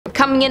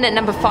Coming in at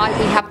number 5,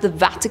 we have the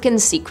Vatican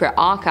Secret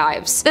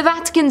Archives. The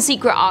Vatican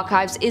Secret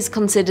Archives is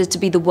considered to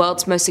be the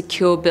world's most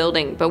secure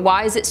building, but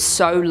why is it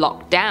so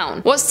locked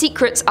down? What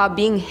secrets are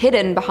being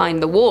hidden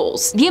behind the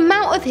walls? The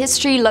amount of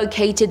history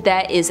located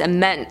there is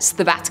immense.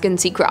 The Vatican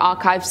Secret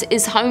Archives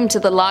is home to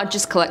the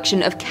largest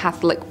collection of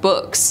Catholic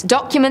books,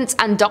 documents,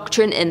 and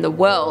doctrine in the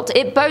world.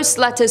 It boasts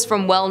letters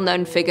from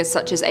well-known figures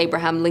such as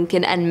Abraham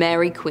Lincoln and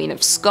Mary, Queen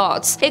of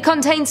Scots. It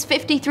contains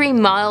 53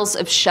 miles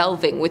of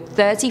shelving with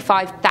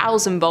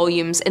 35,000 volumes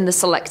in the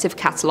selective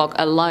catalogue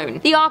alone.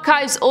 The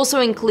archives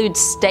also include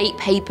state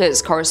papers,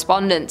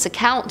 correspondence,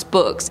 account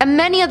books, and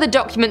many other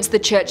documents the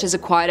church has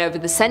acquired over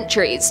the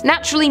centuries.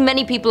 Naturally,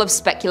 many people have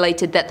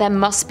speculated that there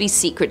must be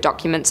secret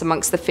documents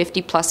amongst the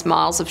 50+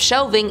 miles of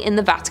shelving in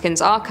the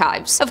Vatican's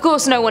archives. Of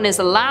course, no one is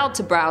allowed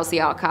to browse the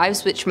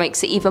archives, which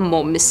makes it even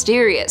more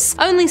mysterious.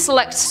 Only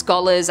select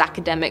scholars,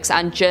 academics,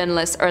 and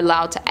journalists are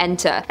allowed to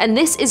enter, and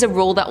this is a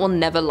rule that will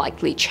never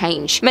likely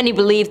change. Many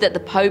believe that the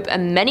Pope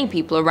and many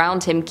people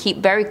around him keep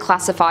very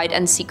classified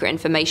and secret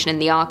information in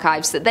the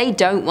archives that they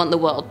don't want the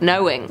world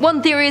knowing.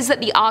 One theory is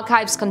that the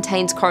archives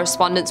contains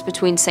correspondence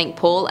between St.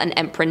 Paul and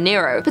Emperor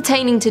Nero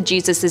pertaining to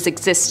Jesus'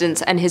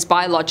 existence and his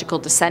biological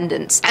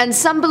descendants, and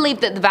some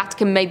believe that the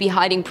Vatican may be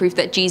hiding proof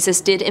that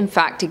Jesus did in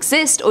fact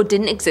exist or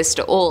didn't exist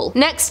at all.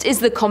 Next is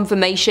the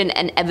confirmation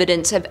and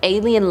evidence of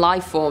alien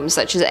life forms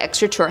such as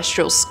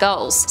extraterrestrial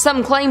skulls.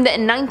 Some claim that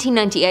in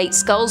 1998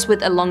 skulls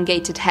with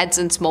elongated heads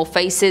and small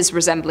faces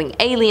resembling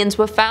aliens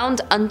were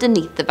found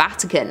underneath the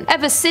Vatican.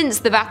 Ever since,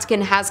 the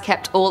Vatican has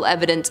kept all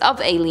evidence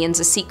of aliens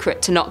a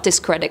secret to not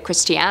discredit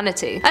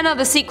Christianity.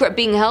 Another secret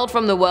being held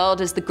from the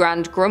world is the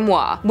Grand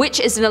Grimoire,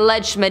 which is an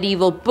alleged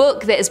medieval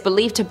book that is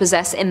believed to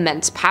possess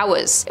immense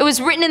powers. It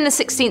was written in the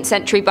 16th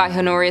century by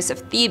Honorius of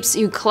Thebes,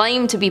 who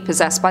claimed to be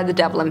possessed by the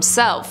devil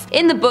himself.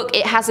 In the book,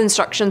 it has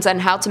instructions on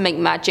how to make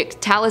magic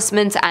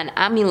talismans and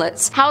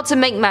amulets, how to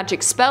make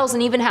magic spells,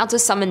 and even how to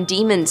summon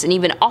demons, and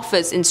even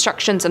offers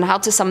instructions on how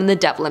to summon the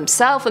devil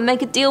himself and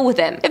make a deal with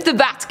him. If the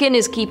Vatican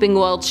is keeping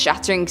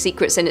world-shattering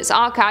secrets in its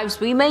archives,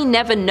 we may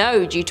never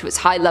know due to its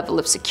high level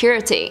of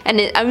security, and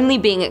it only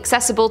being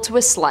accessible to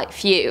a slight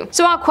few.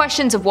 So our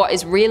questions of what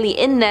is really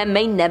in there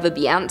may never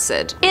be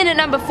answered. In at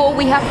number 4,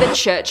 we have the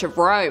Church of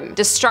Rome,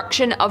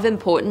 destruction of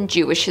important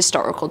Jewish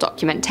historical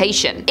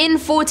documentation. In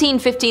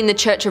 1415, the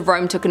Church of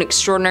Rome took an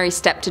extraordinary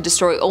step to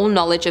destroy all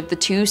knowledge of the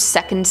two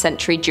 2nd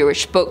century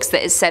Jewish books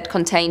that is said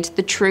contained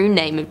the true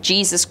name of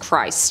Jesus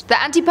Christ.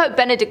 The anti-pope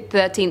Benedict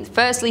XIII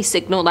firstly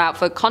signalled out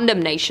for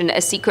condemnation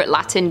a secret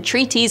Latin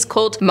treatise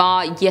called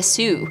Mar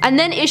Jesu, and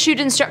then issued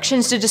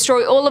instructions to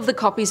destroy all of the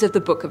copies of the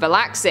Book of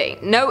Alexei.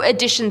 No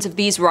editions of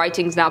these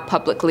writings now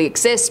publicly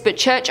exist, but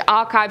church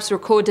archives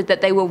recorded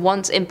that they were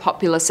once in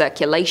popular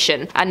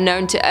circulation and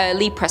known to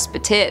early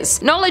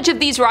presbyters. Knowledge of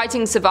these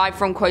writings survived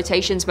from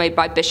quotations made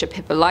by Bishop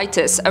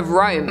Hippolytus of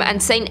Rome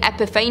and Saint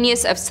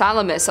Epiphanius of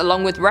Salamis,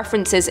 along with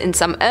references in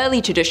some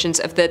early traditions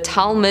of the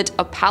Talmud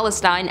of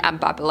Palestine and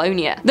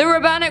Babylonia. The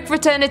rabbinic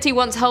fraternity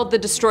once held the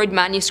destroyed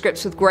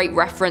manuscripts with great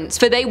reference,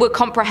 for they were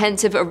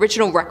comprehensive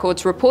original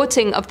records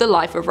reporting of the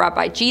life of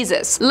Rabbi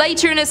Jesus.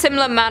 Later, in a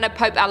similar manner,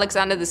 Pope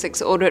Alexander VI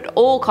ordered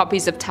all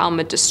copies of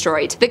Talmud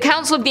destroyed. The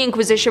Council of the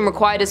Inquisition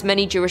required as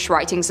many Jewish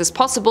writings as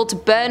possible to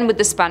burn with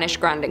the Spanish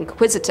Grand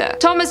Inquisitor.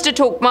 Thomas de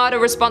Torquemada,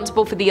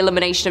 responsible for the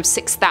elimination of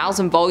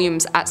 6,000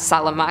 volumes at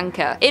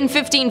Salamanca. In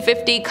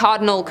 1550,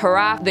 Cardinal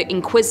Carafa, the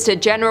Inquisitor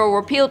General,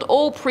 repealed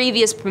all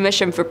previous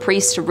permission for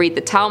priests to read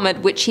the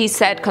Talmud, which he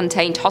said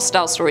contained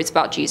hostile stories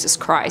about Jesus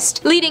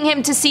Christ, leading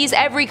him to seize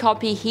every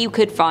copy he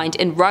could find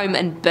in Rome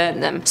and burn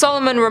them.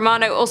 Solomon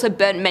Romano also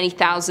burnt many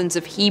thousands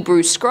of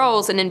Hebrew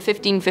scrolls, and in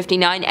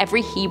 1559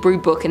 every Hebrew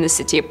book in the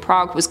city of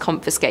Prague was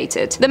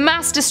confiscated. The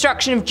mass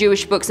destruction of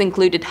Jewish books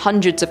included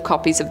hundreds of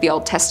copies of the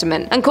Old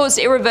Testament and caused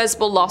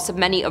irreversible loss of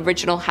many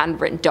original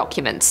handwritten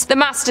documents. The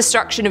mass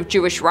destruction of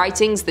Jewish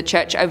writings, the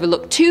church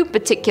overlooked two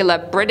particular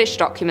British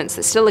documents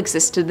that still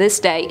exist to this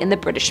day in the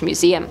British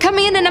Museum.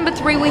 Coming in at number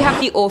 3, we have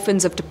the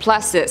Orphans of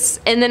Duplessis.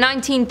 In the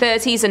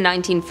 1930s and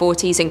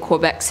 1940s in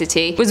Quebec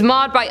City was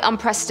marred by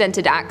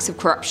unprecedented acts of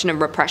corruption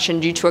and repression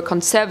due to a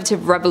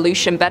conservative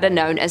revolution better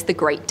known as the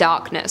Great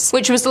Darkness,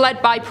 which was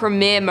led by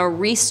Premier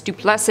Maurice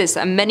Duplessis,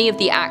 and many of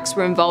the acts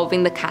were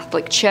involving the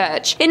Catholic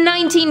Church. In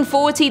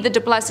 1940, the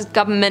Duplessis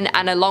government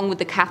and along with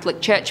the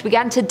Catholic Church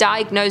began to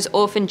diagnose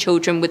orphan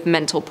children with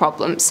mental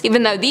problems,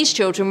 even though these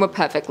children were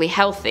perfectly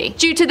healthy.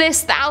 Due to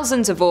this,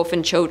 thousands of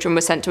orphan children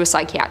were sent to a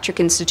psychiatric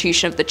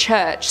institution of the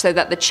church so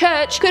that the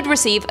church could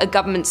receive a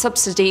government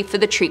subsidy for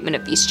the treatment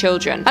of these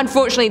children.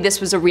 Unfortunately,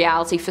 this was a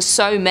reality for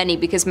so many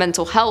because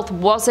mental health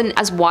wasn't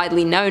as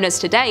widely known as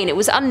today, and it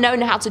was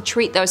unknown how to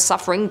treat those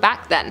suffering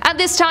back then. At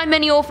this time,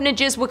 many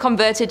orphanages were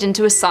converted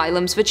into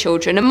asylums for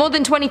children, and more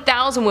than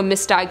 20,000 were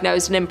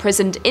misdiagnosed and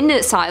imprisoned in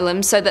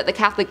asylums so that the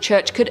Catholic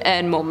Church could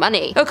earn more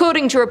money.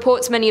 According to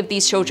reports, many of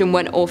these children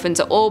weren't orphans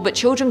at all, but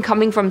children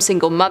coming from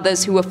single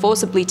mothers who were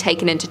forcibly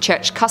taken into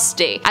church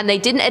custody, and they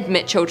didn't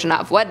admit children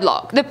out of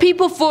wedlock. The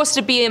people forced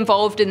to be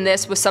involved in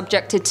this were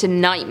subjected to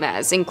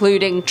nightmares,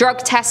 including drug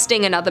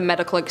testing and other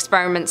medical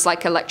experiments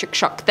like electric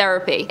shock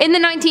therapy. In the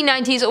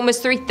 1990s,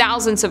 almost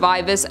 3,000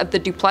 survivors of the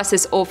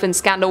Duplessis orphan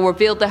scandal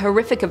revealed the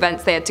horrific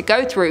events they had to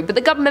go through, but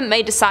the government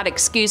made a sad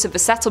excuse of a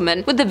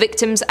settlement with the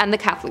victims, and the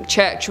Catholic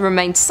Church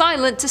remained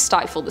silent to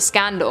stifle the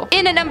scandal.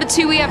 In at number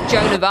 2 we have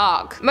Joan of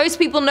Arc. Most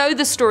people know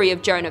the story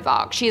of Joan of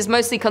Arc. She is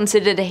mostly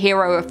considered a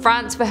hero of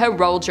France for her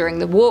role during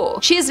the war.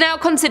 She is now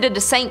considered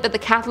a saint, but the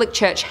Catholic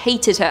Church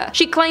hated her.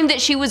 She claimed that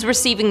she was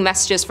receiving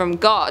messages from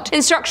God,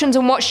 instructions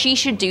on what she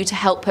should do to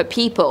help her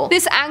people.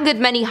 This angered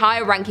many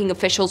higher ranking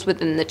officials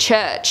within the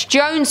church.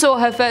 Joan saw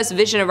her first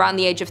vision around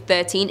the age of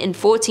 13 in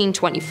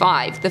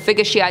 1425. The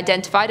figure she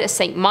identified as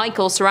Saint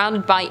Michael,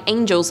 surrounded by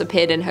angels,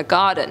 appeared in her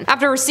garden.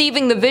 After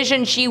receiving the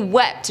vision, she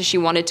wept as she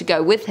wanted to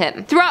go with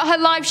him. Throughout her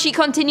life, she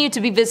continued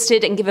to be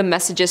visited and given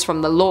messages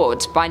from the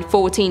Lord. By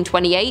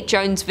 1428,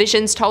 Joan's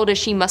visions told her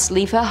she must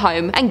leave her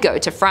home and go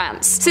to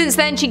France. Since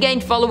then, she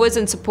gained followers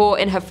and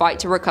support in her fight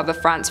to recover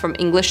France from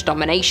English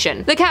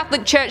domination. The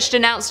Catholic Church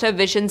denounced her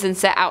visions and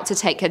set out to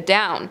take her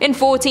down. In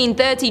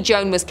 1430,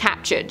 Joan was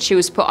captured. She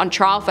was put on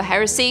trial for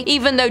heresy,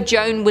 even though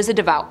Joan was a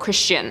devout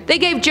Christian. They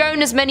gave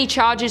Joan as many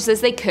charges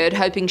as they could,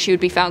 hoping she would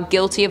be found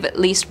guilty of at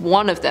least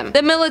one of them.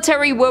 The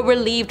military were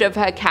relieved of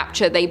her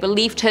capture. They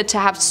believed her to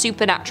have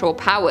supernatural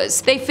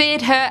powers. They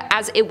feared her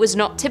as it was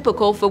not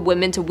typical for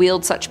women to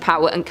wield such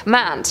power and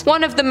command.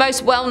 One of the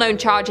most well-known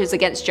charges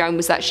against Joan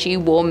was that she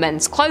wore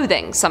men's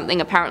clothing,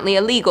 something apparently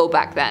illegal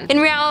back then. In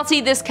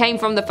reality, this came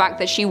from the fact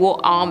that she wore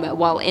armor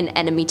while in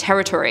enemy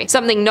territory,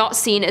 something not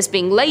seen as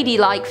being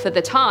ladylike for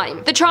the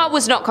time. The trial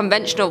was not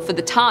conventional for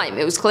the time.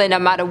 It was clear no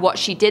matter what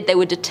she did, they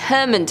were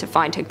determined to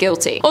find her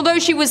guilty. Although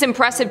she was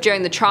impressive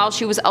during the trial,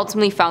 she was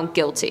ultimately found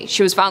guilty.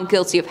 She was found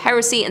guilty of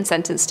heresy and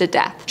sentenced to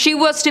death. She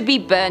was to be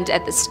burned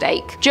at the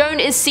stake. Joan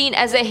is seen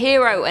as a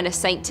hero and a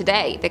saint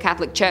today. The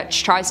Catholic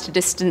Church tries to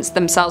distance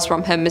themselves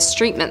from her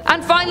mistreatment.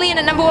 And finally, in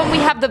at number 1 we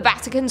have the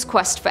Vatican's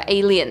quest for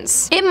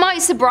aliens. It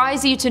might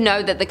surprise you to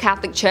know that the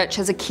Catholic Church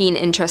has a keen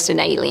interest in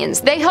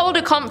aliens. They hold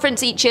a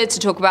conference each year to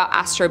talk about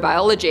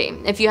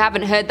astrobiology. If you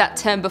haven't heard that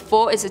term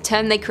before, it's a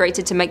term they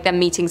created to make their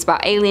meetings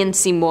about aliens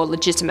seem more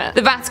legitimate.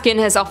 The Vatican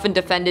has often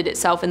defended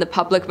itself in the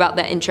public about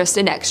their interest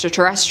in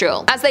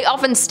extraterrestrial. As they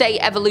often state,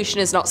 evolution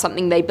is not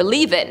something they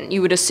believe in.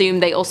 You would assume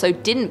they also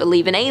didn't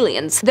believe in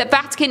aliens. The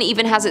Vatican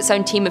even has its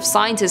own team of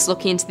scientists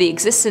looking into the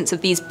existence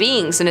of these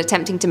beings and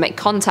attempting to make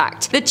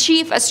contact. The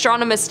chief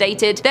astronomer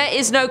stated, "There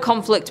is no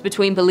conflict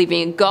between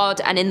believing in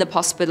God and in the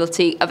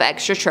possibility of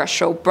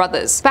extraterrestrial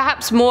brothers,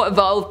 perhaps more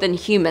evolved than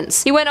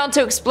humans." He went on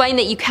to explain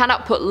that you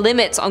cannot put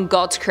limits on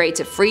God's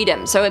creative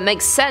freedom, so it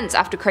makes sense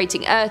after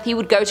creating Earth he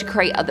would go to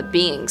create other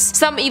beings.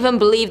 Some even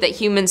believe that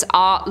humans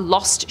are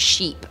lost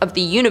sheep of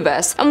the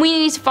universe, and we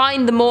need to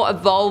find the more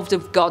evolved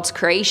of God's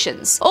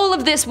creations. All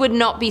of this would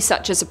not be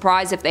such a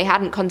surprise if they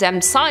hadn't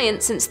condemned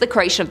science since the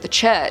creation of the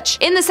church.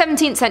 In the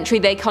 17th century,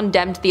 they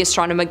condemned the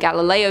astronomer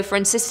Galileo for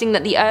insisting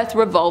that the Earth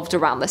revolved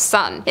around the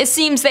sun. It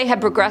seems they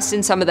had progressed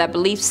in some of their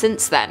beliefs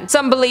since then.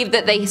 Some believe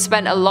that they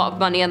spent a lot of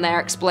money on their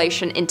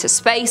exploration into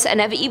space and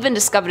have even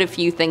discovered a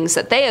few things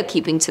that they are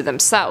keeping to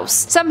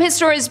themselves. Some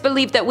historians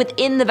believe that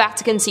within the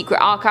Vatican secret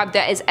archive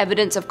there is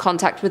evidence of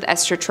contact with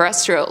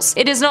extraterrestrials.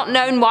 It is not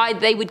known why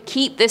they would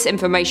keep this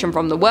information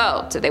from the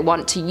world. Do they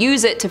want to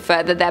use it to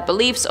further their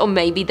beliefs, or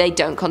maybe they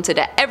don't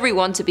consider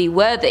everyone to be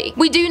worthy?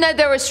 We do know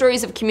there are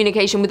stories of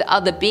communication with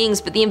other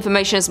beings, but the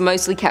information is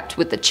mostly kept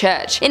with the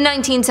church. In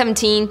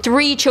 1917,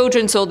 3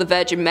 children saw the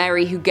Virgin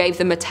Mary, who gave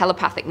them a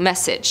telepathic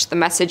message. The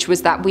message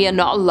was that we are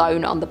not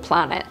alone on the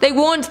planet. They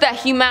warned that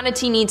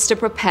humanity needs to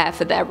prepare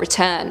for their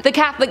return. The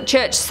Catholic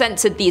Church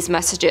censored these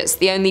messages.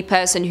 The only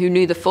person who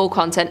knew the full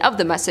content of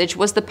the message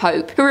was the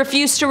Pope, who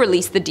refused to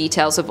release the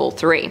details of all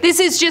 3. This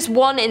is just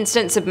one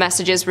instance of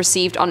messages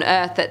received on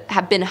Earth that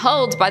have been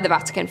held by the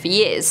Vatican for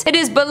years. It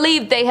is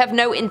believed they have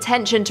no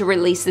intention to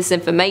release this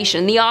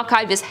information. The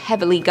archive is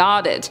heavily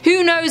guarded.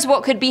 Who knows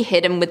what could be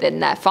hidden within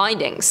their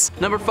findings?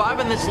 Number 5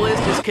 on this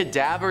list is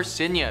Cadaver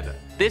Synod.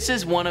 This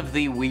is one of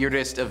the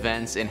weirdest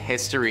events in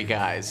history,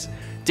 guys.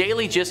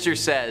 Daily Gister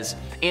says,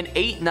 in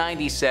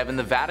 897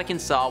 the Vatican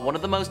saw one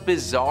of the most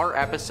bizarre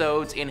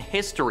episodes in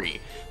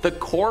history. The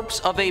corpse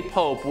of a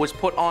pope was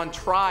put on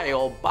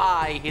trial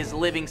by his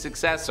living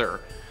successor.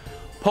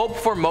 Pope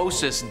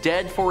Formosus,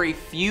 dead for a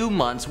few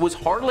months, was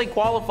hardly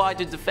qualified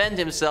to defend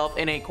himself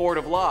in a court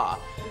of law.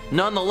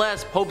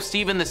 Nonetheless, Pope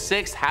Stephen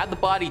VI had the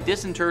body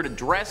disinterred,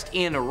 dressed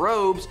in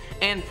robes,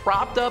 and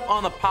propped up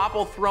on the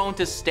papal throne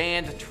to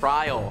stand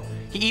trial.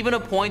 He even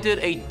appointed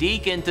a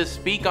deacon to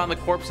speak on the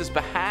corpse's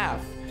behalf.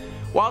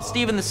 While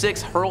Stephen VI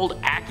hurled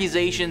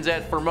accusations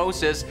at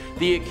Formosus,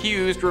 the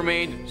accused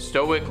remained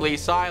stoically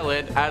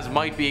silent, as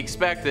might be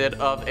expected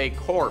of a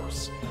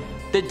corpse.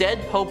 The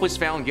dead pope was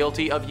found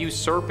guilty of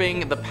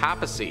usurping the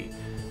papacy.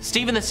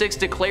 Stephen VI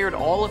declared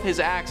all of his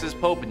acts as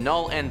pope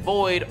null and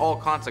void. All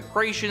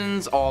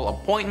consecrations, all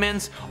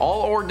appointments,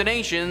 all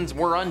ordinations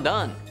were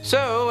undone.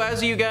 So,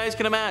 as you guys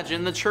can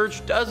imagine, the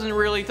church doesn't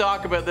really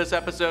talk about this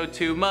episode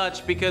too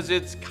much because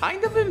it's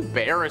kind of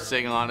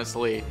embarrassing,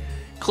 honestly.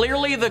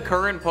 Clearly, the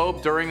current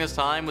pope during this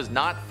time was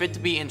not fit to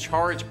be in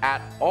charge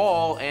at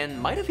all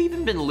and might have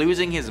even been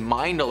losing his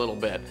mind a little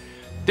bit.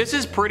 This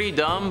is pretty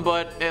dumb,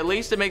 but at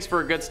least it makes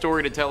for a good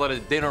story to tell at a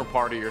dinner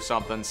party or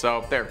something,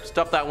 so there,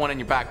 stuff that one in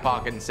your back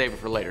pocket and save it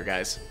for later,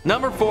 guys.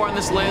 Number 4 on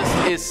this list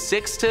is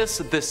Sixtus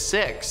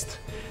VI.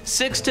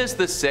 Sixtus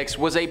VI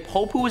was a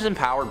pope who was in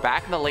power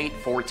back in the late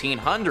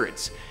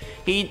 1400s.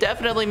 He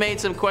definitely made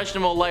some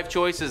questionable life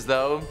choices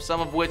though,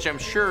 some of which I'm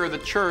sure the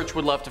church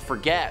would love to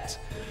forget.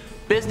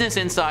 Business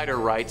Insider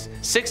writes,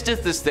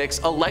 Sixtus VI,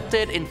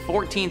 elected in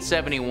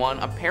 1471,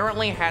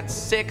 apparently had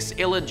 6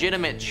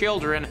 illegitimate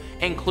children,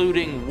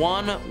 including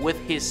 1 with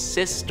his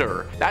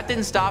sister. That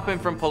didn't stop him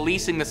from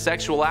policing the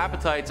sexual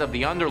appetites of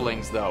the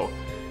underlings though.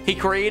 He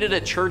created a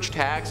church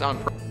tax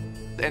on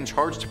and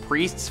charged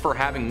priests for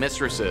having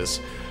mistresses.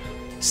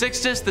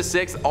 Sixtus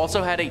VI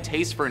also had a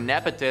taste for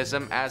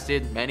nepotism, as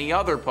did many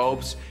other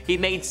popes. He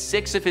made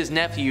 6 of his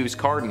nephews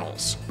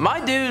cardinals. My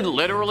dude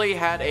literally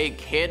had a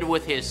kid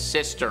with his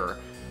sister.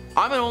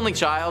 I'm an only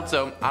child,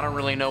 so I don't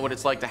really know what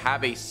it's like to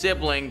have a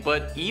sibling,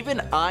 but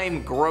even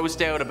I'm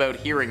grossed out about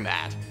hearing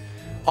that.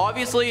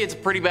 Obviously, it's a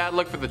pretty bad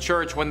look for the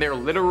church when their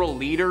literal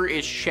leader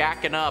is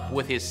shacking up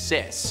with his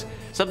sis.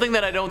 Something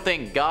that I don't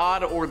think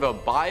God or the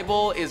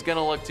Bible is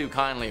gonna look too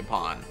kindly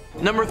upon.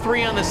 Number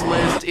 3 on this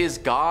list is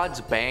God's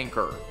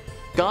Banker.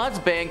 God's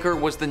Banker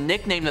was the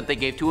nickname that they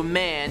gave to a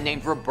man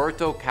named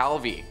Roberto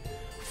Calvi.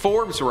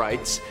 Forbes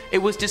writes, it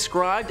was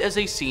described as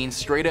a scene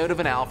straight out of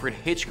an Alfred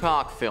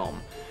Hitchcock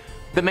film.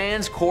 The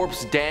man's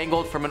corpse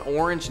dangled from an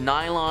orange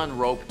nylon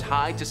rope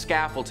tied to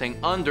scaffolding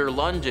under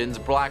London's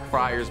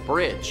Blackfriars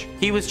Bridge.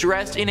 He was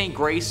dressed in a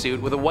grey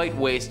suit with a white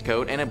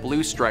waistcoat and a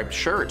blue striped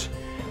shirt.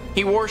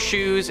 He wore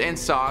shoes and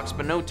socks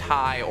but no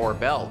tie or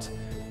belt.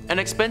 An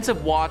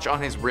expensive watch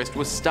on his wrist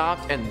was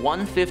stopped at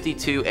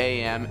 1:52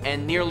 a.m.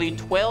 and nearly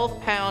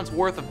 12 pounds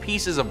worth of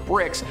pieces of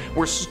bricks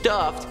were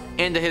stuffed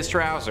into his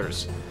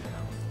trousers.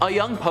 A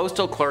young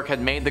postal clerk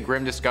had made the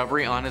grim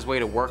discovery on his way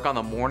to work on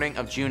the morning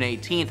of June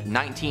 18,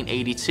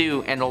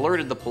 1982 and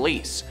alerted the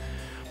police.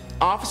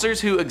 Officers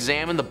who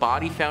examined the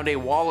body found a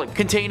wallet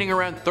containing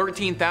around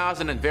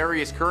 $13,000 in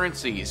various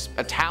currencies: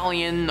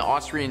 Italian,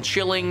 Austrian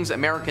shillings,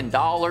 American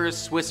dollars,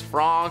 Swiss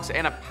francs,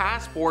 and a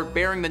passport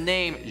bearing the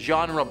name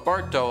Gian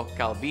Roberto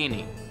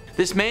Calvini.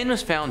 This man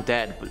was found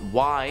dead, but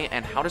why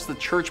and how does the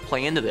church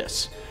play into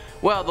this?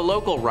 Well, the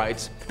local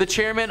writes, the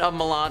chairman of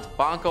Milan's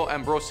Banco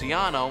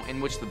Ambrosiano,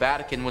 in which the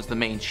Vatican was the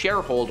main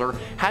shareholder,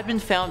 had been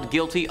found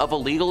guilty of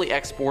illegally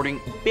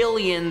exporting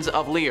billions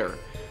of lire.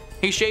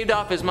 He shaved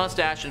off his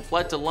mustache and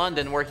fled to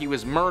London, where he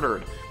was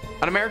murdered.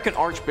 An American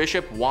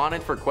archbishop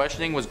wanted for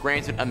questioning was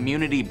granted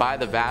immunity by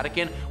the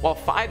Vatican, while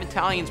 5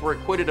 Italians were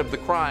acquitted of the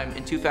crime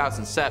in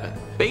 2007.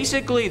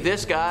 Basically,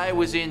 this guy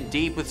was in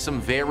deep with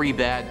some very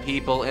bad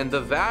people, and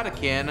the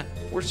Vatican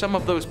were some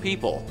of those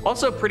people.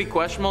 Also pretty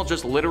questionable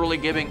just literally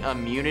giving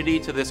immunity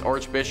to this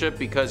archbishop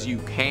because you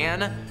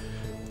can.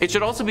 It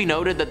should also be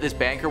noted that this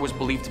banker was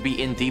believed to be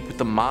in deep with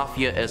the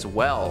mafia as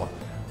well.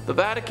 The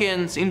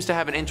Vatican seems to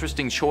have an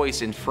interesting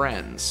choice in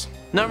friends.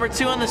 Number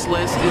 2 on this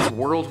list is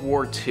World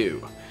War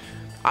II.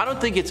 I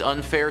don't think it's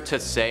unfair to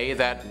say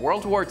that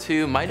World War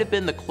II might have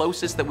been the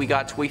closest that we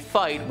got to a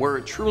fight where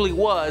it truly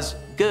was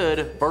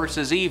good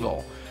versus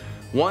evil.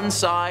 One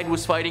side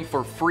was fighting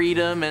for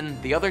freedom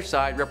and the other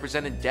side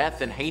represented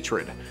death and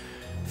hatred.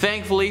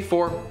 Thankfully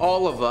for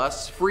all of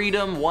us,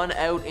 freedom won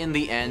out in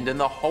the end and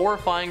the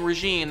horrifying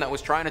regime that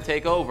was trying to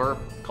take over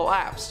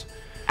collapsed.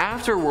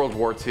 After World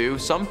War II,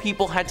 some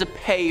people had to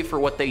pay for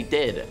what they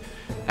did.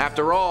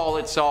 After all,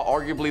 it saw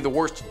arguably the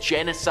worst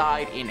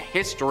genocide in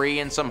history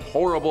and some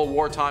horrible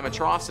wartime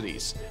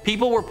atrocities.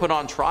 People were put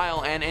on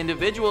trial and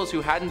individuals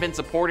who hadn't been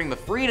supporting the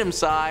freedom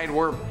side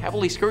were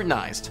heavily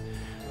scrutinized.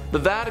 The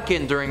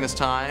Vatican during this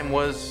time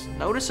was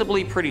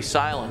noticeably pretty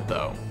silent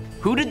though.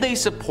 Who did they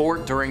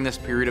support during this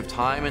period of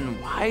time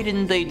and why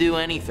didn't they do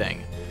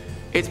anything?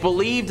 It's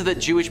believed that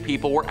Jewish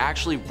people were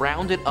actually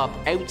rounded up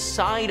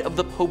outside of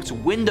the Pope's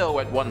window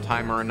at one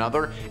time or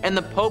another, and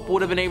the Pope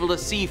would have been able to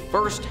see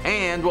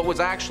firsthand what was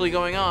actually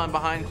going on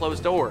behind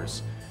closed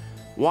doors.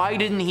 Why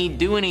didn't he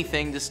do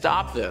anything to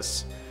stop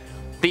this?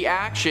 The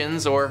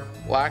actions, or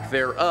lack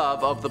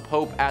thereof, of the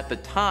Pope at the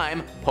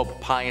time, Pope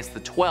Pius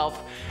XII,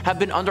 have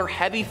been under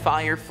heavy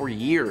fire for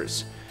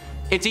years.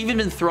 It's even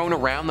been thrown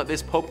around that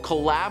this Pope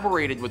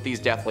collaborated with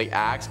these deathly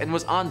acts and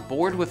was on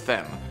board with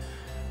them.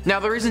 Now,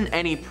 there isn't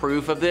any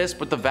proof of this,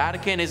 but the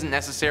Vatican isn't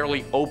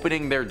necessarily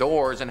opening their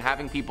doors and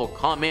having people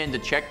come in to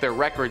check their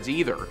records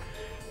either.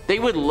 They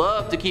would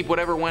love to keep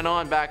whatever went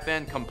on back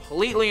then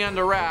completely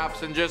under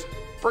wraps and just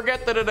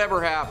forget that it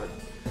ever happened.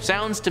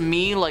 Sounds to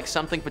me like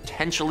something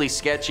potentially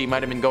sketchy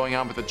might have been going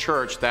on with the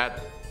church that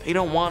they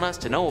don't want us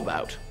to know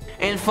about.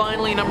 And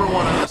finally, number 1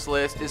 on this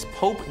list is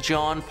Pope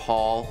John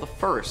Paul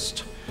I.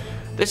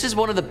 This is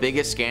one of the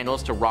biggest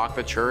scandals to rock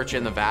the church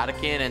and the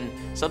Vatican, and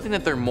something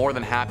that they're more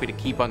than happy to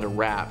keep under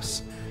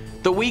wraps.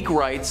 The Week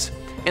writes,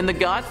 in The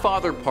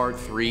Godfather Part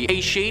 3,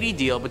 a shady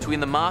deal between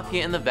the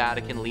Mafia and the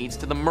Vatican leads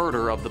to the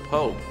murder of the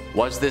Pope.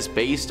 Was this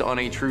based on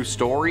a true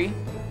story?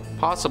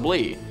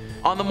 Possibly.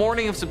 On the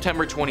morning of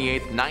September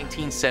 28,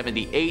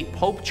 1978,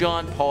 Pope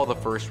John Paul I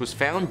was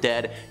found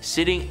dead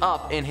sitting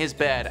up in his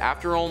bed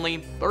after only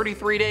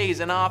 33 days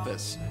in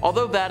office.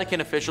 Although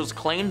Vatican officials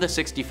claimed the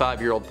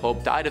 65-year-old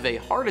Pope died of a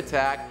heart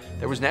attack,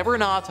 there was never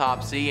an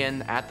autopsy,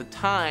 and at the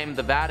time,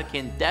 the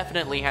Vatican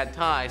definitely had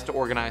ties to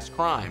organized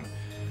crime.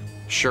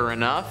 Sure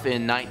enough,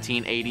 in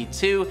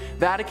 1982,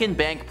 Vatican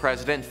Bank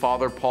President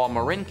Father Paul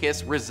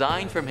Marinkis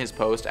resigned from his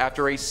post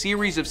after a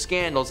series of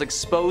scandals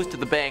exposed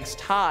the bank's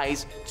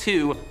ties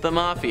to the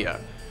mafia.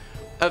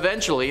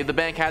 Eventually, the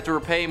bank had to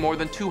repay more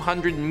than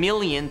 $200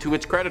 million to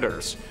its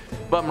creditors.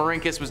 But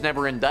Marinkis was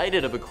never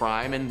indicted of a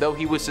crime, and though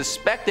he was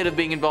suspected of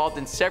being involved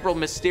in several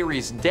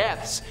mysterious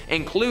deaths,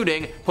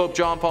 including Pope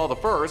John Paul I,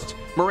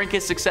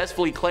 Marinkis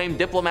successfully claimed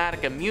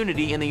diplomatic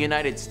immunity in the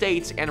United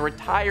States and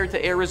retired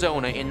to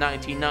Arizona in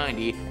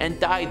 1990 and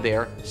died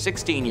there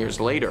 16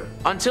 years later.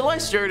 Until I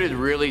started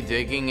really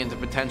digging into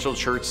potential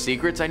church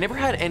secrets, I never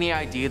had any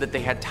idea that they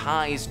had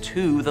ties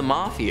to the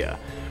mafia.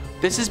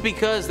 This is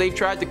because they've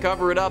tried to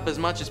cover it up as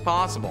much as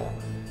possible.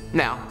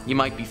 Now, you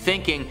might be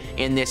thinking,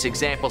 in this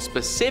example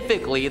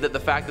specifically, that the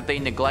fact that they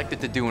neglected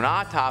to do an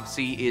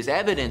autopsy is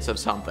evidence of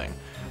something.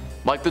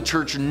 Like the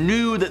church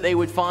knew that they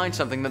would find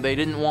something that they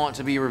didn't want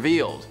to be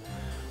revealed.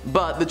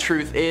 But the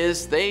truth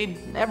is, they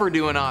never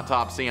do an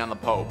autopsy on the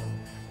Pope.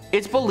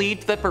 It's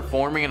believed that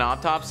performing an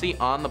autopsy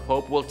on the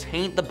Pope will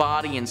taint the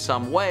body in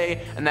some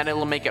way, and that it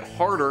will make it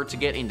harder to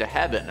get into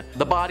heaven.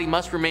 The body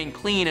must remain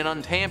clean and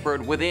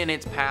untampered within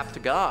its path to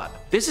God.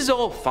 This is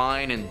all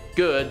fine and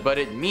good, but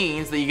it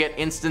means that you get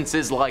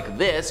instances like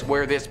this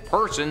where this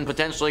person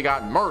potentially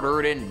got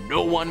murdered and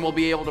no one will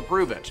be able to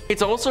prove it.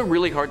 It's also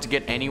really hard to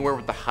get anywhere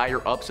with the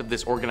higher ups of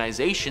this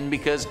organization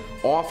because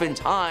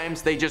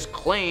oftentimes they just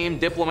claim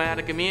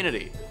diplomatic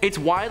immunity. It's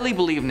widely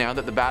believed now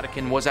that the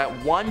Vatican was at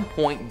one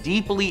point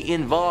deeply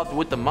involved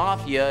with the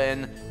mafia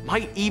and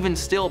might even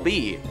still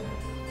be.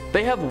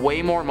 They have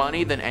way more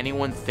money than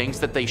anyone thinks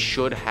that they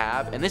should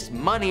have, and this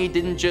money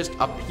didn't just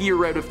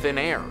appear out of thin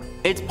air.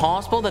 It's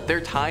possible that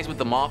their ties with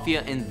the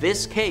mafia in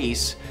this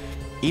case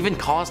even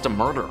caused a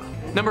murder.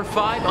 Number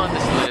 5 on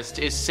this list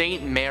is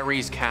St.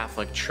 Mary's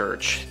Catholic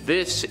Church.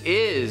 This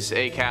is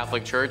a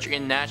Catholic church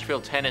in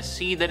Nashville,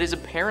 Tennessee that is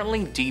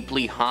apparently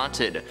deeply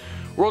haunted.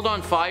 World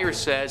on Fire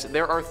says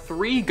there are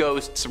 3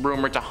 ghosts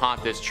rumored to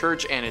haunt this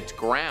church and its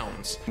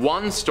grounds.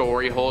 One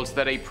story holds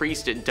that a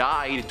priest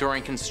died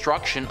during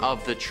construction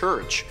of the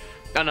church.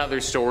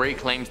 Another story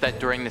claims that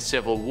during the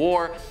Civil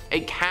War, a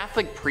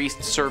Catholic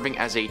priest serving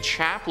as a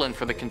chaplain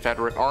for the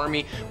Confederate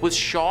Army was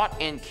shot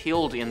and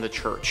killed in the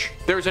church.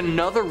 There's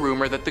another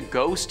rumor that the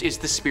ghost is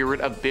the spirit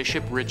of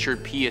Bishop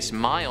Richard Pius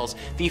Miles,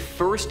 the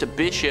first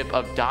bishop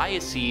of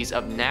Diocese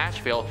of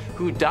Nashville,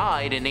 who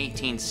died in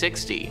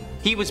 1860.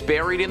 He was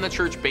buried in the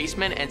church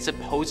basement and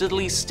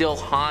supposedly still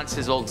haunts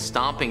his old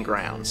stomping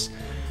grounds.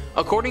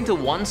 According to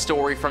one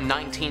story from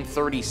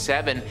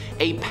 1937,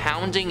 a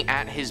pounding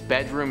at his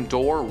bedroom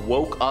door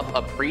woke up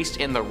a priest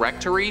in the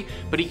rectory,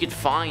 but he could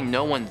find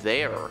no one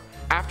there.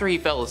 After he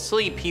fell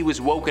asleep, he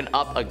was woken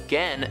up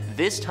again,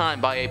 this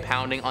time by a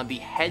pounding on the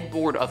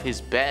headboard of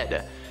his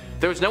bed.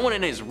 There was no one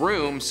in his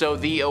room, so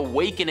the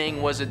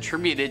awakening was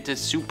attributed to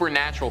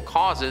supernatural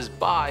causes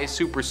by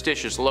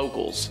superstitious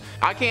locals.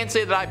 I can't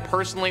say that I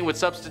personally would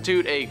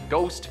substitute a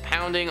ghost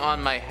pounding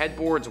on my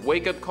headboard's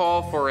wake-up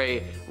call for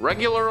a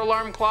regular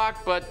alarm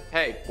clock, but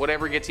hey,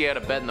 whatever gets you out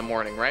of bed in the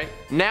morning, right?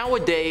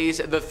 Nowadays,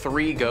 the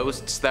 3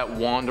 ghosts that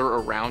wander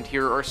around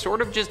here are sort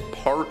of just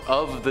part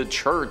of the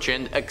church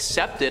and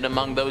accepted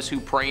among those who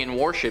pray and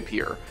worship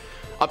here.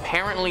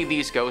 Apparently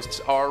these ghosts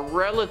are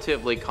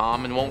relatively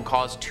calm and won't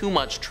cause too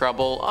much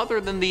trouble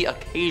other than the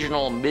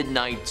occasional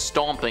midnight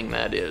stomping,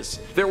 that is.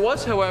 There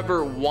was,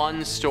 however,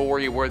 one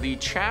story where the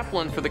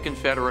chaplain for the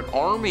Confederate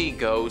Army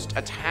ghost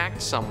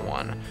attacked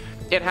someone.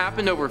 It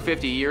happened over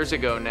 50 years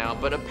ago now,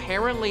 but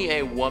apparently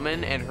a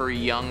woman and her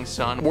young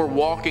son were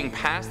walking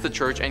past the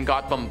church and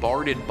got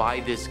bombarded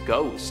by this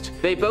ghost.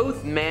 They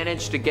both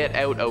managed to get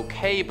out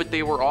okay, but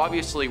they were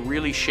obviously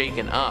really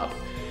shaken up.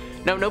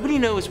 Now, nobody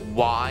knows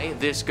why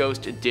this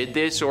ghost did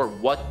this or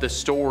what the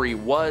story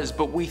was,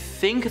 but we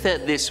think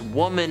that this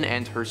woman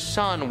and her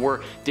son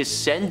were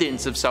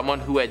descendants of someone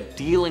who had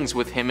dealings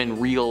with him in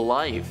real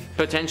life.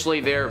 Potentially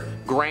their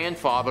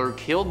grandfather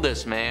killed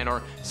this man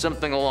or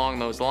something along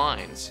those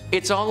lines.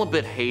 It's all a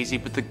bit hazy,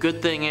 but the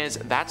good thing is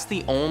that's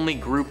the only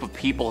group of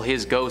people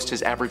his ghost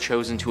has ever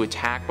chosen to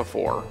attack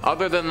before.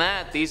 Other than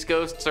that, these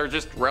ghosts are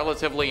just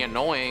relatively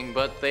annoying,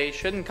 but they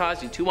shouldn't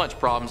cause you too much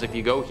problems if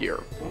you go here.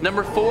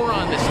 Number 4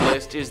 on this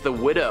list is the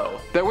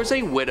widow. There was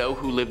a widow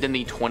who lived in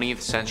the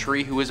 20th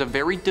century who was a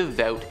very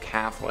devout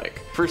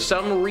Catholic. For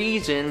some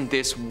reason,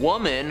 this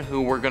woman,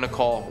 who we're gonna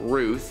call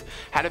Ruth,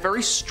 had a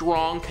very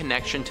strong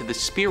connection to the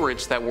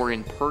spirits that were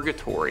in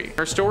purgatory.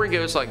 Her story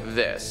goes like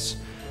this.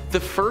 The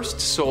first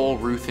soul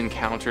Ruth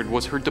encountered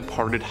was her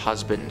departed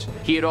husband.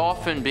 He had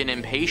often been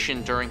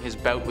impatient during his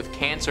bout with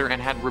cancer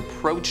and had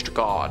reproached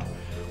God.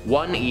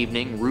 One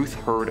evening, Ruth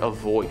heard a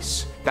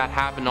voice. That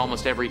happened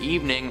almost every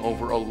evening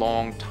over a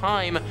long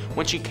time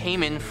when she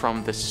came in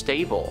from the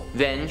stable.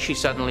 Then she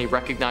suddenly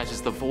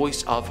recognizes the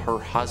voice of her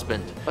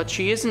husband, but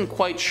she isn't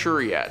quite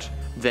sure yet.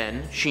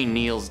 Then she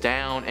kneels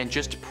down and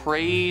just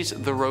prays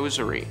the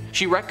rosary.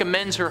 She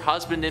recommends her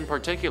husband in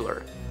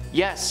particular.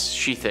 Yes,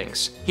 she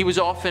thinks, he was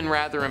often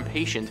rather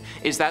impatient.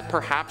 Is that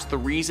perhaps the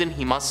reason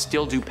he must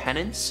still do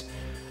penance?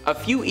 A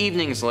few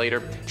evenings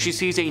later, she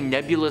sees a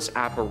nebulous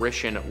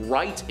apparition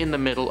right in the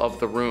middle of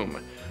the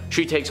room.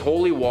 She takes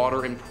holy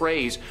water and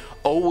prays,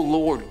 "O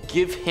Lord,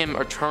 give him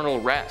eternal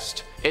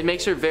rest." It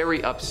makes her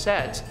very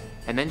upset,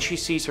 and then she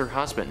sees her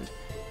husband.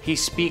 He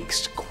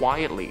speaks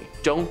quietly.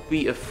 "Don't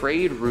be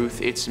afraid,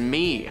 Ruth, it's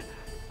me.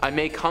 I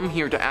may come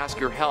here to ask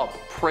your help.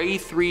 Pray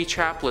 3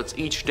 chaplets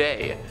each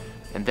day."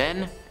 And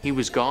then he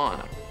was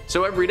gone.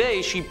 So every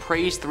day she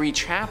prays 3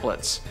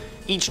 chaplets.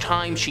 Each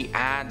time she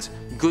adds,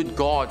 "Good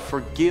God,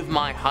 forgive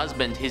my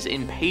husband his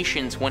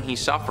impatience when he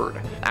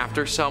suffered."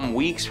 After some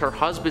weeks, her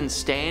husband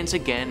stands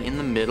again in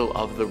the middle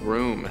of the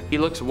room. He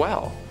looks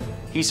well.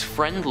 He's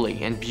friendly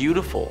and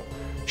beautiful.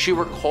 She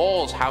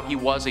recalls how he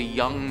was a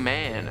young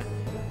man.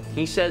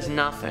 He says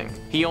nothing.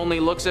 He only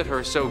looks at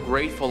her so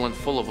grateful and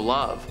full of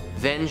love.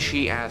 Then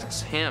she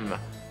asks him,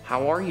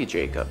 "How are you,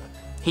 Jacob?"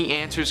 He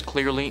answers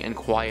clearly and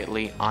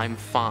quietly, "I'm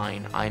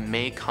fine. I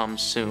may come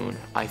soon.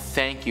 I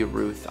thank you,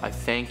 Ruth. I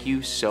thank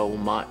you so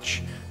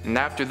much." And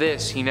after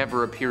this, he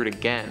never appeared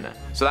again.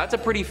 So that's a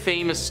pretty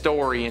famous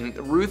story, and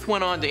Ruth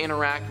went on to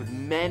interact with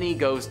many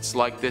ghosts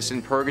like this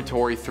in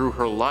purgatory through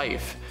her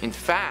life. In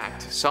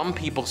fact, some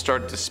people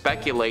started to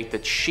speculate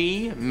that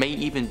she may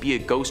even be a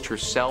ghost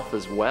herself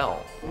as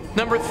well.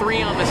 Number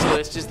 3 on this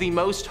list is the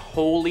Most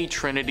Holy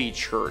Trinity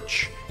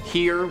Church.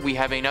 Here we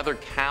have another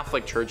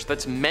Catholic church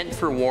that's meant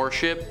for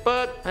worship,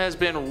 but has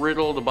been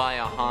riddled by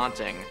a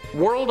haunting.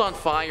 World on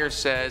Fire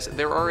says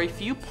there are a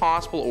few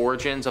possible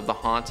origins of the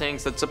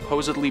hauntings that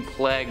supposedly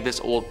plague this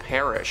old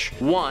parish.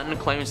 One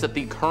claims that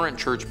the current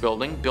church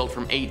building, built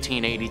from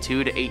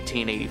 1882 to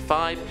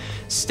 1885,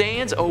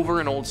 stands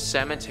over an old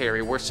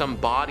cemetery where some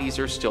bodies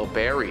are still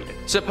buried.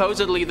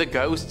 Supposedly the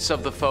ghosts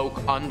of the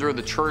folk under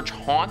the church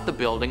haunt the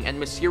building and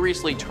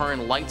mysteriously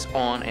turn lights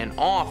on and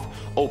off,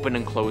 open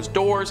and close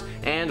doors,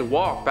 and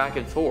walk back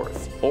and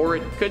forth. Or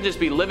it could just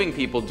be living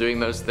people doing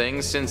those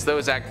things, since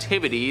those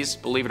activities,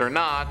 believe it or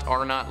not,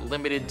 are not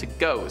limited to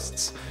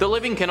ghosts. The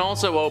living can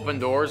also open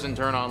doors and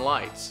turn on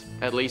lights.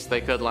 At least they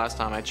could last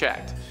time I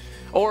checked.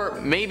 Or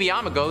maybe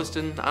I'm a ghost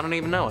and I don't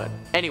even know it.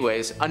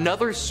 Anyways,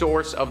 another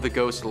source of the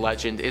ghost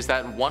legend is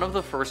that one of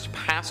the first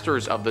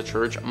pastors of the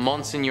church,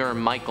 Monsignor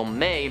Michael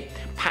May,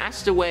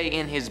 passed away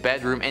in his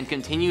bedroom and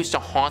continues to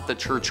haunt the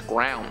church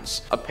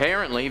grounds.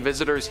 Apparently,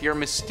 visitors hear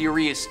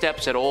mysterious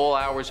steps at all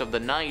hours of the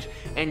night,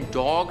 and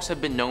dogs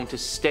have been known to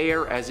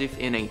stare as if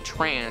in a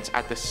trance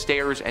at the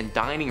stairs and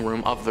dining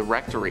room of the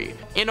rectory.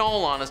 In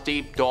all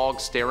honesty,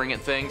 dogs staring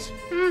at things?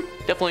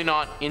 Definitely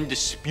not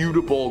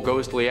indisputable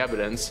ghostly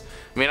evidence.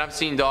 I mean, I've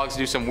seen dogs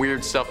do some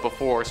weird stuff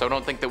before, so I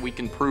don't think that we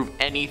can prove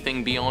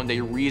anything beyond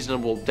a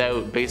reasonable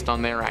doubt based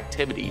on their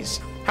activities.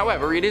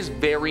 However, it is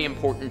very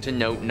important to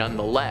note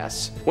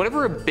nonetheless,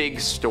 whenever a big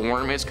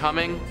storm is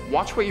coming,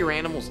 watch what your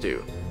animals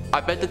do.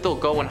 I bet that they'll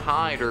go and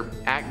hide or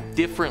act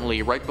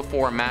differently right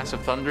before a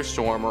massive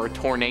thunderstorm or a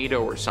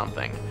tornado or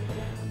something.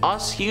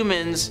 Us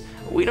humans,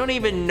 we don't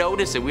even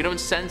notice it, we don't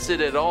sense it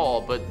at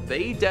all, but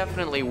they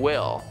definitely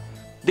will.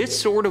 This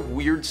sort of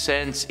weird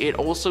sense, it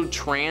also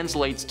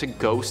translates to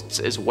ghosts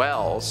as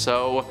well,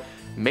 so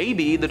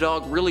maybe the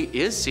dog really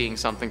is seeing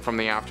something from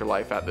the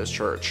afterlife at this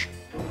church.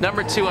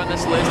 Number 2 on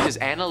this list is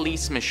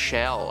Annalise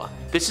Michel.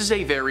 This is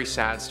a very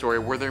sad story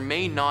where there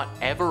may not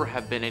ever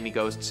have been any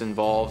ghosts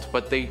involved,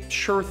 but they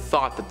sure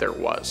thought that there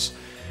was.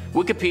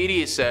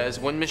 Wikipedia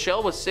says, when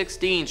Michelle was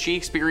 16, she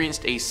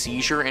experienced a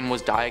seizure and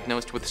was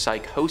diagnosed with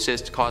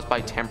psychosis caused by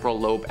temporal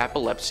lobe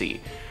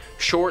epilepsy.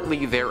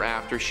 Shortly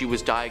thereafter, she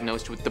was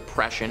diagnosed with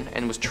depression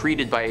and was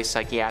treated by a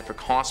psychiatric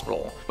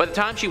hospital. By the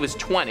time she was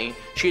 20,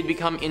 she had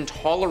become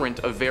intolerant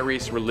of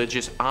various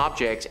religious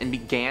objects and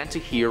began to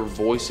hear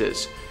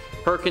voices.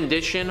 Her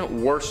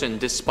condition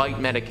worsened despite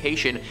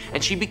medication,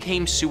 and she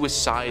became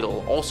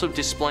suicidal, also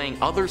displaying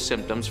other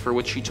symptoms for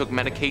which she took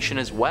medication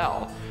as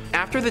well.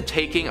 After the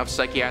taking of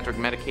psychiatric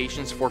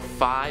medications for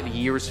 5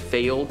 years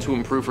failed to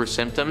improve her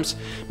symptoms,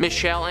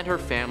 Michelle and her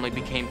family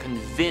became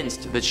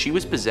convinced that she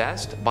was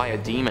possessed by a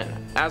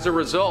demon. As a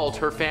result,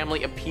 her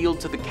family appealed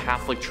to the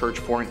Catholic Church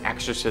for an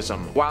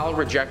exorcism. While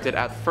rejected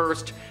at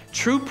first,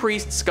 true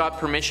priests got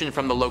permission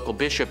from the local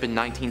bishop in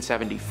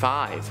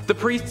 1975. The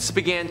priests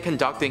began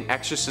conducting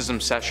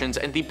exorcism sessions,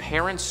 and the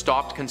parents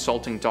stopped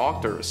consulting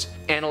doctors.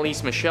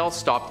 Annalise Michel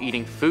stopped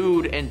eating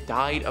food and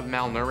died of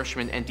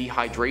malnourishment and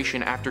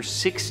dehydration after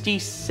 16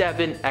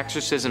 67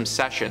 exorcism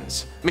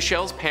sessions.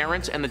 Michelle's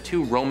parents and the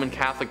 2 Roman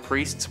Catholic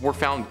priests were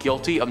found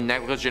guilty of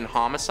negligent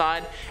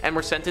homicide and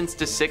were sentenced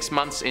to 6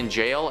 months in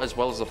jail as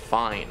well as a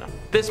fine.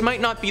 This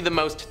might not be the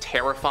most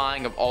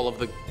terrifying of all of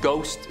the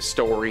ghost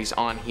stories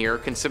on here,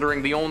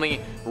 considering the only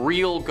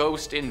real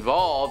ghost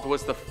involved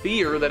was the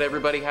fear that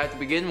everybody had to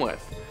begin with.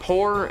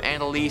 Poor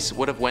Annalise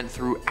would have went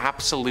through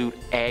absolute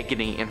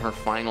agony in her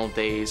final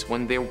days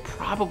when there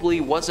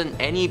probably wasn't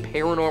any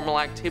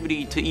paranormal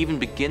activity to even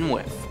begin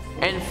with.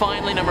 And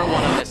finally, number 1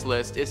 on this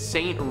list is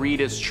St.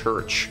 Rita's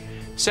Church.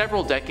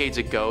 Several decades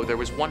ago, there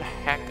was one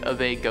heck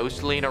of a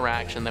ghostly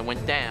interaction that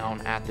went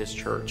down at this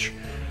church.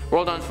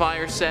 World on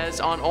Fire says,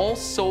 on All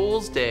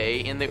Souls Day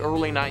in the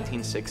early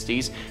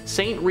 1960s,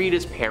 St.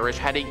 Rita's Parish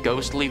had a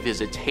ghostly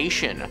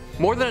visitation.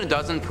 More than a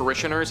dozen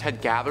parishioners had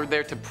gathered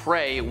there to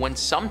pray when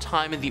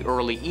sometime in the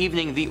early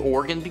evening the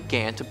organ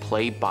began to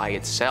play by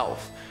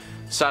itself.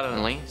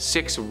 Suddenly,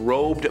 6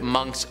 robed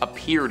monks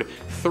appeared,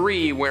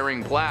 3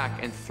 wearing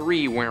black and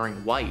 3 wearing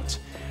white.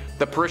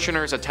 The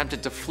parishioners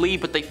attempted to flee,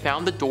 but they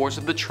found the doors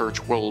of the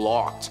church were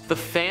locked. The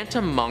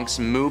phantom monks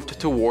moved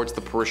towards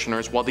the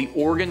parishioners while the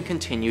organ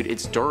continued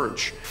its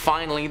dirge.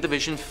 Finally, the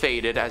vision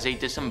faded as a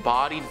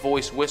disembodied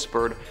voice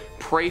whispered,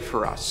 "Pray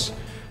for us."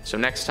 So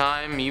next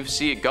time you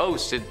see a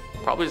ghost, it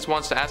probably just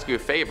wants to ask you a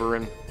favor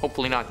and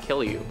hopefully not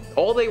kill you.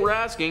 All they were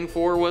asking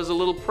for was a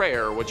little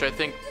prayer, which I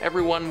think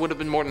everyone would have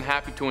been more than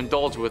happy to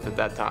indulge with at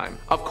that time.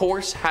 Of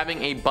course,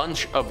 having a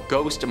bunch of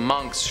ghost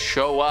monks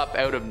show up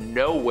out of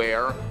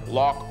nowhere,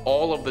 lock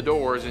all of the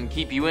doors and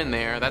keep you in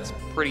there, that's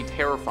pretty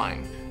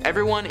terrifying.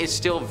 Everyone is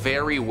still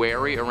very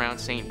wary around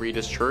St.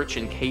 Rita's Church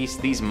in case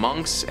these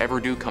monks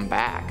ever do come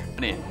back.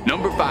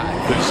 Number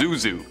 5,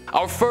 Pazuzu.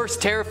 Our first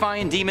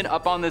terrifying demon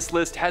up on this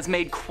list has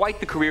made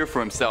quite the career for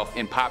himself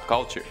in pop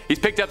culture. He's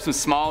picked up some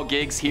small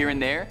gigs here and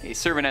there. He's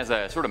serving as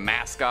a sort of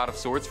mascot of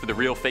sorts for the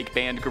real fake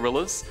band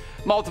Gorillaz,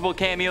 multiple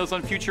cameos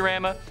on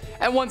Futurama,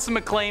 and won some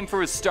acclaim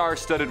for his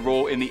star-studded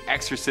role in The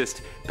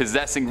Exorcist,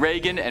 possessing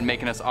Reagan and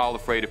making us all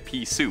afraid of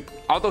pea soup.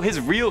 Although his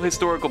real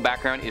historical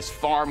background is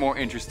far more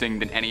interesting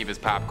than any of his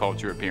pop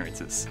culture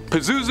appearances.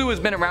 Pazuzu has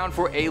been around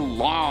for a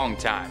long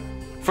time,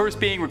 first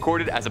being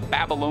recorded as a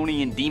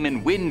Babylonian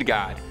demon wind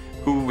god,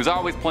 who was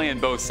always playing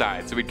both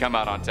sides so he'd come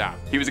out on top.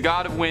 He was a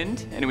god of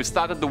wind, and it was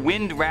thought that the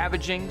wind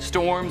ravaging,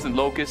 storms, and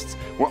locusts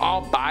were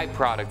all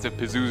byproducts of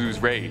Pazuzu's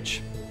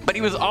rage. But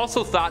he was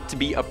also thought to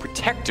be a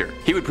protector.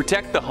 He would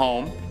protect the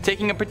home,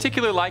 taking a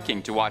particular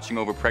liking to watching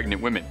over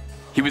pregnant women.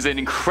 He was an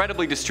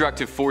incredibly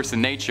destructive force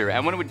in nature,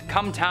 and when it would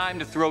come time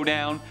to throw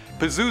down,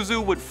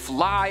 Pazuzu would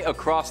fly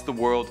across the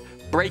world,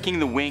 breaking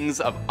the wings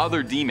of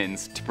other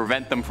demons to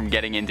prevent them from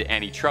getting into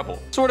any trouble.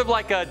 Sort of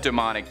like a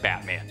demonic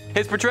Batman.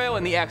 His portrayal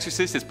in The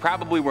Exorcist is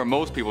probably where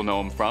most people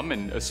know him from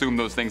and assume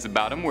those things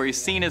about him, where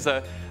he's seen as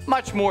a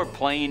much more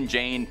plain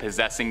Jane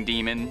possessing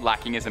demon,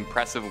 lacking his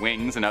impressive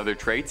wings and other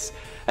traits,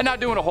 and not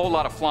doing a whole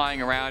lot of flying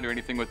around or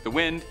anything with the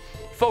wind,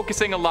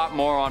 focusing a lot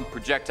more on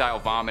projectile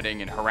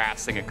vomiting and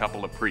harassing a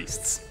couple of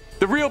priests.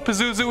 The real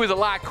Pazuzu is a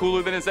lot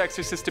cooler than his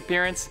Exorcist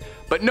appearance,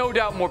 but no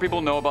doubt more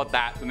people know about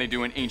that than they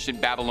do an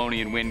ancient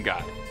Babylonian wind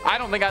god. I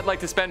don't think I'd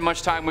like to spend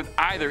much time with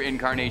either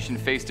incarnation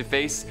face to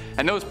face,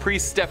 and those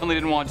priests definitely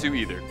didn't want to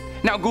either.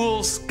 Now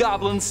ghouls,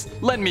 goblins,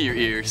 lend me your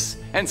ears,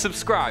 and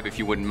subscribe if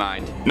you wouldn't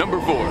mind. Number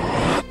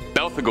 4.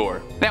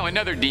 Belphegor. Now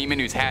another demon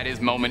who's had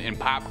his moment in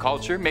pop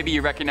culture. Maybe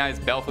you recognize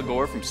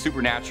Belphegor from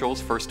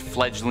Supernatural's first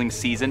fledgling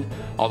season,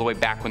 all the way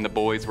back when the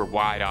boys were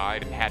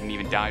wide-eyed and hadn't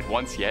even died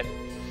once yet.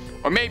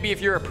 Or maybe if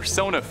you're a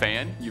Persona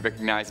fan, you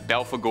recognize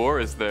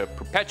Belphegor as the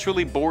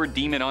perpetually bored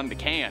demon on the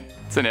can.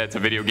 It's a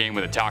video game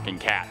with a talking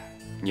cat,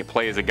 and you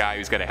play as a guy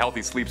who's got a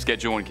healthy sleep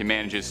schedule and can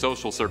manage his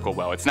social circle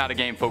well. It's not a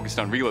game focused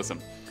on realism.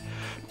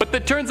 But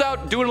it turns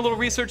out, doing a little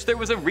research, there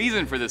was a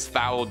reason for this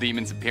foul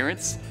demon's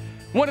appearance.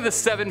 One of the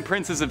 7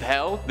 princes of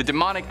hell, the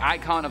demonic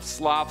icon of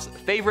sloth's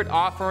favorite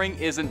offering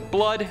isn't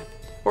blood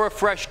or a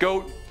fresh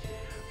goat,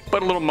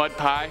 but a little mud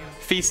pie,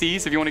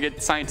 feces if you want to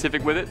get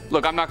scientific with it.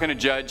 Look, I'm not going to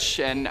judge,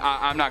 and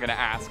I'm not going to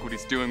ask what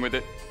he's doing with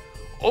it.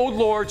 Old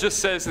lore just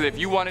says that if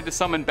you wanted to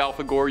summon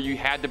Belphegor, you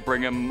had to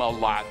bring him a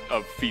lot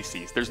of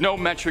feces. There's no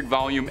metric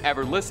volume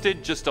ever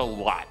listed, just a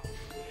lot.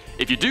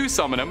 If you do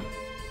summon him,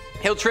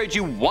 he'll trade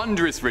you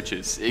wondrous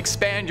riches,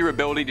 expand your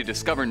ability to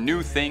discover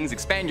new things,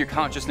 expand your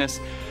consciousness,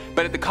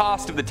 but at the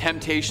cost of the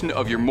temptation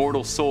of your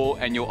mortal soul,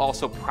 and you'll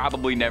also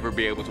probably never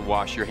be able to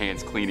wash your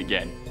hands clean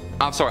again.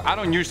 I'm sorry, I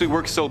don't usually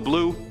work so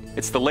blue.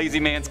 It's the lazy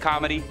man's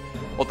comedy,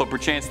 although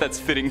perchance that's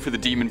fitting for the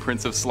demon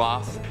prince of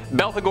sloth.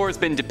 Belphegor has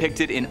been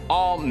depicted in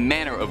all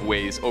manner of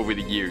ways over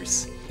the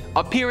years,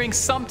 appearing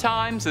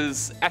sometimes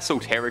as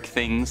esoteric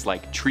things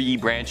like tree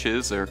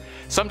branches, or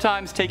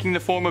sometimes taking the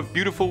form of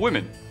beautiful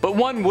women. But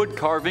one wood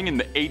carving in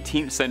the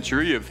 18th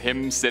century of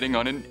him sitting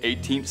on an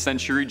 18th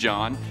century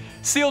John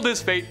sealed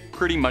his fate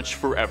pretty much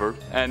forever,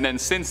 and then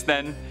since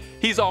then,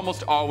 he's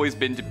almost always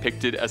been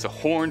depicted as a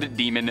horned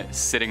demon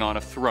sitting on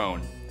a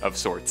throne of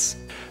sorts.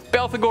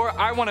 Belphegor,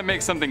 I want to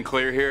make something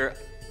clear here.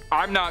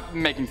 I'm not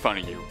making fun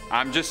of you.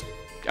 I'm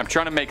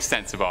trying to make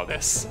sense of all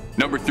this.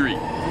 Number 3,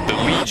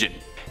 the Legion.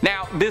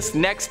 Now, this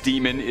next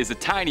demon is a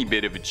tiny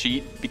bit of a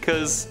cheat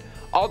because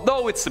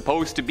although it's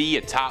supposed to be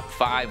a top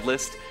 5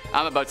 list,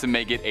 I'm about to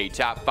make it a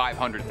top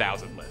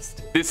 500,000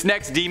 list. This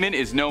next demon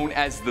is known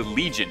as the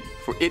Legion,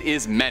 for it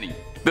is many.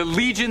 The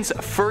Legion's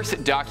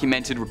first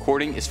documented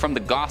recording is from the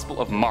Gospel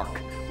of Mark,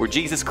 where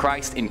Jesus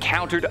Christ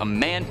encountered a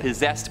man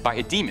possessed by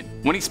a demon.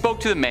 When he spoke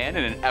to the man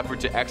in an effort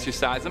to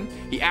exorcise him,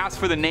 he asked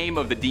for the name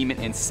of the demon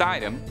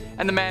inside him,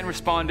 and the man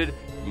responded,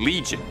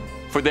 Legion,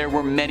 for there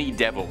were many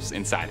devils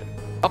inside him.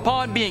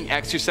 Upon being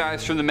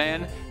exorcised from the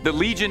man, the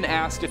Legion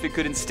asked if it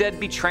could instead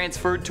be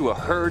transferred to a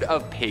herd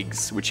of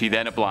pigs, which he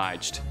then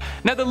obliged.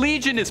 Now the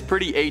Legion is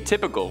pretty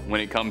atypical when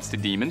it comes to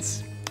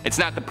demons. It's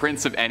not the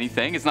prince of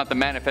anything, it's not the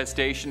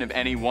manifestation of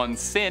any one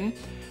sin,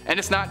 and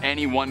it's not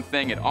any one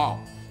thing at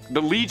all.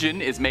 The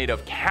Legion is made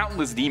of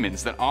countless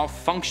demons that all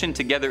function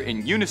together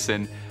in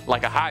unison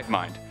like a hive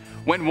mind.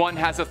 When one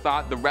has a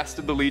thought, the rest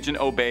of the Legion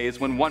obeys.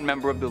 When one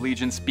member of the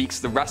Legion speaks,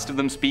 the rest of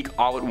them speak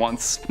all at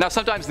once. Now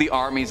sometimes the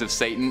armies of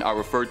Satan are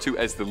referred to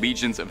as the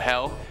legions of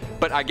hell,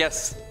 but I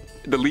guess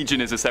the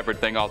Legion is a separate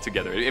thing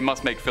altogether. It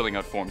must make filling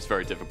out forms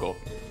very difficult.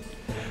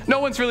 No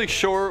one's really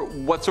sure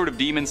what sort of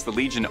demons the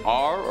Legion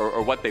are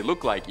or what they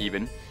look like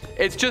even.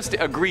 It's just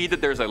agreed that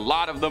there's a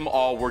lot of them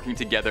all working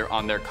together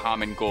on their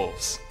common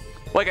goals.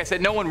 Like I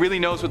said, no one really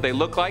knows what they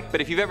look like,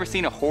 but if you've ever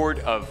seen a horde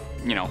of,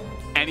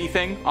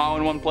 anything all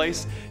in one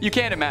place, you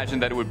can't imagine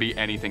that it would be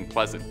anything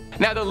pleasant.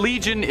 Now the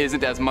Legion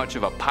isn't as much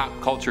of a pop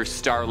culture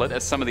starlet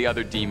as some of the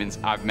other demons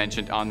I've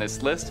mentioned on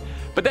this list,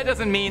 but that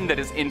doesn't mean that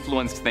it's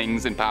influenced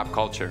things in pop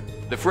culture.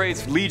 The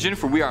phrase Legion,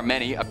 for we are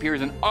many,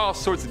 appears in all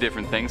sorts of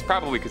different things,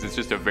 probably because it's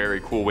just a very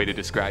cool way to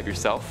describe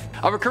yourself.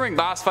 A recurring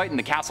boss fight in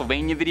the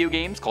Castlevania video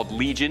games called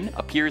Legion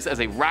appears as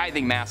a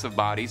writhing mass of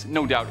bodies,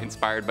 no doubt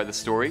inspired by the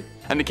story.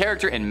 And the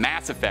character in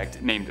Mass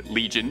Effect named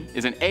Legion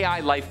is an AI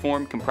life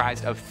form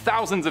comprised of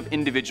thousands of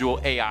individual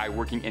AI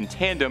working in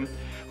tandem,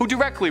 who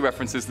directly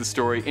references the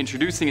story,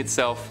 introducing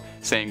itself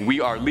saying,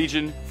 "We are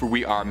Legion, for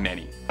we are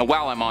many." And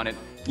while I'm on it,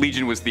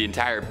 Legion was the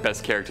entire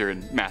best character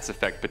in Mass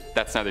Effect, but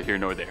that's neither here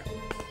nor there.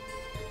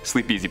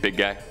 Sleep easy, big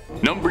guy.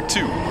 Number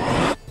 2.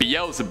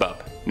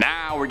 Beelzebub.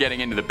 Now we're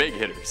getting into the big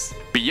hitters.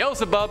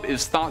 Beelzebub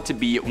is thought to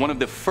be one of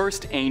the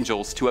first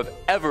angels to have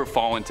ever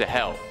fallen to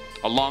hell,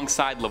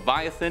 alongside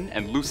Leviathan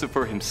and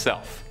Lucifer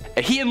himself.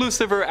 He and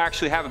Lucifer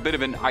actually have a bit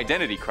of an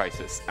identity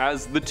crisis,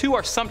 as the two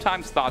are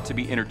sometimes thought to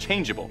be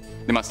interchangeable.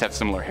 They must have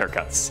similar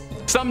haircuts.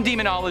 Some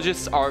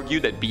demonologists argue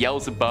that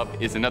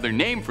Beelzebub is another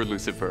name for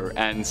Lucifer,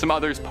 and some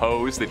others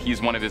pose that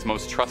he's one of his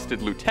most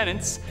trusted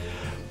lieutenants.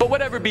 But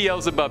whatever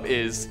Beelzebub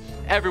is,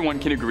 everyone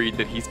can agree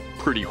that he's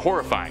pretty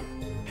horrifying.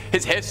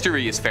 His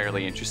history is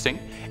fairly interesting.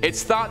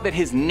 It's thought that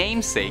his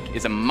namesake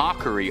is a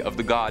mockery of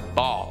the god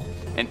Baal,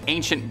 an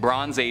ancient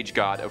Bronze Age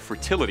god of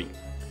fertility.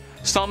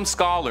 Some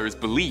scholars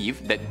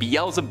believe that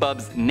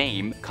Beelzebub's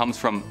name comes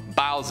from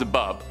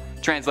Baal-zebub,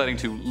 translating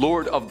to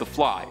Lord of the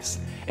Flies,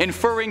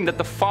 inferring that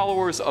the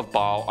followers of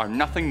Baal are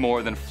nothing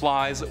more than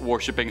flies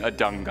worshipping a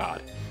dung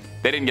god.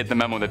 They didn't get the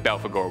memo that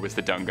Belphegor was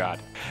the dung god.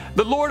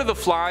 The Lord of the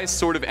Flies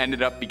sort of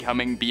ended up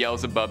becoming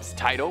Beelzebub's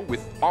title,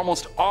 with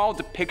almost all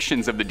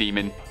depictions of the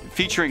demon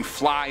featuring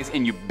flies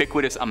in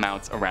ubiquitous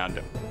amounts around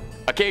him.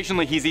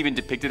 Occasionally he's even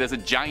depicted as a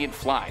giant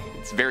fly.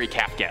 It's very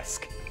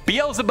Kafkaesque.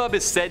 Beelzebub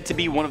is said to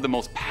be one of the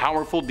most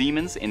powerful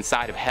demons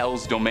inside of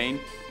Hell's domain,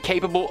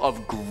 capable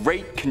of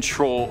great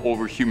control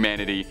over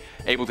humanity,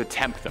 able to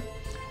tempt them.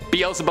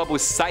 Beelzebub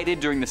was cited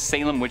during the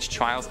Salem witch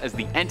trials as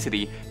the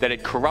entity that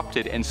had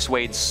corrupted and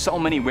swayed so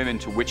many women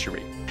to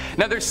witchery.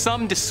 Now there's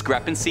some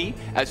discrepancy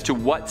as to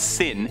what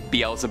sin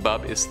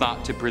Beelzebub is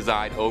thought to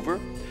preside over,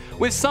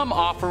 with some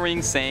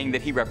offerings saying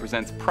that he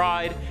represents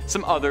pride,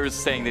 some others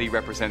saying that he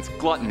represents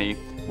gluttony,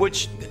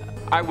 which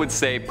I would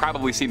say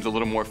probably seems a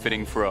little more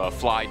fitting for a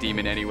fly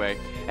demon anyway,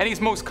 and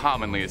he's most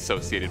commonly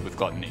associated with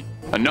gluttony.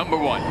 Number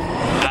 1.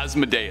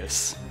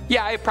 Asmodeus.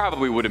 Yeah, it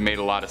probably would have made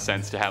a lot of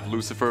sense to have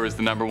Lucifer as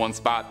the number 1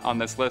 spot on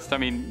this list. I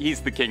mean, he's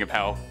the king of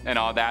hell and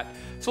all that.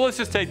 So let's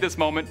just take this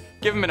moment,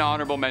 give him an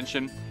honorable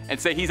mention, and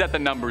say he's at the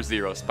number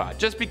 0 spot,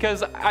 just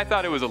because I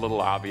thought it was a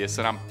little obvious,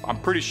 and I'm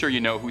pretty sure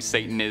you know who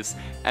Satan is,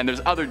 and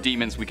there's other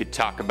demons we could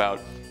talk about,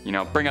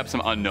 bring up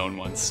some unknown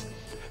ones.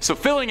 So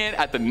filling in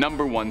at the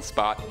number 1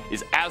 spot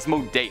is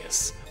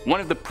Asmodeus, one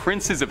of the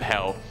princes of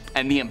hell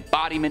and the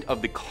embodiment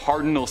of the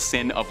cardinal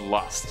sin of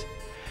lust.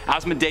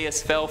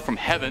 Asmodeus fell from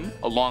heaven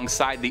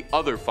alongside the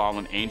other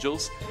fallen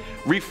angels,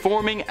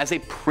 reforming as a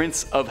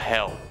prince of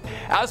hell.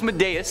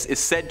 Asmodeus is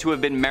said to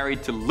have been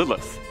married to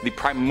Lilith, the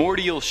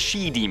primordial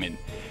she-demon,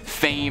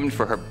 famed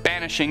for her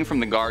banishing from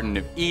the Garden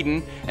of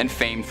Eden and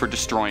famed for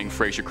destroying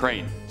Frasier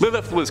Crane.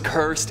 Lilith was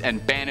cursed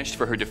and banished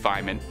for her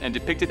defilement and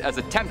depicted as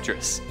a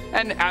temptress,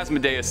 and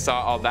Asmodeus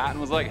saw all that and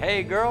was like,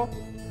 "Hey girl,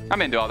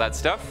 I'm into all that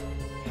stuff.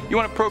 You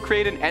want to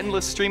procreate an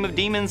endless stream of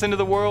demons into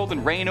the world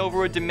and reign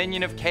over a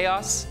dominion of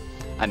chaos?"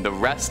 And the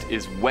rest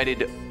is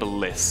wedded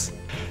bliss.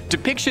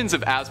 Depictions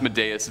of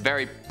Asmodeus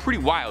vary pretty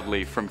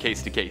wildly from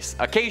case to case.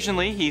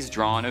 Occasionally he's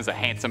drawn as a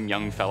handsome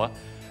young fella,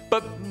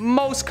 but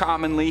most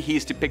commonly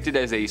he's depicted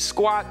as a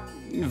squat,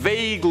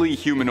 vaguely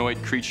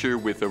humanoid creature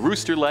with a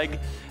rooster leg,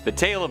 the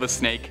tail of a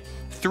snake,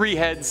 3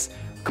 heads,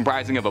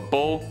 comprising of a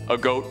bull, a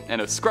goat, and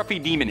a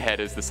scruffy demon head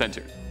as the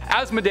center.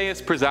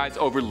 Asmodeus presides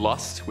over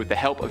lust with the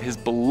help of his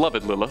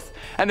beloved Lilith,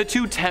 and the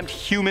two tempt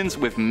humans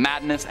with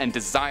madness and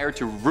desire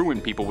to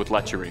ruin people with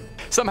lechery.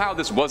 Somehow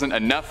this wasn't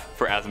enough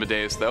for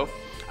Asmodeus though,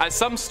 as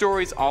some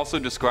stories also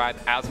describe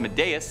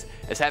Asmodeus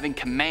as having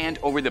command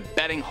over the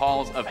betting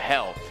halls of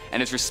hell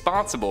and is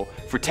responsible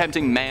for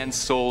tempting man's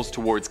souls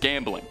towards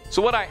gambling.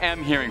 So what I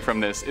am hearing from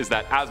this is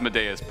that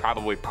Asmodeus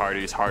probably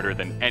parties harder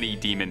than any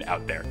demon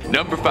out there.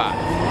 Number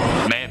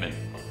 5. Mammon.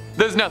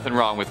 There's nothing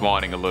wrong with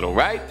wanting a little,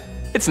 right?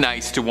 It's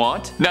nice to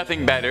want.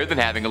 Nothing better than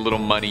having a little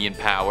money and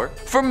power.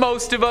 For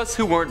most of us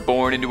who weren't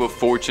born into a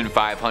Fortune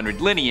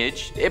 500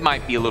 lineage, it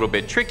might be a little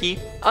bit tricky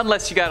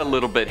unless you got a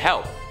little bit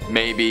help.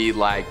 Maybe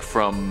like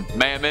from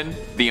Mammon,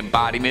 the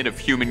embodiment of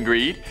human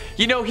greed.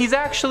 You know, he's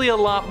actually a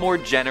lot more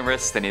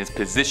generous than his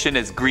position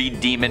as greed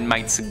demon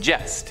might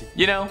suggest.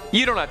 You know,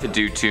 you don't have to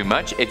do too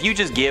much. If you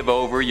just give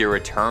over your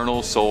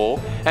eternal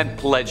soul and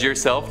pledge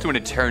yourself to an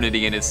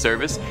eternity in his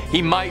service,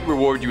 he might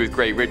reward you with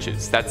great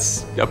riches.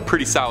 That's a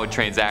pretty solid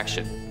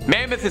transaction.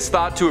 Mammoth is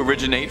thought to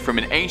originate from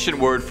an ancient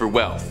word for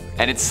wealth,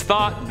 and it's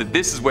thought that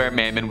this is where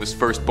Mammon was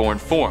first born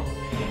from.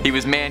 He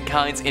was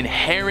mankind's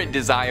inherent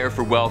desire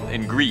for wealth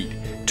and greed,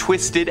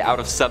 twisted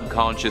out of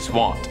subconscious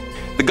want.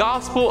 The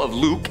Gospel of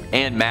Luke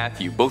and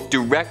Matthew both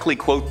directly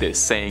quote this,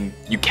 saying,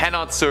 "You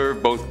cannot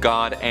serve both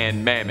God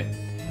and Mammon,"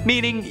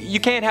 meaning you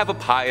can't have a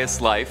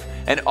pious life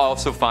and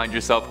also find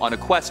yourself on a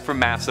quest for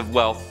massive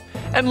wealth,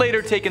 and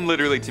later taken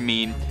literally to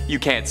mean you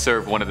can't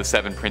serve one of the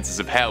 7 princes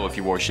of hell if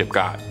you worship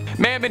God.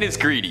 Mammon is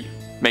greedy.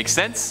 Makes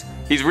sense?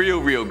 He's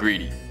real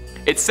greedy.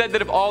 It's said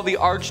that of all the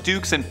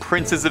archdukes and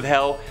princes of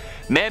hell,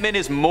 Mammon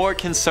is more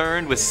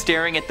concerned with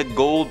staring at the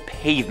gold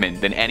pavement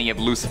than any of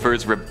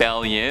Lucifer's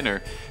rebellion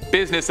or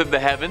business of the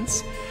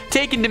heavens,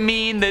 taken to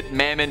mean that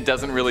Mammon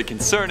doesn't really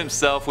concern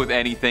himself with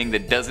anything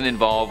that doesn't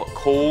involve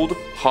cold,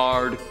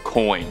 hard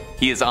coin.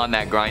 He is on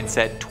that grind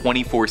set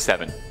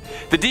 24/7.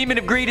 The demon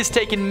of greed has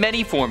taken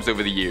many forms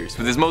over the years,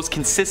 with his most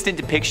consistent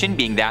depiction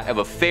being that of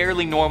a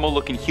fairly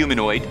normal-looking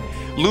humanoid,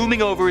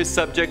 looming over his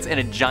subjects in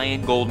a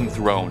giant golden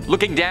throne,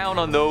 looking down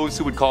on those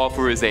who would call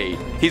for his aid.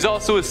 He's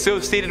also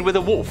associated with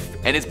a wolf,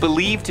 and is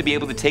believed to be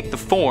able to take the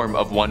form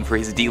of one for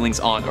his dealings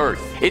on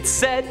Earth. It's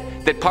said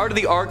that part of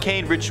the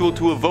arcane ritual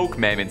to evoke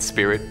Mammon's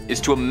spirit is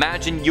to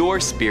imagine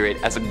your spirit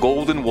as a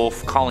golden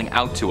wolf calling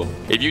out to him.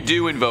 If you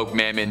do invoke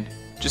Mammon,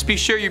 just be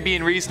sure you're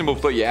being reasonable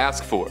with what you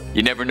ask for.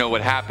 You never know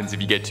what happens if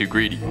you get too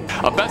greedy.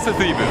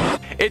 Abessathibu.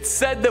 It's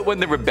said that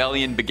when the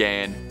rebellion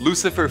began,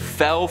 Lucifer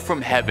fell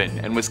from heaven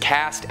and was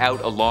cast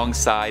out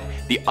alongside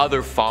the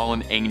other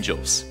fallen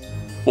angels.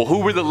 Well, who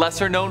were the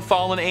lesser known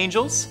fallen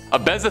angels?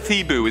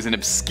 Abessathibu is an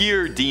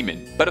obscure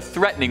demon, but a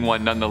threatening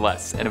one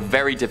nonetheless, and a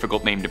very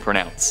difficult name to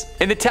pronounce.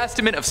 In the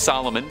Testament of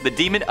Solomon, the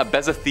demon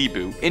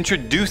Abessathibu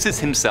introduces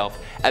himself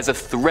as a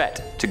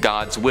threat to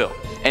God's will,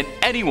 and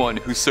anyone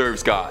who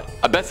serves God.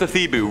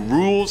 Abessathibu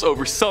rules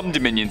over some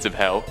dominions of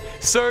hell,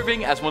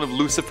 serving as one of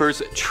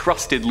Lucifer's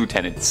trusted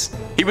lieutenants.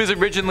 He was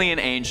originally an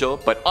angel,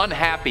 but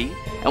unhappy,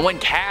 and when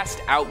cast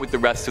out with the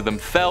rest of them,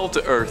 fell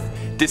to earth,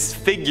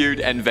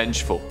 disfigured and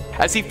vengeful.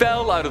 As he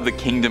fell out of the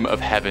kingdom of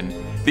heaven,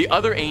 the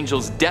other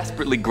angels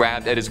desperately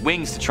grabbed at his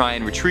wings to try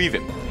and retrieve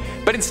him.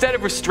 But instead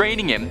of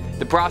restraining him,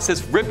 the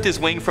process ripped his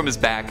wing from his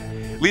back,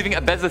 leaving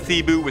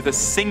Abessathibu with a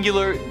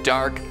singular,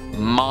 dark,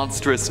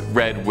 monstrous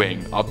red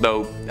wing.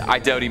 Although, I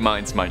doubt he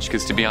minds much,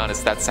 because to be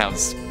honest, that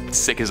sounds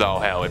sick as all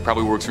hell. It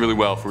probably works really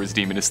well for his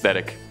demon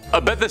aesthetic.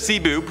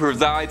 Abessathibu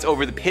presides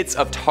over the pits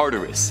of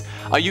Tartarus,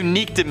 a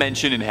unique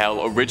dimension in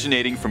hell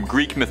originating from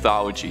Greek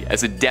mythology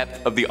as a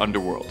depth of the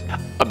underworld.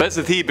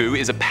 Abessathibu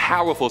is a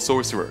powerful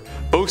sorcerer,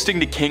 boasting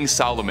to King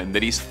Solomon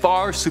that he's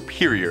far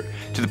superior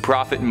to the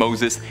prophet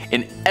Moses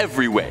in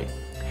every way.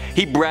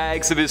 He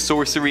brags of his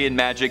sorcery and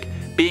magic,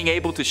 being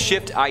able to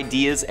shift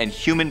ideas and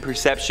human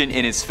perception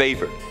in his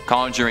favor,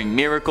 conjuring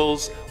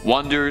miracles,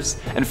 wonders,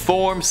 and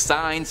form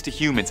signs to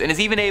humans, and is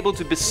even able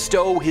to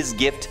bestow his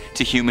gift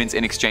to humans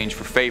in exchange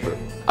for favor.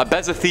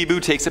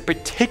 Abessathibu takes a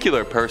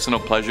particular personal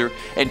pleasure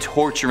in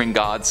torturing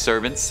God's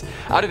servants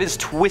out of his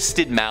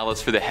twisted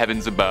malice for the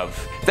heavens above.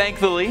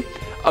 Thankfully,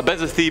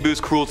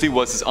 Abessathibu's cruelty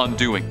was his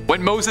undoing.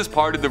 When Moses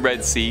parted the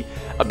Red Sea,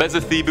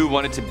 Abessathibu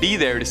wanted to be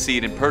there to see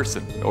it in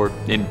person, or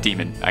in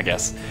demon, I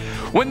guess.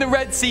 When the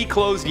Red Sea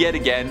closed yet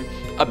again,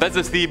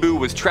 Abessathibu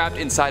was trapped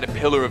inside a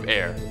pillar of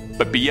air,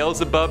 but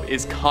Beelzebub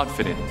is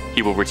confident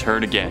he will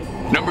return again.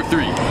 Number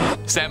 3.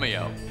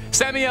 Samael.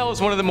 Samael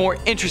is one of the more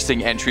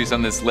interesting entries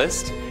on this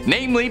list,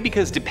 namely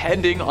because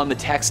depending on the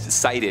text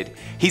cited,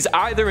 he's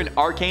either an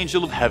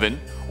archangel of heaven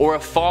or a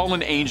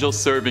fallen angel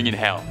serving in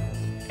hell.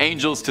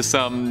 Angels to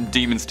some,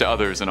 demons to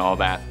others, and all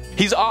that.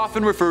 He's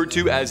often referred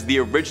to as the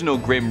original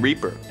Grim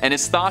Reaper, and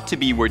is thought to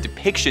be where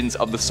depictions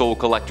of the Soul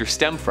Collector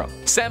stem from.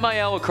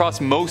 Samael across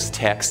most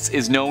texts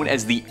is known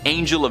as the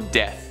Angel of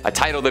Death, a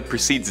title that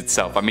precedes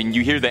itself. I mean,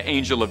 you hear the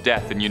Angel of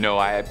Death and you know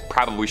I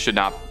probably should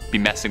not be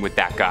messing with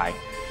that guy.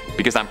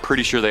 because I'm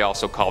pretty sure they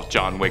also call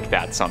John Wick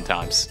that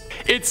sometimes.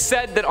 It's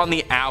said that on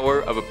the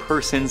hour of a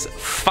person's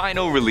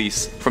final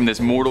release from this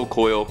mortal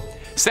coil,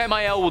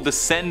 Samael will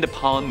descend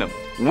upon them,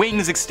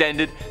 wings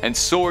extended and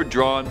sword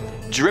drawn,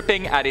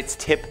 dripping at its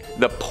tip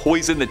the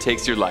poison that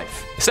takes your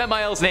life.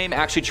 Samael's name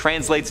actually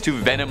translates to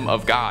Venom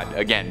of God,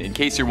 again, in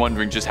case you're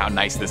wondering just how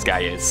nice this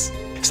guy is.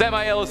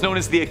 Samael is known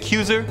as the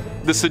Accuser,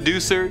 the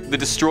Seducer, the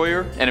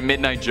Destroyer, and a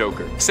Midnight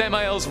Joker.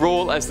 Samael's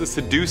role as the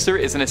Seducer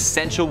is an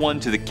essential one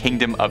to the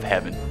Kingdom of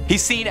Heaven.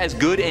 He's seen as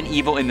good and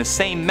evil in the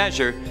same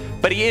measure,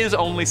 but he is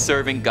only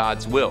serving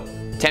God's will.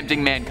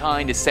 Tempting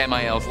mankind is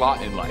Samael's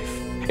lot in life.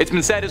 It's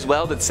been said as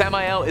well that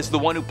Samael is the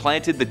one who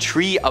planted the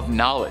tree of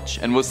knowledge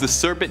and was the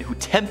serpent who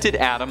tempted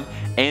Adam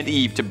and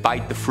Eve to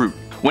bite the fruit.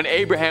 When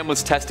Abraham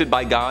was tested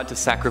by God to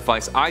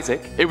sacrifice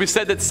Isaac, it was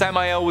said that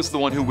Samael was the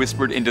one who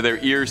whispered into their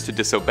ears to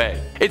disobey.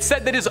 It's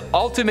said that his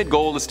ultimate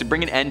goal is to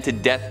bring an end to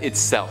death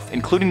itself,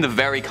 including the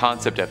very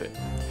concept of it.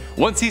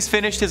 Once he's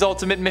finished his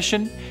ultimate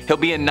mission, he'll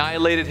be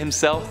annihilated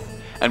himself,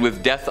 and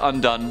with death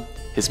undone,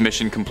 his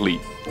mission complete.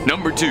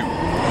 Number 2.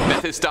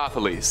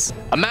 Mephistopheles.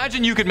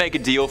 Imagine you could make a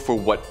deal for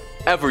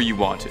whatever you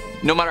wanted,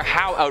 no matter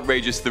how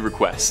outrageous the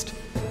request.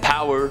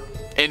 Power,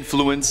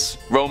 influence,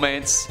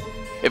 romance.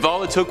 If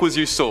all it took was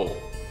your soul,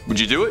 would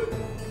you do it?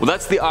 Well,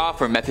 that's the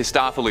offer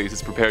Mephistopheles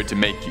is prepared to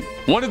make you.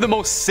 One of the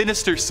most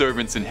sinister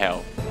servants in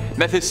hell,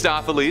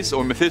 Mephistopheles,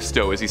 or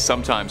Mephisto as he's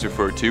sometimes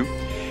referred to,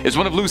 is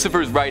one of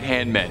Lucifer's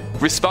right-hand men.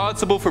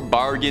 Responsible for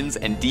bargains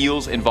and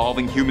deals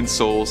involving human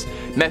souls,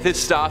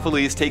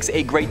 Mephistopheles takes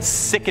a great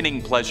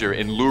sickening pleasure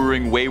in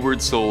luring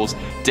wayward souls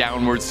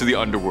downwards to the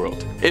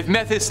underworld. If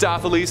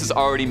Mephistopheles has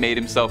already made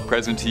himself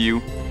present to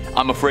you,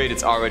 I'm afraid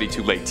it's already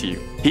too late to you.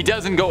 He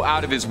doesn't go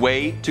out of his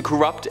way to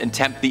corrupt and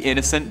tempt the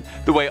innocent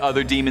the way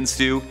other demons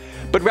do,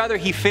 but rather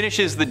he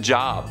finishes the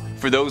job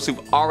for those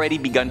who've already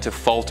begun to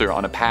falter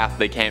on a path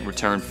they can't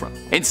return from.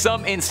 In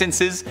some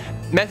instances,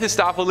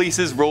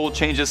 Mephistopheles' role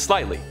changes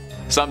slightly.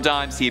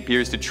 Sometimes he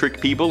appears to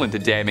trick people into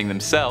damning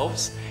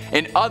themselves.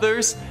 In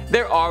others,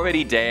 they're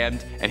already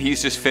damned and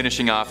he's just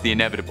finishing off the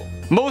inevitable.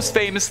 Most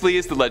famously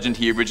is the legend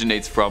he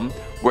originates from,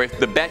 where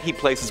the bet he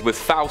places with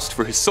Faust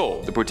for his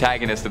soul, the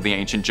protagonist of the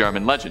ancient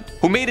German legend,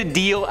 who made a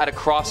deal at a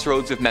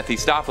crossroads with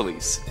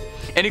Mephistopheles.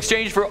 In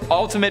exchange for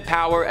ultimate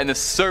power and the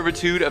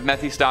servitude of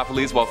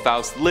Mephistopheles while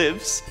Faust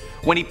lives,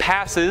 when he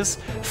passes,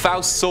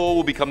 Faust's soul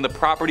will become the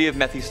property of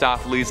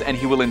Mephistopheles and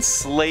he will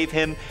enslave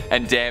him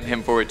and damn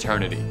him for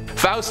eternity.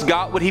 Faust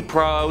got what he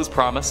was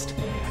promised,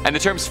 and the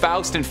terms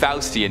Faust and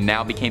Faustian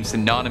now became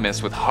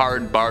synonymous with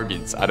hard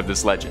bargains out of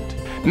this legend.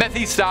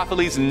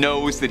 Mephistopheles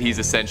knows that he's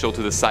essential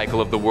to the cycle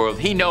of the world.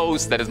 He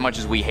knows that as much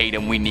as we hate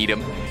him, we need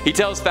him. He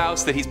tells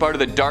Faust that he's part of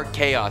the dark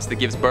chaos that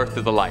gives birth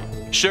to the light.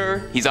 Sure,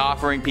 he's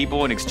offering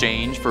people in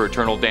exchange for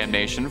eternal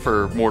damnation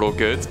for mortal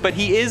goods, but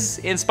he is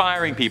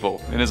inspiring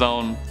people in his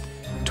own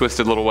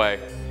twisted little way.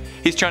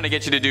 He's trying to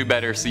get you to do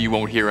better so you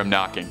won't hear him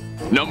knocking.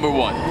 Number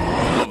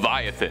 1.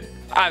 Leviathan.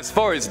 As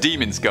far as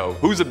demons go,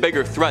 who's a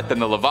bigger threat than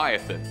the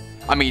Leviathan?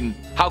 I mean,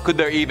 how could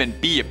there even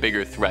be a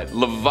bigger threat?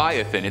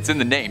 Leviathan, it's in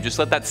the name. Just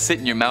let that sit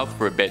in your mouth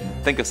for a bit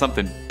and think of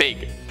something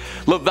big.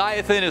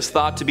 Leviathan is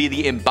thought to be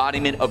the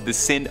embodiment of the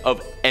sin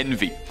of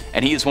envy,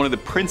 and he is one of the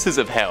princes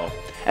of hell,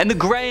 and the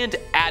grand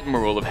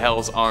admiral of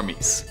hell's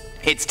armies.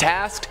 It's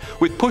tasked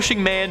with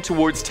pushing man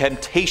towards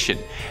temptation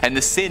and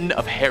the sin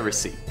of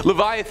heresy.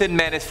 Leviathan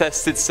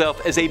manifests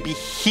itself as a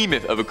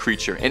behemoth of a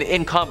creature, an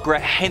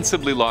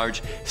incomprehensibly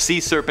large sea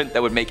serpent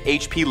that would make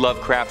H.P.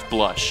 Lovecraft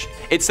blush.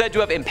 It's said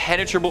to have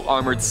impenetrable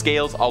armored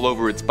scales all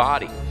over its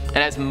body, and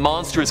has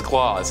monstrous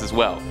claws as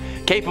well,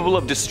 capable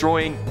of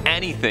destroying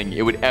anything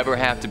it would ever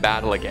have to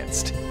battle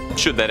against,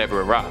 should that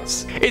ever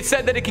arise. It's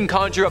said that it can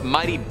conjure up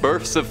mighty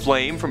bursts of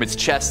flame from its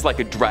chest like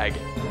a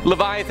dragon.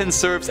 Leviathan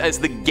serves as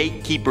the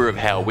gatekeeper of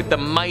hell, with the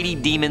mighty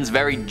demon's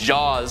very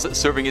jaws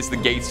serving as the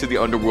gates to the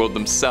underworld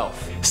themselves.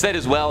 Said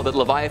as well that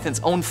Leviathan's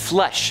own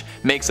flesh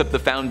makes up the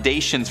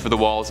foundations for the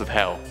walls of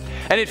hell,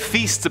 and it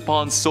feasts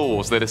upon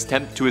souls that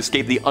attempt to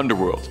escape the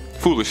underworld.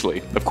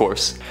 Foolishly, of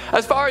course.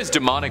 As far as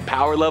demonic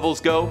power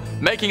levels go,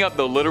 making up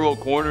the literal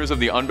corners of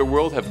the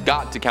underworld have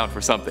got to count for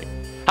something.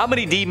 How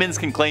many demons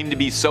can claim to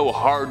be so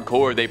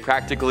hardcore they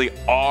practically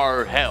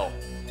are hell?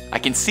 I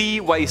can see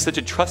why he's such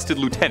a trusted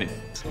lieutenant.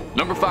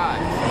 Number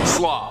 5.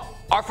 Slaw.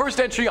 Our first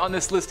entry on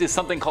this list is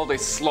something called a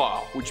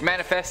slaw, which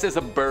manifests as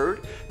a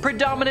bird,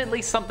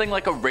 predominantly something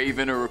like a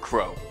raven or a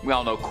crow. We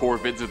all know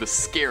corvids are the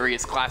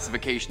scariest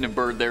classification of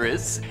bird there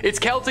is. It's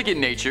Celtic in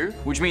nature,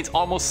 which means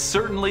almost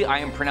certainly I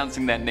am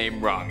pronouncing that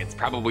name wrong. It's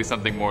probably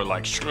something more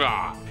like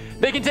shra.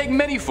 They can take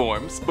many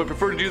forms, but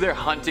prefer to do their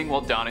hunting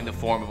while donning the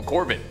form of a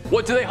corvid.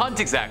 What do they hunt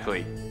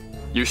exactly?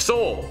 Your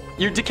soul.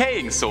 Your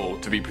decaying soul,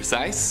 to be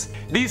precise.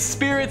 These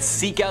spirits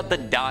seek out the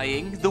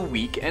dying, the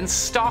weak, and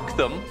stalk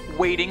them,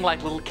 waiting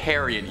like little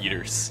carrion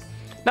eaters.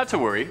 Not to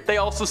worry, they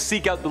also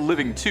seek out the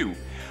living too,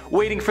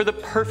 waiting for the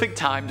perfect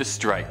time to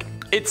strike.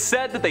 It's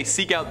said that they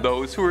seek out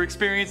those who are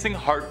experiencing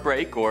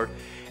heartbreak or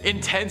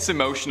intense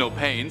emotional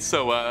pain,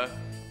 so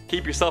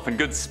keep yourself in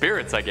good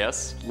spirits, I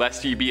guess,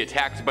 lest you be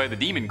attacked by the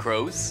demon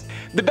crows.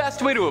 The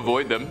best way to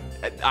avoid them,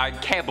 I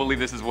can't believe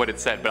this is what it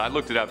said, but I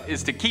looked it up,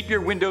 is to keep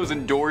your windows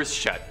and doors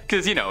shut.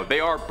 Because, you know, they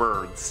are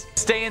birds.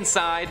 Stay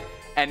inside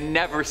and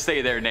never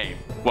say their name.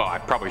 Well, I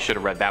probably should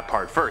have read that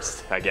part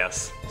first, I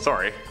guess.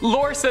 Sorry.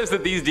 Lore says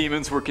that these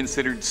demons were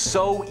considered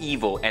so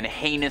evil and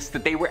heinous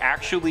that they were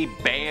actually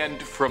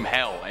banned from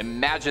hell.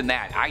 Imagine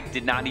that. I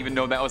did not even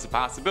know that was a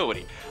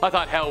possibility. I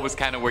thought hell was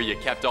kind of where you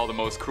kept all the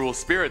most cruel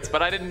spirits,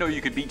 but I didn't know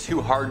you could be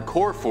too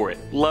hardcore for it.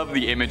 Love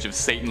the image of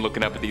Satan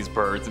looking up at these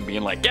birds and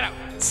being like, "Get out!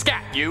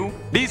 Scat, you!"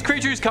 These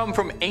creatures come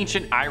from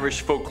ancient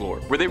Irish folklore,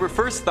 where they were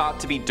first thought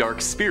to be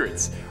dark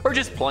spirits, or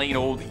just plain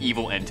old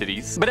evil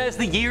entities. But as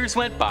the years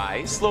went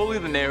by, slowly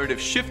the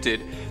narrative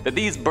shifted that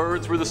these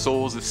birds were the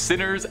souls of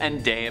sinners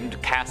and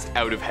damned cast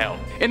out of hell.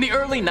 In the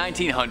early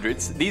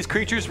 1900s, these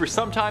creatures were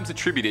sometimes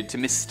attributed to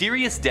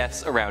mysterious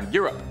deaths around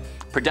Europe,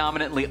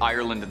 predominantly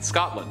Ireland and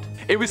Scotland.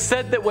 It was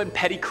said that when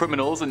petty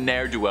criminals and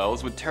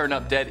ne'er-do-wells would turn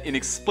up dead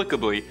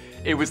inexplicably,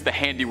 it was the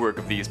handiwork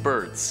of these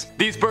birds.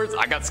 These birds,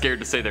 I got scared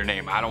to say their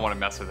name. I don't want to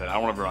mess with it.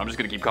 I'm just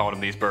gonna keep calling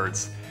them these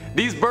birds.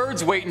 These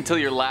birds wait until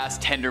your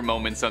last tender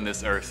moments on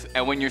this earth,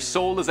 and when your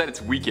soul is at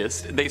its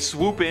weakest, they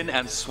swoop in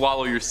and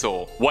swallow your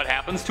soul. What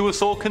happens to a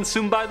soul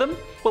consumed by them?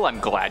 Well,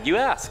 I'm glad you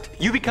asked.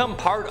 You become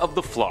part of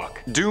the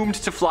flock, doomed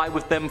to fly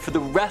with them for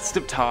the rest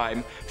of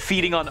time,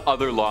 feeding on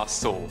other lost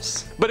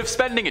souls. But if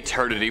spending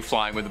eternity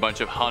flying with a bunch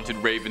of haunted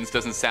ravens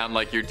doesn't sound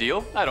like your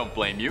deal, I don't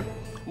blame you.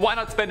 Why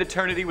not spend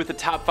eternity with the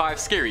top 5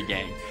 scary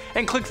gang,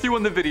 and click through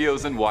on the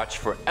videos and watch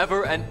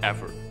forever and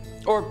ever.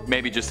 Or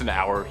maybe just an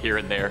hour here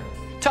and there.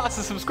 Toss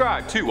a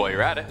subscribe too while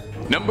you're at it.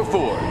 Number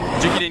 4.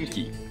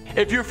 Jikininki.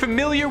 If you're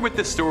familiar with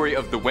the story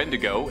of the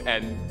Wendigo,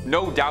 and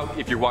no doubt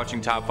if you're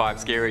watching Top 5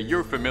 Scary,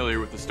 you're familiar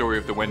with the story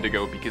of the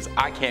Wendigo because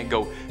I can't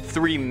go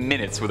 3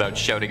 minutes without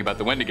shouting about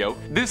the Wendigo,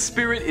 this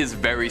spirit is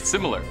very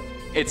similar.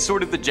 It's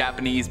sort of the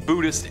Japanese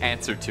Buddhist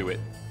answer to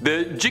it.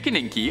 The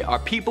Jikininki are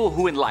people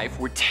who in life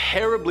were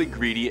terribly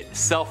greedy,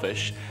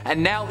 selfish,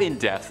 and now in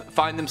death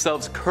find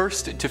themselves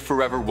cursed to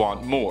forever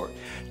want more,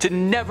 to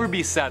never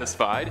be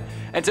satisfied,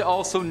 and to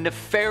also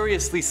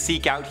nefariously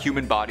seek out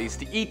human bodies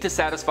to eat to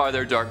satisfy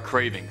their dark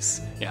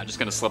cravings. Yeah, just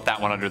gonna slip that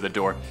one under the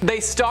door. They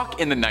stalk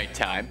in the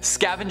nighttime,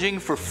 scavenging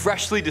for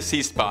freshly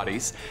deceased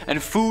bodies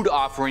and food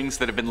offerings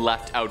that have been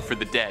left out for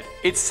the dead.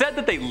 It's said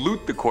that they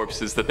loot the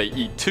corpses that they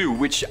eat too,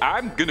 which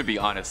I'm gonna be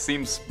honest,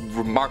 seems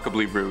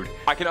remarkably rude.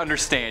 I can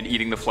understand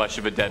eating the flesh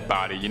of a dead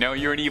body, you know,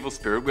 you're an evil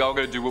spirit, we all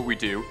gotta do what we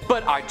do.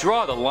 But I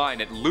draw the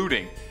line at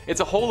looting. It's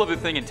a whole other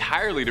thing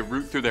entirely to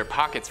root through their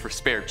pockets for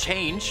spare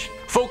change.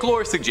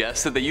 Folklore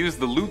suggests that they use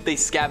the loot they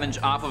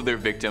scavenge off of their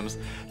victims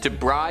to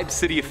bribe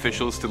city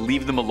officials to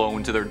leave them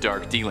alone to their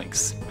dark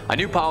dealings. I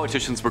knew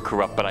politicians were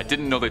corrupt, but I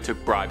didn't know they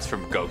took bribes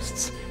from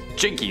ghosts.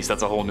 Jinkies,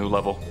 that's a whole new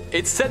level.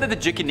 It's said that the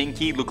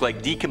Jikininki look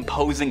like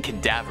decomposing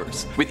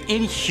cadavers, with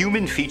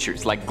inhuman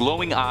features like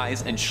glowing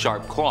eyes and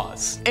sharp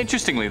claws.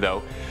 Interestingly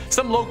though,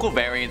 some local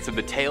variants of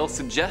the tale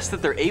suggest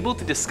that they're able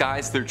to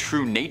disguise their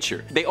true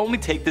nature. They only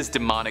take this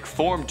demonic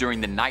form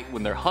during the night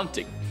when they're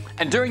hunting,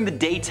 and during the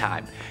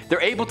daytime,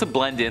 they're able to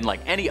blend in like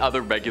any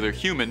other regular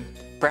human,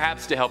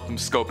 perhaps to help them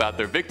scope out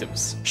their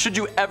victims. Should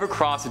you ever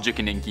cross a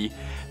Jikininki,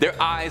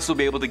 their eyes will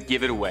be able to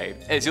give it away,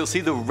 as you'll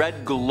see the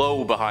red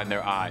glow behind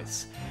their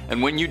eyes.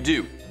 And when you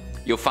do,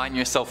 you'll find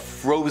yourself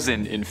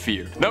frozen in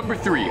fear. Number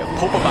 3,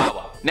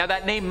 Popobawa. Now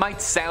that name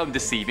might sound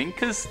deceiving,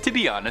 cause to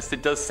be honest,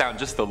 it does sound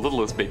just the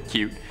littlest bit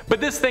cute.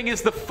 But this thing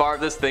is the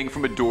farthest thing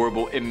from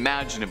adorable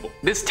imaginable.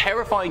 This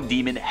terrifying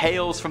demon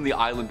hails from the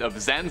island of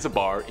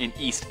Zanzibar in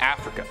East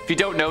Africa. If you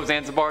don't know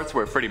Zanzibar, it's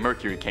where Freddie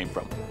Mercury came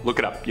from. Look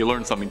it up, you'll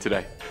learn something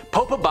today.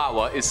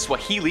 Popobawa is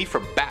Swahili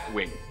for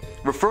batwing,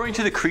 referring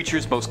to the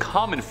creature's most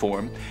common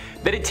form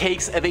that it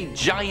takes of a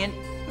giant,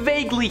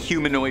 vaguely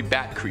humanoid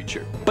bat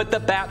creature. But the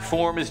bat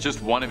form is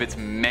just one of its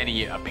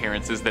many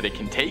appearances that it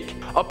can take.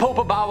 A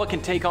Popobawa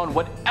can take on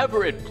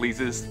whatever it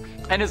pleases,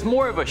 and is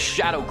more of a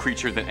shadow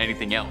creature than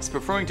anything else,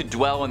 preferring to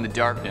dwell in the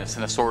darkness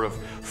in a sort of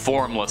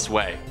formless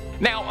way.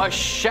 Now, a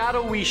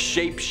shadowy,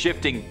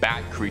 shape-shifting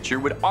bat creature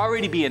would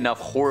already be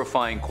enough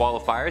horrifying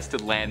qualifiers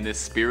to land this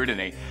spirit in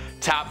a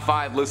top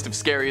 5 list of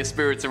scariest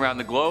spirits around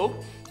the globe.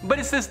 But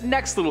it's this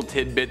next little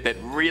tidbit that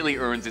really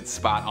earns its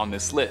spot on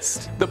this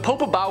list. The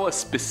Popobawa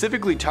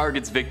specifically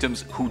targets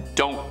victims who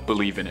don't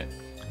believe in it.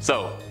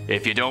 So,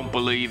 if you don't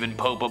believe in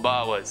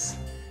Popobawas,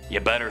 you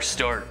better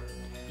start.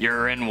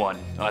 You're in one.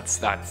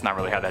 That's not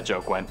really how that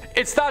joke went.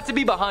 It's thought to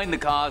be behind the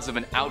cause of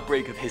an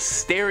outbreak of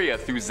hysteria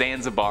through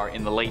Zanzibar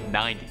in the late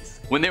 90s,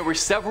 when there were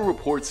several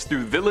reports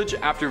through village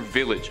after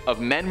village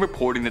of men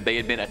reporting that they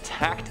had been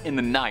attacked in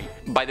the night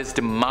by this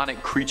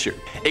demonic creature.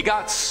 It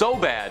got so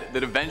bad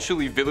that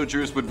eventually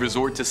villagers would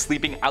resort to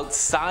sleeping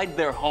outside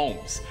their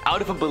homes,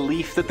 out of a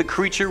belief that the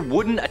creature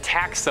wouldn't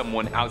attack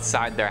someone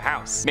outside their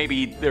house.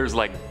 Maybe there's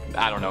like,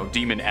 I don't know,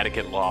 demon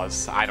etiquette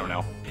laws, I don't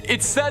know.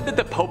 It's said that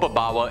the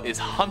Popobawa is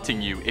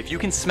hunting you if you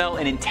can smell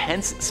an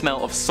intense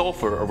smell of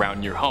sulfur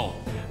around your home.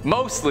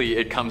 Mostly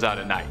it comes out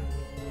at night.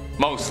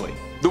 Mostly.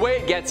 The way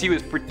it gets you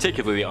is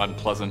particularly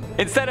unpleasant.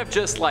 Instead of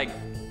just like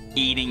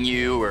eating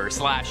you or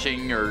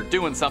slashing or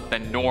doing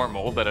something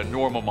normal that a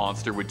normal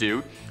monster would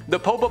do, the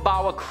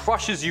Popobawa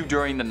crushes you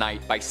during the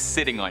night by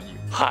sitting on you.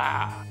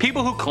 Ha!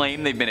 People who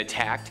claim they've been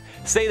attacked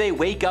say they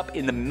wake up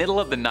in the middle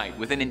of the night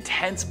with an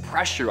intense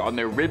pressure on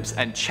their ribs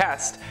and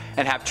chest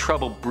and have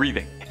trouble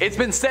breathing. It's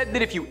been said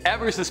that if you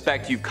ever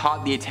suspect you've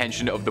caught the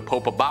attention of the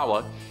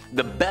Popobawa,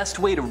 the best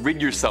way to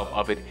rid yourself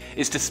of it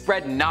is to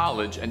spread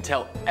knowledge and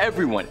tell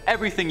everyone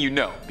everything you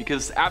know,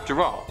 because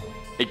after all,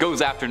 it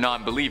goes after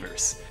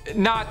non-believers.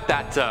 Not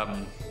that,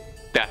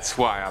 that's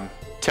why I'm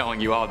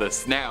telling you all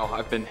this now.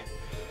 I've been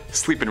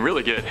sleeping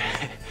really good.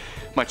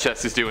 My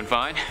chest is doing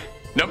fine.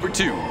 Number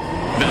 2,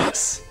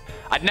 this.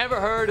 I'd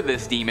never heard of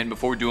this demon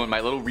before doing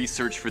my little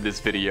research for this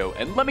video,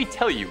 and let me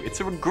tell you, it's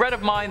a regret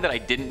of mine that I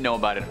didn't know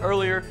about it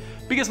earlier,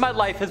 because my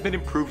life has been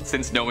improved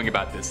since knowing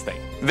about this thing.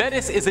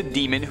 Vetus is a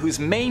demon whose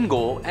main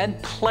goal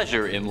and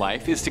pleasure in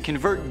life is to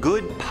convert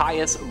good,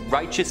 pious,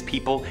 righteous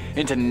people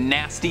into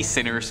nasty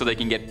sinners so they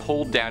can get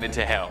pulled down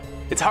into hell.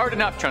 It's hard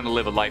enough trying to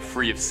live a life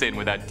free of sin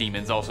without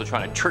demons also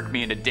trying to trick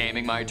me into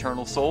damning my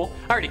eternal soul.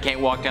 I already can't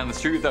walk down the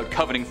street without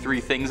coveting 3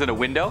 things in a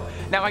window.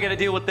 Now I gotta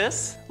deal with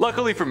this?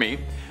 Luckily for me,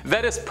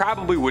 Vetus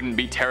probably wouldn't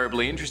be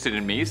terribly interested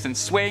in me since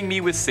swaying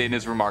me with sin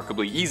is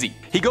remarkably easy.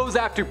 He goes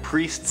after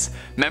priests,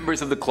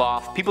 members of the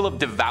cloth, people of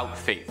devout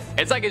faith.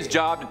 It's like his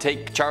job to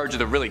take charge of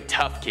the really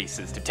tough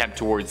cases to tempt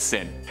towards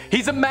sin.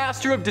 He's a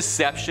master of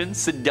deception,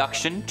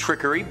 seduction,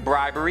 trickery,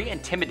 bribery,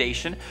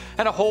 intimidation,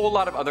 and a whole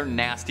lot of other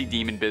nasty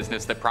demon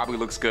business that probably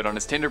looks good on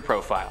his Tinder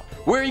profile.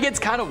 Where he gets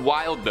kind of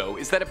wild though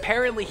is that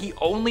apparently he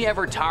only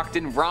ever talked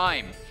in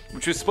rhyme,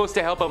 which was supposed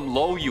to help him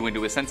lull you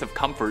into a sense of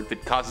comfort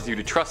that causes you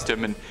to trust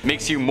him and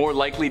makes you more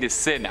likely to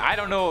sin. I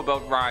don't know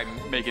about rhyme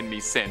making me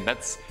sin.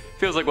 That's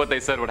feels like what they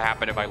said would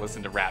happen if I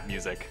listened to rap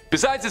music.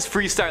 Besides his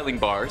freestyling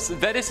bars,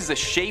 Vetus is a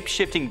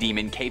shape-shifting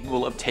demon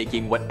capable of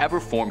taking whatever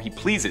form he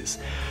pleases,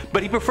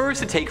 but he prefers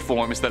to take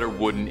forms that are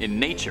wooden in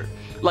nature,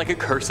 like a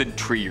cursed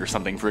tree or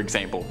something for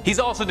example. He's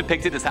also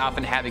depicted as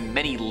often having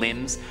many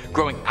limbs,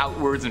 growing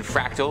outwards and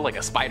fractal like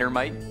a spider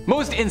might.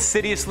 Most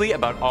insidiously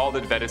about all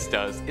that Vetus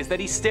does is that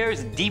he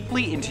stares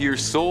deeply into your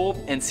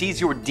soul and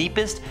sees your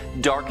deepest,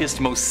 darkest,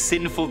 most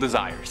sinful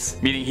desires,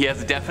 meaning he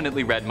has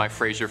definitely read my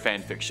Frasier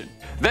fanfiction.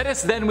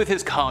 Vetus then, with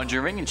his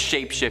conjuring and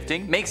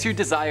shape-shifting, makes your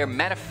desire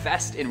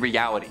manifest in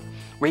reality,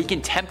 where he can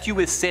tempt you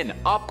with sin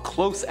up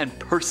close and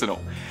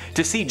personal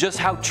to see just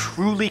how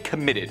truly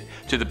committed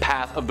to the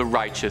path of the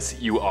righteous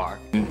you are.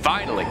 And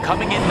finally,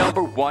 coming in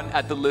number 1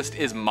 at the list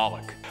is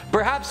Moloch.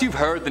 Perhaps you've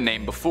heard the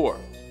name before.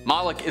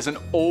 Moloch is an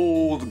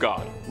old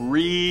god,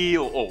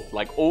 real old,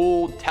 like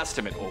Old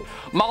Testament old.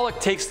 Moloch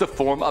takes the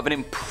form of an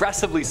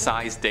impressively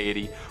sized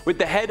deity with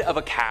the head of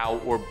a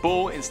cow or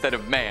bull instead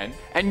of man,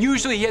 and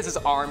usually he has his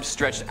arms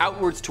stretched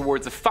outwards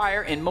towards a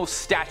fire in most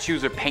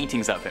statues or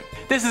paintings of him.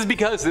 This is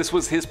because this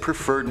was his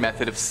preferred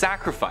method of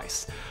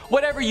sacrifice.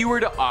 Whatever you were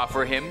to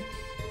offer him,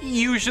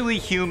 usually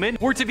human,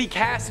 were to be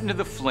cast into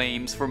the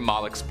flames for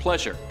Moloch's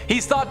pleasure.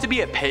 He's thought to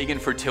be a pagan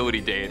fertility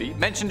deity,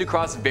 mentioned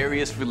across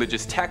various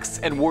religious texts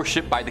and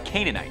worshipped by the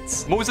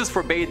Canaanites. Moses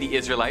forbade the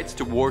Israelites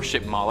to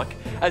worship Moloch,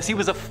 as he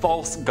was a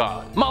false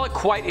god. Moloch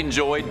quite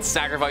enjoyed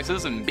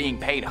sacrifices and being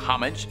paid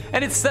homage,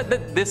 and it's said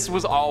that this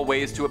was all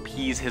ways to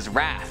appease his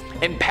wrath.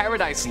 In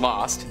Paradise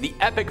Lost, the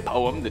epic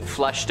poem that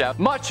fleshed out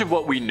much of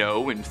what we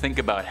know and think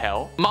about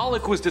hell,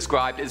 Moloch was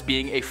described as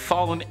being a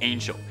fallen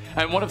angel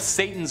and one of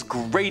Satan's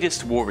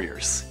greatest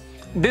warriors.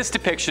 This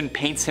depiction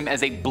paints him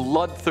as a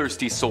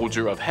bloodthirsty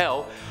soldier of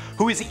hell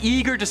who is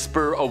eager to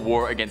spur a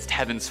war against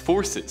heaven's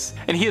forces,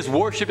 and he is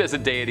worshipped as a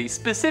deity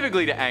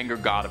specifically to anger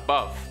God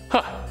above.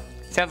 Huh.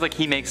 Sounds like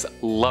he makes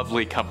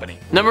lovely company.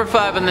 Number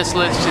 5 on this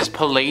list is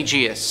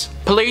Pelagius.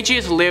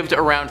 Pelagius lived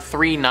around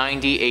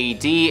 390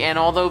 AD, and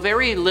although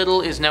very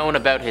little is known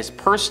about his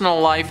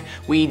personal life,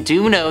 we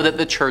do know that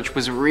the church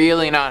was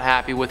really not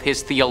happy with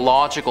his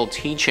theological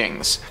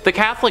teachings. The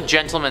Catholic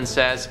gentleman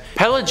says,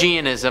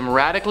 Pelagianism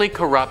radically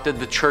corrupted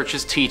the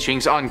church's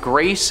teachings on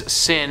grace,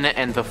 sin,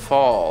 and the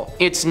fall.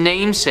 Its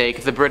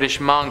namesake, the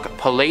British monk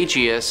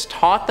Pelagius,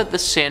 taught that the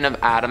sin of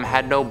Adam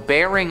had no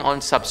bearing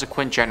on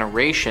subsequent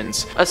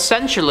generations.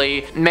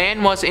 Essentially,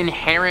 man was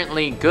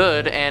inherently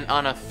good and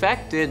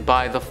unaffected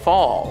by the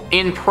fall.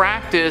 In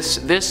practice,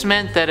 this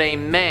meant that a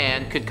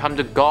man could come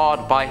to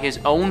God by his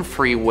own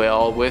free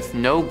will with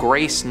no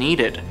grace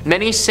needed.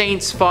 Many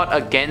saints fought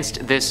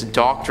against this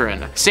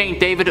doctrine. Saint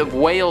David of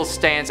Wales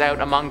stands out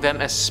among them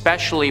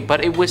especially,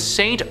 but it was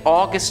Saint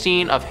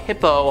Augustine of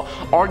Hippo,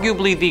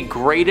 arguably the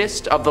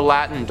greatest of the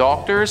Latin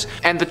doctors,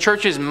 and the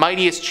church's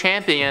mightiest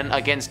champion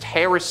against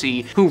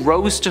heresy, who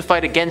rose to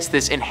fight against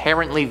this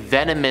inherently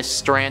venomous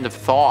strand of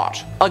of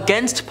thought.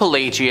 Against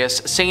Pelagius,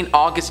 St.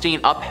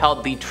 Augustine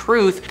upheld the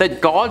truth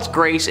that God's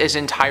grace is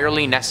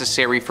entirely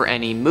necessary for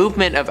any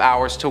movement of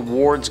ours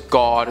towards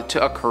God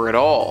to occur at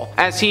all.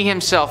 As he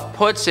himself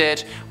puts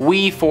it,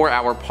 we for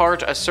our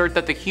part assert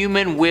that the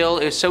human will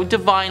is so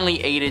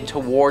divinely aided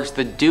towards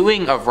the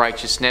doing of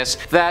righteousness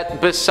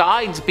that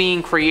besides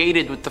being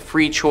created with the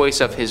free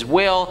choice of his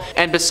will,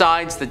 and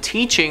besides the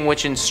teaching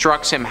which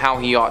instructs him how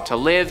he ought to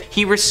live,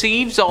 he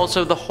receives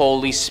also the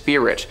Holy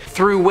Spirit,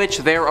 through which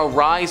there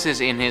arises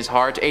in his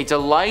heart a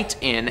delight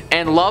in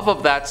and love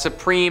of that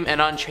supreme and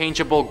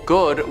unchangeable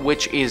good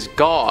which is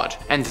God.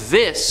 And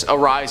this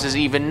arises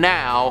even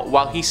now,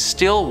 while he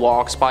still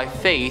walks by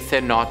faith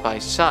and not by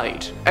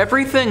sight.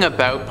 Everything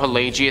about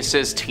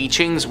Pelagius's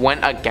teachings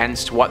went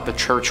against what the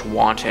church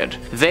wanted.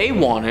 They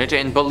wanted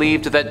and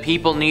believed that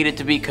people needed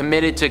to be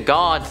committed to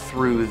God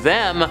through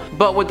them,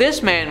 but what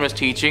this man was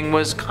teaching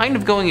was kind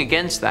of going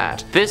against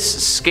that.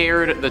 This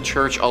scared the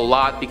church a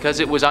lot because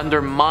it was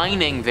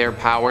undermining their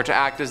power to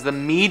act as the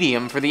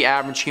medium for the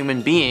average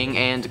human being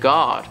and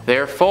God.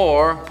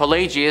 Therefore,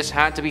 Pelagius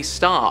had to be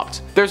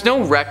stopped. There's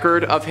no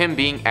record of him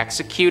being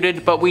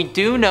executed, but we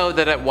do know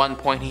that at one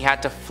point he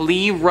had to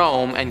flee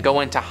Rome and go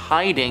into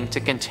hiding to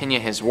continue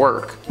his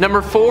work.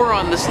 Number 4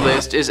 on this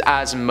list is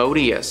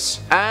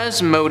Asmodeus.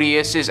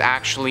 Asmodeus is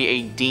actually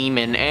a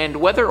demon, and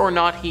whether or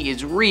not he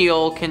is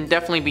real can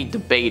definitely be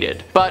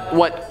debated. But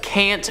what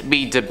can't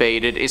be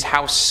debated is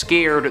how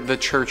scared the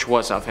church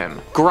was of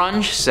him.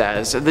 Grunge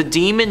says the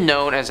demon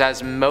known as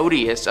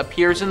Asmodeus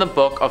appears in the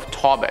book of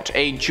Tobit,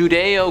 a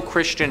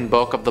Judeo-Christian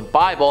book of the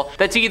Bible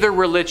that's either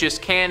religious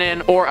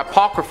canon or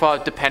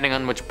apocrypha depending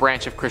on which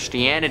branch of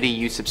Christianity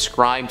you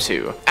subscribe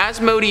to.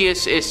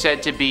 Asmodeus is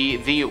said to be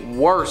the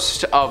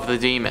worst of the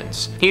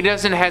demons. He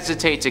doesn't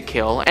hesitate to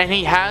kill, and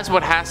he has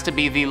what has to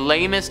be the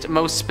lamest,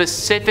 most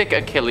specific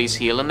Achilles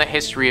heel in the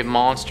history of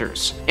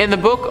monsters. In the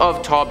book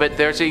of Tobit,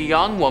 there's a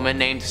young woman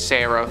named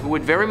Sarah who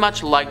would very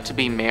much like to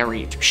be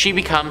married. She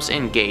becomes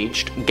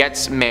engaged,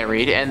 gets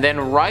married, and then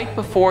right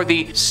before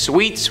the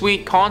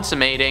sweet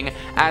consummating,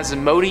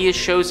 Asmodeus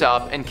shows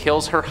up and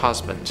kills her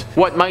husband.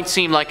 What might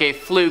seem like a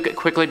fluke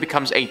quickly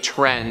becomes a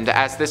trend,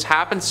 as this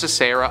happens to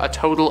Sarah a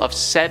total of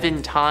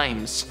 7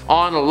 times.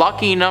 On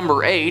lucky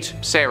number 8,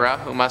 Sarah,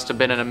 who must have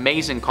been an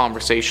amazing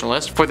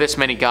conversationalist for this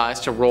many guys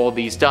to roll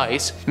these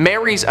dice,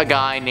 marries a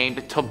guy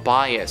named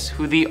Tobias,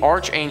 who the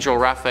Archangel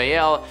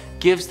Raphael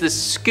gives the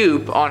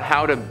scoop on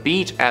how to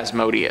beat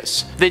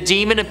Asmodeus. The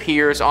demon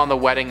appears on the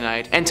wedding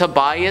night, and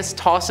Tobias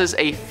tosses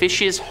a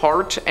fish's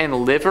heart and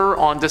liver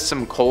onto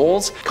some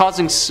coals,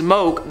 causing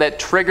smoke that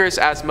triggers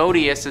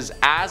Asmodeus's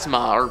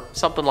asthma or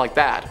something like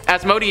that.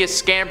 Asmodeus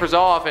scampers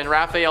off, and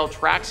Raphael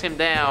tracks him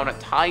down,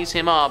 ties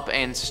him up,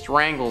 and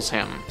strangles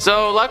him.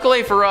 So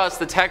luckily for us,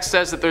 the text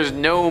says that there's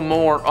no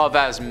more of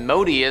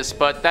Asmodeus,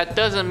 but that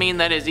doesn't mean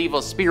that his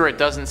evil spirit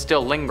doesn't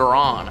still linger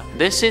on.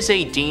 This is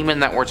a demon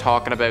that we're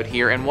talking about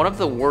here, and one of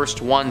the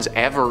worst ones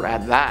ever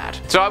at that.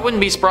 So I wouldn't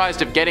be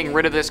surprised if getting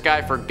rid of this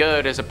guy for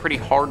good is a pretty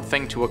hard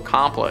thing to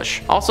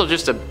accomplish. Also,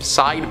 just a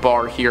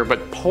sidebar here,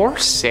 but poor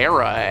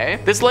Sarah, eh?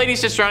 This lady's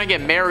just trying to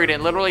get married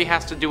and literally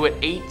has to do it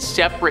 8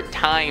 separate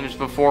times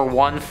before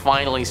one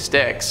finally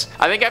sticks.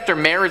 I think after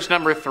marriage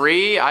number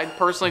 3, I'd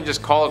personally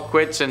just call it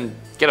quits and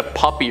get a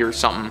puppy or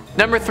something.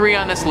 Number 3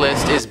 on this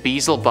list is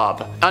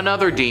Beelzebub,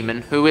 another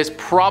demon who is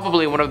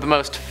probably one of the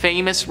most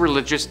famous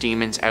religious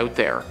demons out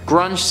there.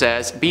 Grunge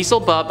says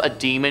Beelzebub a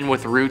demon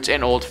with roots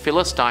in old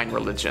Philistine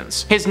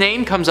religions. His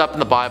name comes up in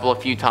the Bible a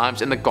few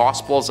times in the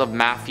Gospels of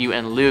Matthew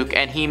and Luke,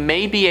 and he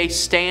may be a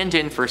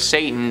stand-in for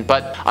Satan,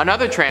 but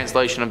another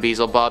translation of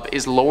Beelzebub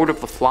is Lord of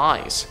the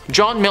Flies.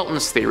 John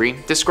Milton's theory,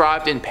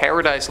 described in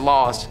Paradise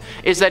Lost,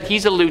 is that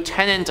he's a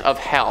lieutenant of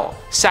hell,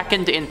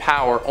 second in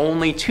power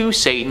only to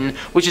Satan,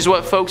 which is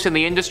what folks in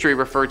the industry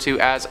refer to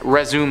as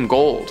resume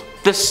gold.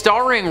 The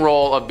starring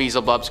role of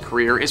Beelzebub's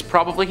career is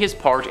probably his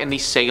part in the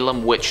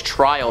Salem witch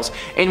trials,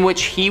 in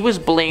which he was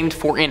blamed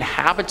for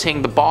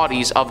inhabiting the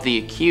bodies of the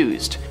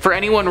accused. For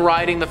anyone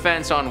riding the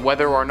fence on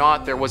whether or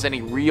not there was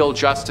any real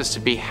justice to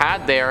be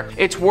had there,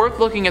 it's worth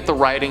looking at the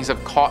writings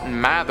of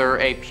Cotton Mather,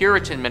 a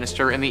Puritan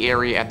minister in the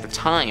area at the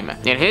time.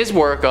 In his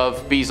work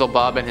of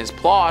Beelzebub and his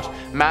plot,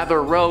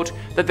 Mather wrote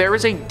that there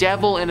is a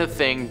devil in a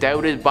thing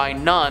doubted by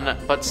none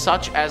but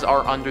such as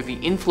are under the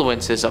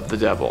influences of the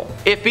devil.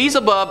 If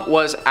Beelzebub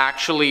was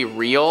actually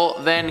real,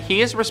 then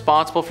he is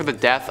responsible for the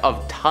death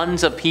of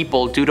tons of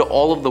people due to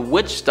all of the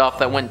witch stuff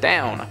that went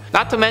down.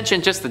 Not to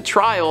mention just the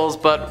trials,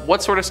 but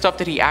what sort of stuff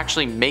did he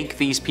actually make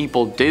these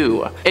people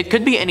do? It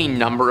could be any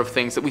number of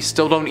things that we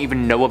still don't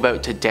even know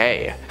about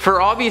today.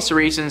 For obvious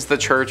reasons, the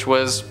church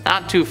was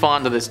not too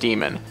fond of this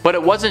demon. But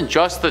it wasn't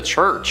just the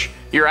church.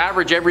 Your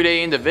average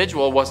everyday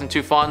individual wasn't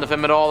too fond of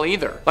him at all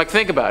either. Like,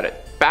 think about it.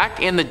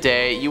 Back in the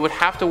day, you would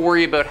have to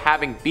worry about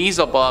having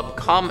Beelzebub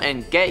come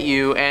and get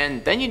you,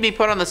 and then you'd be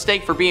put on the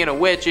stake for being a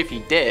witch if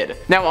you did.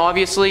 Now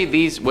obviously,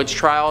 these witch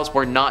trials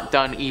were not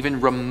done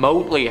even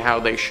remotely how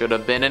they should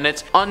have been, and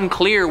it's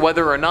unclear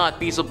whether or not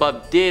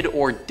Beelzebub did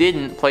or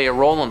didn't play a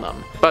role in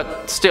them.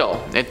 But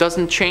still, it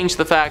doesn't change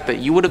the fact that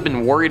you would have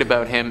been worried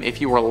about him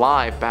if you were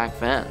alive back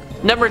then.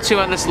 Number 2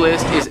 on this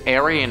list is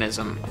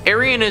Arianism.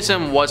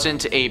 Arianism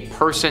wasn't a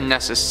person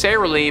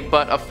necessarily,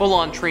 but a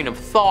full-on train of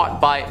thought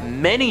by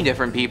many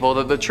different people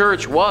that the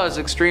church was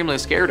extremely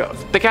scared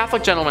of. The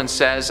Catholic gentleman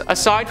says,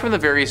 aside from the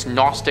various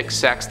Gnostic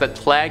sects that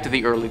plagued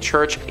the early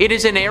church, it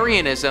is in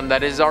Arianism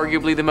that is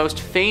arguably the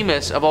most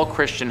famous of all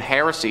Christian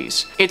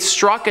heresies. It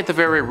struck at the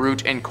very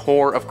root and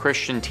core of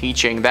Christian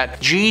teaching that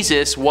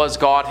Jesus was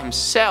God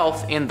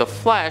himself in the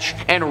flesh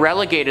and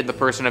relegated the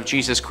person of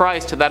Jesus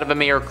Christ to that of a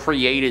mere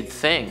created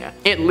thing.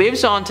 It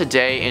lives on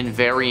today in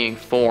varying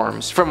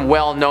forms, from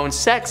well-known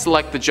sects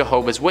like the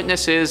Jehovah's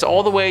Witnesses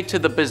all the way to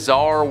the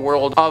bizarre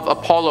world of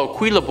Apollo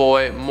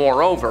Quiloboy.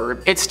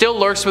 Moreover, it still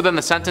lurks within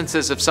the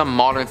sentences of some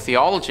modern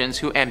theologians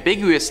who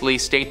ambiguously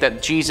state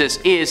that Jesus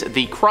is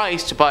the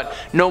Christ, but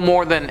no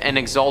more than an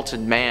exalted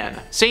man.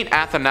 Saint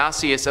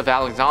Athanasius of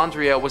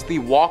Alexandria was the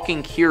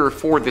walking cure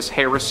for this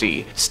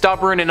heresy.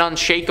 Stubborn and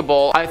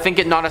unshakable, I think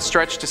it not a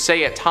stretch to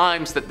say at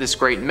times that this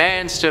great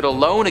man stood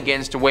alone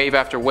against wave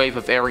after wave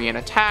of Arian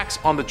attacks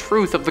on the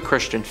truth of the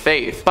Christian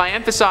faith. By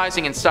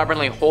emphasizing and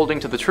stubbornly holding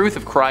to the truth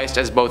of Christ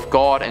as both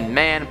God and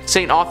man,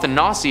 St.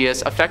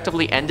 Athanasius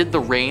effectively ended the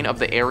reign of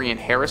the Arian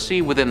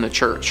heresy within the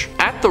church.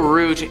 At the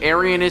root,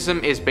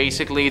 Arianism is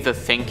basically the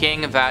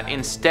thinking that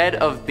instead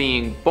of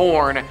being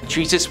born,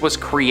 Jesus was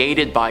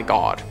created by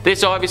God.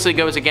 This obviously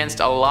goes against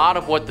a lot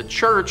of what the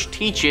church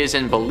teaches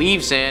and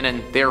believes in,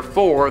 and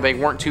therefore they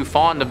weren't too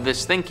fond of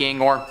this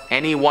thinking or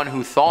anyone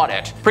who thought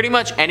it. Pretty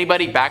much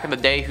anybody back in the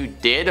day who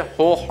did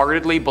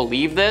wholeheartedly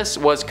believe this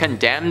was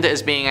condemned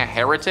as being a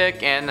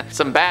heretic, and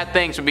some bad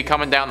things would be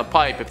coming down the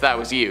pipe if that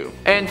was you.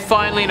 And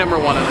finally, number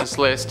 1 on this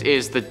list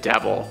is the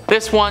devil.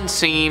 This one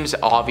seems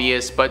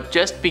obvious, but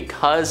just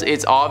because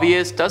it's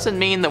obvious doesn't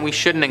mean that we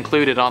shouldn't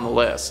include it on the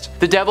list.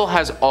 The devil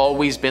has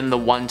always been the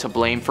one to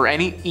blame for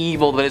any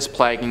evil that is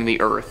plaguing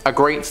the earth. A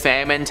great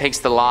famine takes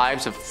the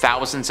lives of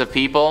thousands of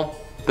people.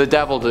 The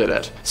devil did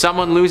it.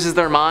 Someone loses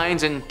their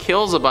minds and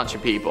kills a bunch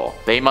of people.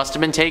 They must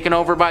have been taken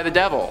over by the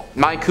devil.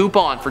 My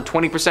coupon for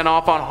 20%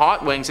 off on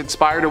hot wings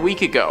expired a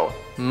week ago.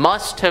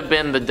 Must have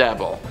been the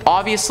devil.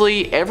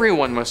 Obviously,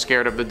 everyone was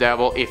scared of the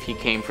devil if he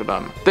came for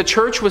them. The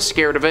church was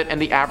scared of it,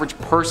 and the average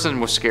person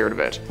was scared of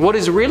it. What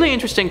is really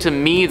interesting to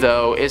me,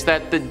 though, is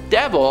that the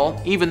devil,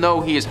 even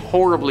though he is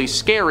horribly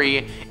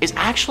scary, is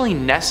actually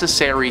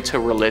necessary to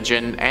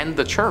religion and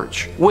the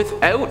church.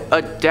 Without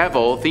a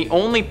devil, the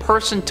only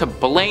person to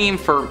blame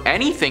for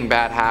anything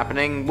bad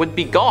happening would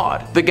be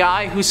God. The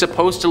guy who's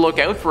supposed to look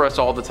out for us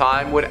all the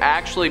time would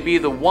actually be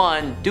the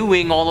one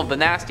doing all of the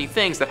nasty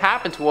things that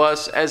happen to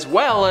us, as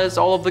well as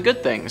all of the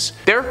good things.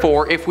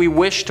 Therefore, if we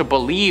wish to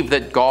believe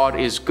that God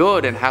is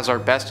good and has our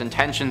best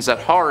intentions at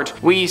heart,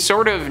 we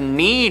sort of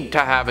need to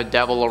have a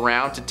devil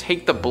around to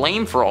take the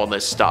blame for all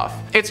this stuff.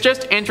 It's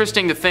just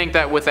interesting to think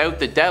that without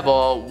the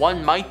devil,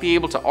 one might be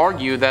able to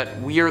argue that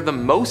we are the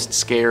most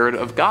scared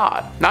of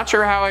God. Not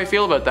sure how I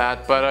feel about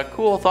that, but a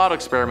cool thought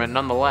experiment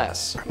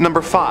nonetheless.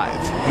 Number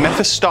 5.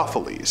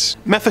 Mephistopheles.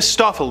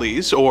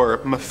 Mephistopheles, or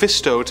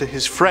Mephisto to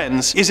his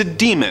friends, is a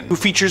demon who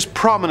features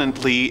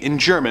prominently in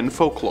German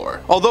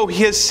folklore. Although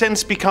he has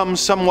since become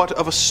somewhat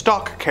of a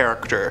stock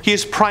character, he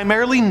is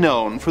primarily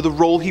known for the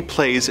role he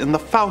plays in the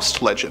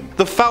Faust legend.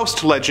 The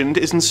Faust legend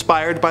is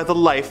inspired by the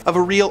life of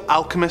a real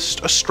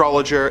alchemist,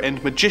 astrologer,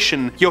 and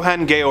magician,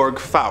 Johann Georg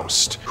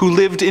Faust, who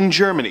lived in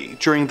Germany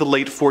during the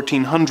late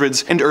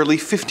 1400s and early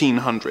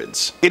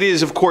 1500s. It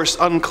is, of course,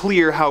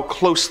 unclear how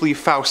closely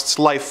Faust's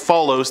life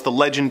follows the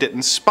legend it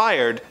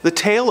inspired. The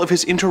tale of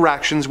his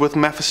interactions with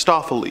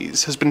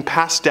Mephistopheles has been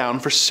passed down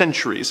for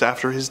centuries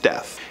after his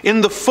death.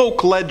 In the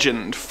folk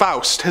legend,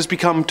 Faust has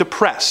become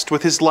depressed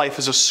with his life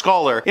as a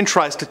scholar and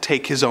tries to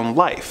take his own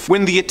life.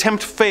 When the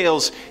attempt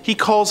fails, he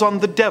calls on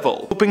the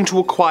devil, hoping to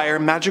acquire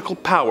magical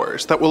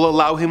powers that will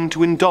allow him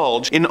to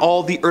indulge in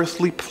all the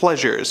earthly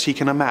pleasures he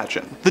can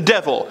imagine. The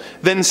devil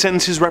then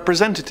sends his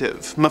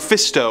representative,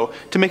 Mephisto,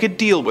 to make a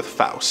deal with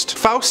Faust.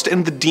 Faust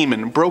and the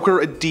demon broker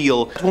a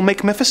deal that will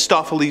make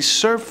Mephistopheles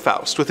serve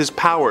Faust with his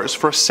powers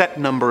for a set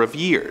number of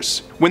years.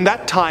 When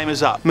that time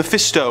is up,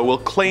 Mephisto will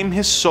claim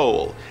his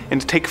soul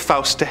and take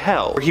Faust to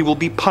hell, where he will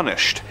be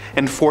punished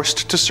and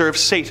forced to serve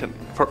Satan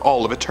for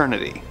all of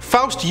eternity.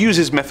 Faust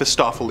uses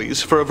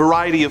Mephistopheles for a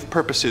variety of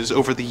purposes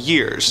over the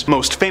years,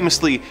 most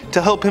famously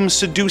to help him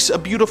seduce a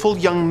beautiful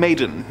young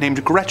maiden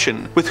named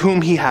Gretchen, with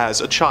whom he has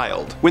a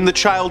child. When the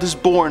child is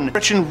born,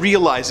 Gretchen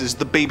realizes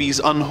the baby's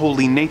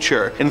unholy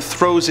nature and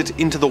throws it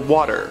into the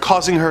water,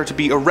 causing her to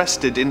be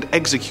arrested and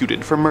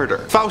executed for murder.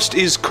 Faust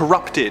is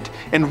corrupted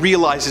and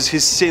realizes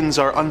his sins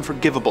are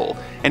unforgivable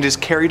and is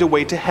carried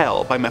away to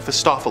hell by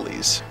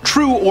Mephistopheles.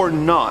 True or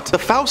not, not,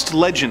 the Faust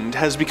legend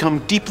has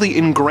become deeply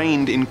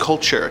ingrained in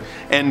culture,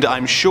 and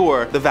I'm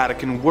sure the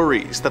Vatican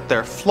worries that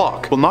their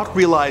flock will not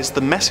realize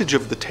the message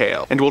of the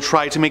tale and will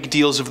try to make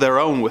deals of their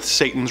own with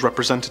Satan's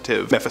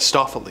representative,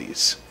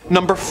 Mephistopheles.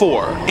 Number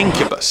 4.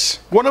 Incubus.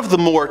 One of the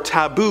more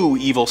taboo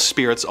evil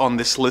spirits on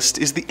this list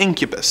is the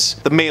incubus,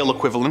 the male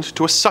equivalent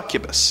to a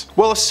succubus.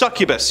 While a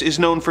succubus is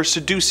known for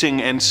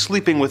seducing and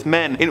sleeping with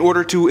men in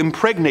order to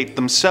impregnate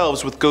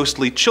themselves with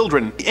ghostly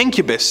children, the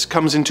incubus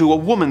comes into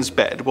a woman's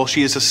bed while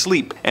she is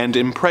asleep and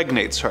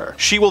impregnates her.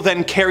 She will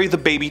then carry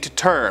the baby to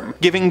term,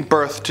 giving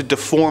birth to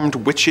deformed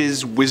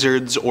witches,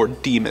 wizards, or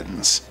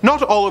demons.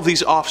 Not all of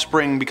these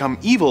offspring become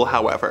evil,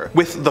 however,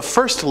 with the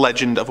first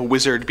legend of a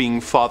wizard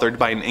being fathered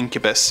by an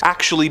incubus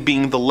actually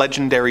being the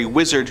legendary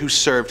wizard who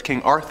served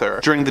King Arthur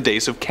during the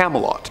days of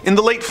Camelot. In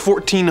the late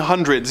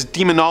 1400s,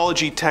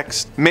 demonology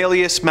text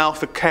Malleus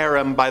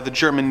Maleficarum by the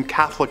German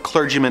Catholic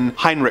clergyman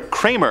Heinrich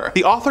Kramer,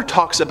 the author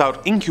talks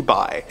about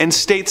incubi and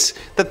states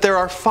that there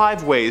are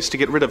 5 ways to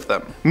get rid of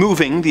them: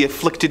 moving the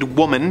afflicted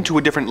woman to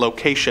a different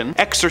location,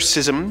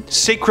 exorcism,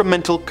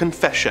 sacramental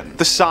confession,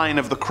 the sign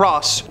of the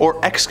cross,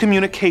 or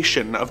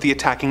excommunication of the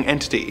attacking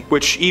entity,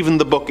 which even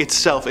the book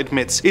itself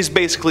admits is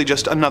basically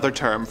just another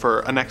term for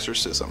an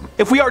exorcism.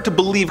 If we are to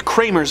believe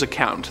Kramer's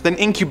account, then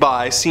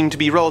incubi seem to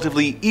be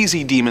relatively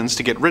easy demons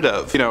to get rid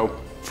of,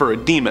 for a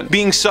demon,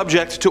 being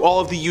subject to all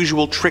of the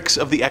usual tricks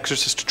of the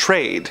exorcist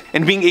trade,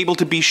 and being able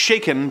to be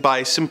shaken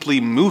by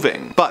simply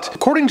moving. But,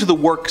 according to the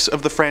works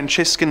of the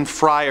Franciscan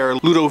friar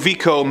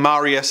Ludovico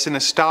Maria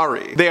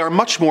Sinistari, they are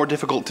much more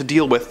difficult to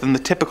deal with than the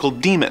typical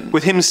demon,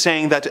 with him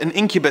saying that an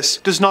incubus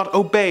does not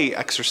obey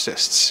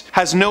exorcists,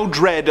 has no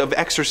dread of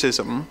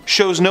exorcism,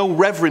 shows no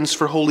reverence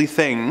for holy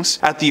things,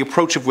 at the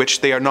approach of which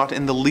they are not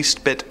in the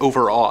least bit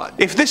overawed.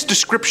 If this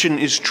description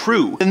is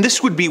true, then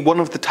this would be one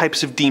of the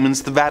types of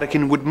demons the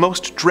Vatican would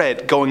most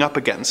dread going up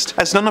against,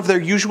 as none of their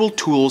usual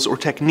tools or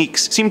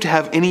techniques seem to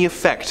have any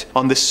effect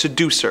on this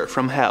seducer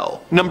from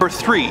hell. Number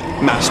 3.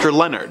 Master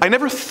Leonard. I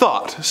never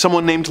thought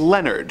someone named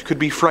Leonard could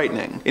be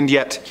frightening, and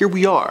yet here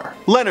we are.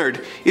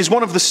 Leonard is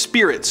one of the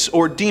spirits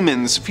or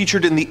demons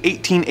featured in the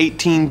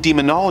 1818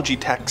 demonology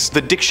text,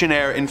 the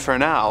Dictionnaire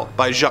Infernal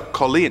by Jacques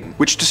Collin,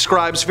 which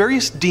describes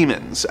various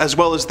demons as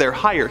well as their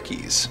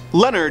hierarchies.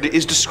 Leonard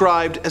is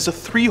described as a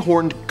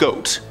 3-horned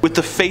goat with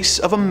the face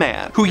of a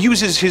man who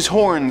uses his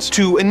horns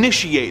to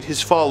initiate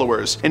his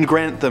followers and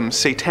grant them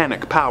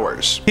satanic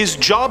powers. His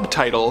job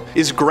title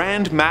is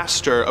Grand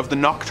Master of the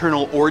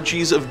Nocturnal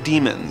Orgies of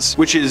Demons,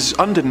 which is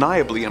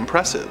undeniably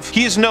impressive.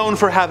 He is known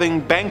for having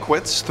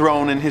banquets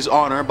thrown in his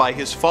honor by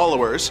his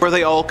followers, where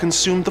they all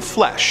consume the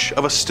flesh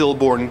of a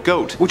stillborn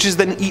goat, which is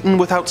then eaten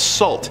without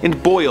salt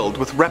and boiled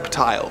with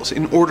reptiles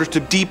in order to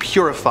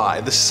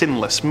depurify the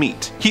sinless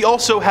meat. He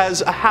also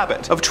has a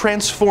habit of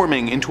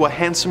transforming into a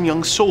handsome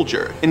young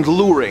soldier and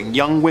luring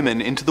young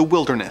women into the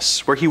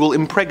wilderness, where he will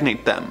impregnate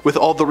them, with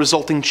all the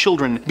resulting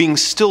children being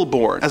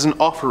stillborn as an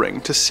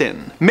offering to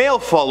sin. Male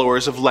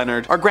followers of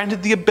Leonard are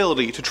granted the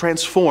ability to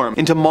transform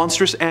into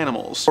monstrous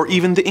animals, or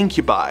even the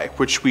incubi,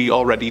 which we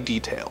already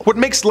detailed. What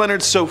makes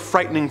Leonard so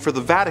frightening for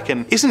the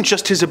Vatican isn't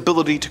just his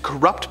ability to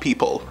corrupt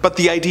people, but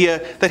the idea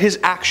that his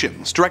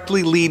actions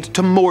directly lead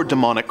to more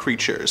demonic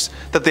creatures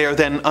that they are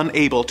then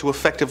unable to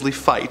effectively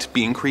fight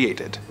being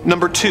created.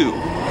 Number 2.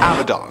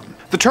 Abaddon.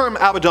 The term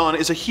Abaddon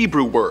is a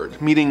Hebrew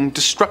word meaning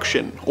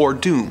destruction or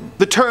doom.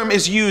 The term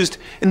is used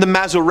in the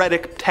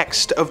Masoretic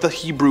text of the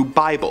Hebrew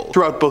Bible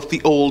throughout both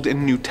the Old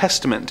and New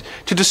Testament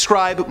to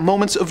describe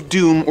moments of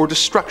doom or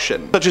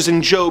destruction, such as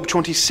in Job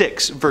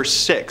 26 verse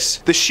 6.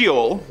 The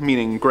Sheol,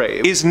 meaning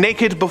grave, is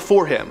naked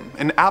before him,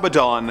 and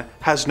Abaddon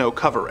has no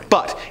covering.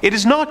 But it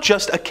is not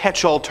just a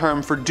catch-all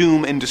term for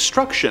doom and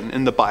destruction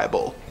in the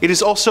Bible. It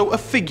is also a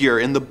figure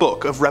in the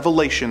book of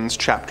Revelations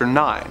chapter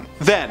 9.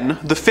 Then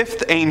the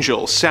 5th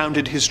angel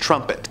sounded his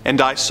trumpet, and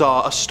I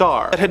saw a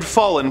star that had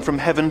fallen from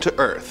heaven to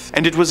earth,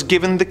 and it was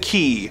given the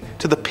key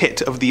to the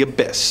pit of the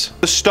abyss.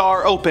 The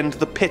star opened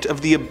the pit of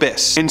the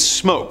abyss, and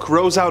smoke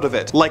rose out of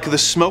it like the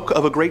smoke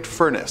of a great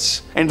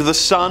furnace, and the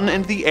sun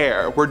and the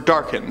air were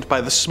darkened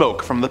by the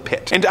smoke from the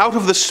pit. And out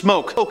of the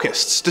smoke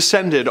locusts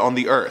descended on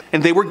the earth,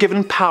 and they were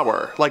given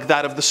power like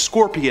that of the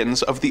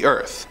scorpions of the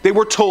earth. They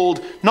were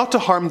told not to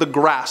harm the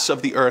grass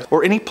of the earth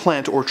or any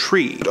plant or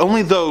tree, but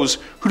only those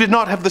who did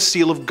not have the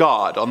seal of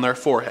God on their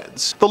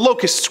foreheads. The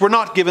locusts were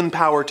not given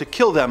power to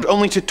kill them, but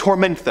only to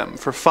torment them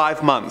for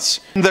 5 months.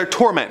 And their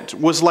torment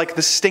was like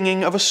the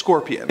stinging of a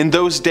scorpion. In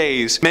those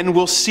days, men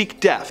will seek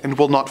death and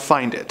will not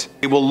find it.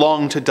 They will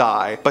long to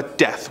die, but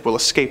death will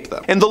escape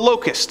them. And the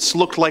locusts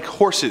looked like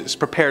horses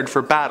prepared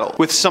for battle,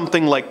 with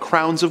something like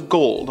crowns of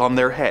gold on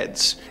their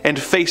heads, and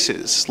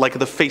faces like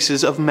the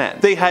faces of men.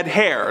 They had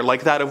hair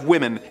like that of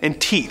women, and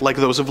teeth like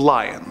those of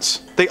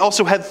lions. They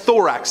also had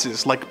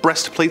thoraxes like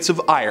breastplates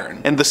of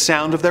iron, and the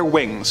sound of their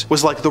wings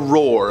was like the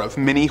roar of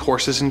many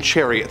horses and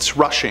chariots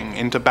rushing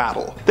into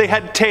battle. They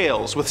had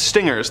tails with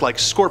stingers like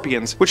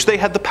scorpions, which they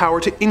had the power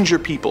to injure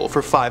people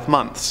for 5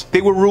 months.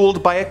 They were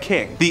ruled by a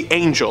king, the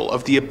Angel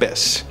of the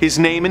Abyss. His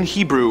name in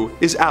Hebrew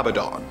is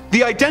Abaddon.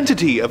 The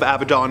identity of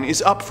Abaddon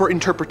is up for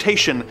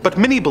interpretation, but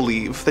many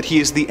believe that he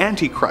is the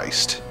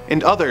Antichrist,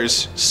 and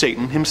others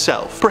Satan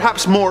himself.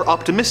 Perhaps more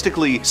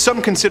optimistically,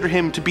 some consider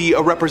him to be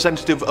a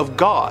representative of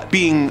God,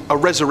 being a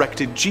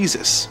resurrected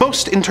Jesus.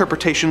 Most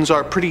interpretations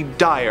are pretty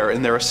dire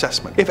in their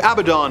assessment. If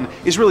Abaddon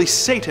is really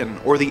Satan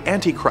or the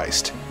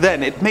Antichrist,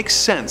 then it makes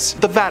sense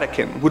the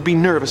Vatican would be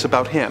nervous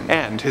about him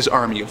and his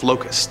army of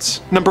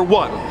locusts. Number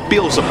 1.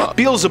 Beelzebub.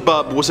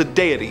 Beelzebub was a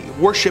deity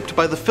worshipped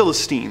by the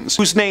Philistines,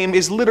 whose name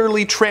is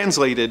literally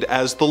translated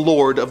as the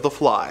Lord of the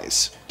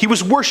Flies. He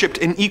was worshipped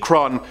in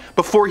Ekron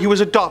before he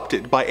was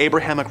adopted by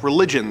Abrahamic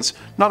religions,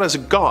 not as a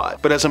god,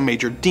 but as a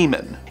major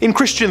demon. In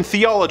Christian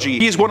theology,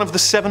 he is one of the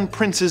 7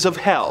 princes of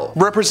hell,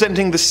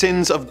 representing the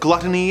sins of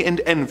gluttony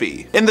and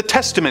envy. In the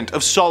Testament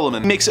of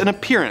Solomon, he makes an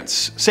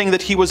appearance, saying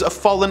that he was a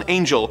fallen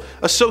angel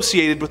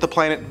associated with the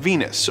planet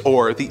Venus,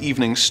 or the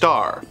evening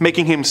star,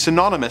 making him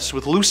synonymous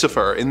with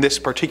Lucifer in this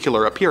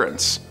particular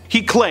appearance.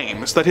 He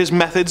claims that his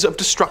methods of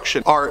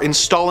destruction are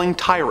installing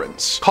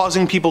tyrants,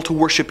 causing people to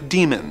worship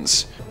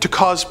demons, to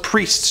cause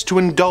priests to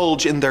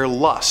indulge in their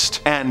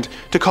lust, and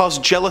to cause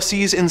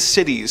jealousies in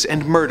cities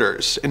and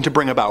murders, and to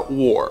bring about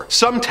war.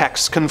 Some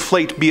texts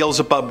conflate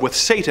Beelzebub with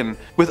Satan,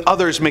 with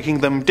others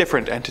making them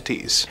different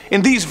entities.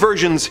 In these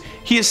versions,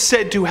 he is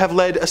said to have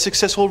led a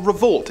successful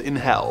revolt in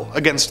hell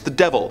against the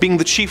devil, being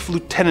the chief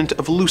lieutenant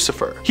of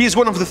Lucifer. He is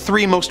one of the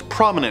 3 most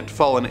prominent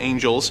fallen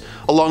angels,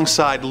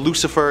 alongside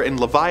Lucifer and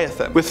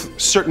Leviathan, with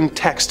certain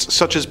texts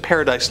such as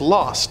Paradise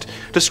Lost,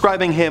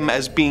 describing him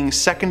as being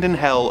second in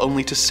hell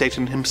only to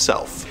Satan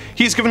himself.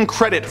 He is given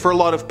credit for a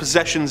lot of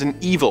possessions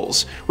and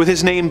evils, with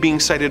his name being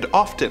cited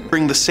often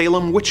during the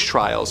Salem witch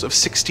trials of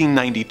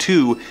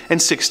 1692 and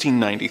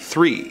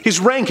 1693. His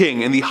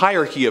ranking in the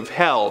hierarchy of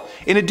hell,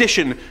 in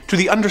addition to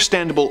the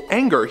understandable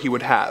anger he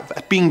would have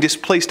at being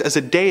displaced as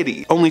a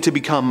deity only to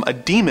become a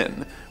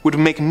demon, would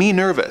make me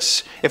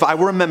nervous if I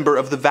were a member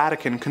of the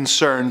Vatican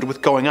concerned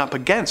with going up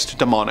against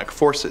demonic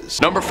forces.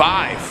 Number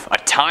 5. A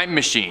time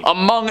machine.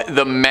 Among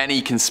the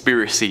many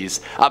conspiracies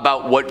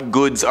about what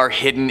goods are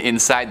hidden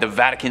inside the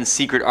Vatican's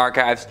secret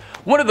archives,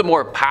 one of the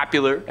more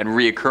popular and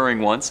reoccurring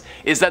ones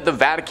is that the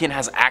Vatican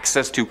has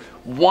access to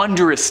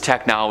wondrous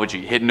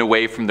technology hidden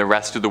away from the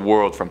rest of the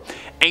world, from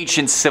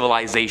ancient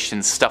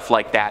civilizations, stuff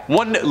like that.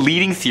 One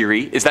leading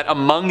theory is that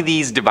among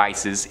these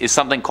devices is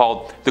something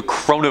called the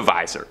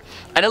chronovisor,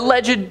 an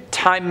alleged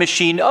time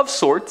machine of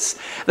sorts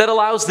that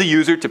allows the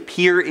user to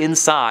peer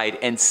inside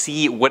and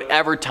see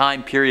whatever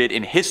time period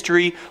in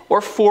history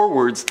or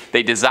forwards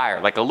they desire,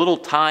 like a little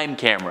time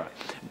camera.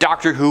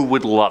 Doctor Who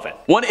would love it.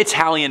 One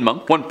Italian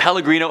monk, one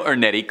Pellegrino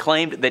Ernetti,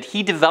 claimed that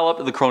he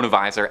developed the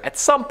chronovisor at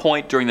some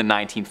point during the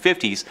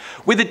 1950s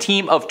with a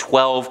team of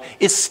 12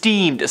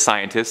 esteemed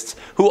scientists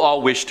who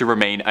all wished to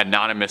remain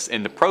anonymous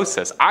in the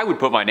process. I would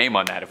put my name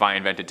on that if I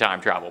invented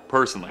time travel,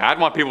 personally. I'd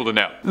want people to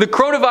know. The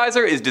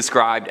chronovisor is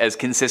described as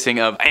consisting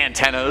of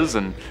antennas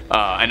and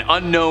an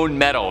unknown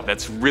metal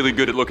that's really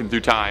good at looking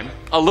through time,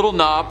 a little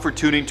knob for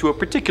tuning to a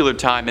particular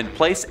time and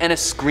place, and a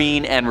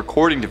screen and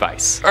recording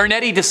device.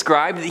 Ernetti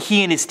described that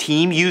he and his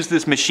team used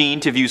this machine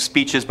to view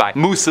speeches by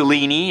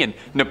Mussolini and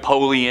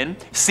Napoleon,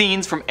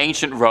 scenes from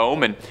ancient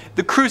Rome, and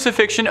the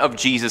crucifixion of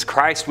Jesus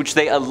Christ, which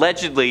they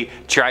allegedly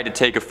tried to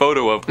take a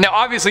photo of. Now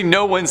obviously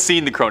no one's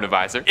seen the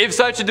chronovisor. If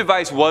such a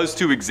device was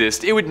to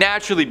exist, it would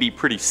naturally be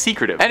pretty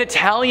secretive. An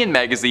Italian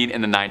magazine in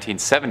the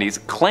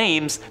 1970s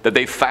claims that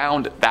they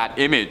found that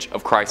image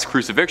of Christ's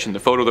crucifixion, the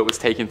photo that was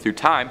taken through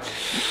time,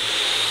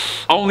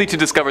 only to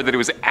discover that it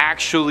was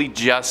actually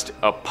just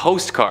a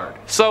postcard.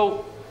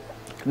 So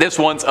this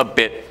one's a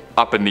bit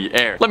up in the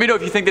air. Let me know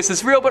if you think this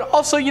is real, but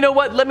also, you know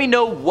what, let me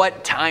know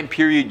what time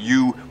period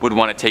you would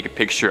want to take a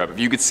picture of, if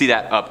you could see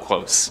that up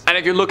close. And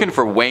if you're looking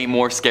for way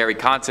more scary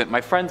content,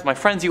 my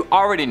friends, you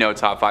already know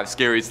Top 5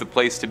 Scary is the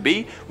place to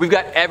be. We've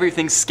got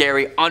everything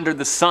scary under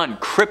the sun.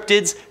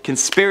 Cryptids,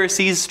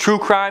 conspiracies, true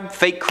crime,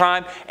 fake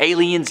crime,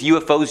 aliens,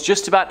 UFOs,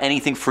 just about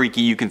anything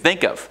freaky you can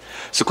think of.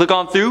 So click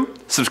on through,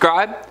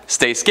 subscribe,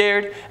 stay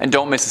scared, and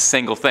don't miss a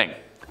single thing.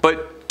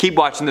 But keep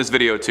watching this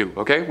video too,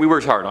 okay? We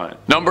worked hard on it.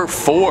 Number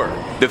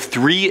 4. The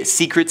 3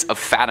 Secrets of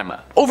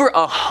Fatima. Over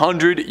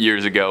 100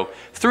 years ago,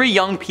 3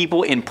 young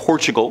people in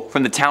Portugal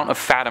from the town of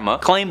Fatima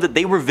claimed that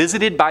they were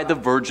visited by the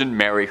Virgin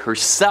Mary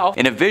herself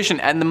in a vision,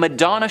 and the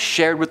Madonna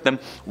shared with them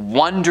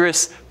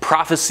wondrous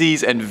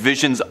prophecies and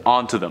visions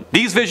onto them.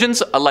 These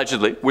visions,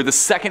 allegedly, were the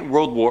Second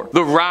World War,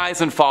 the rise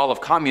and fall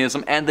of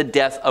communism, and the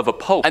death of a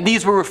pope. And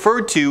these were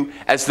referred to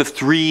as the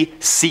 3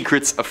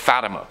 Secrets of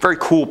Fatima. Very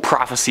cool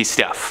prophecy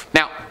stuff.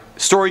 Now,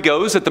 Story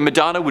goes that the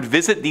Madonna would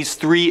visit these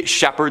 3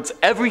 shepherds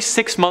every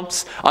 6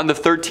 months on the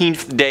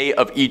 13th day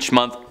of each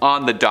month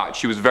on the dot.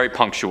 She was very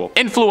punctual.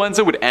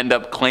 Influenza would end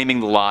up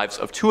claiming the lives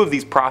of 2 of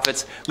these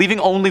prophets,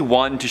 leaving only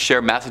one to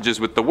share messages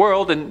with the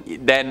world, and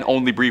then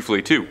only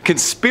briefly too.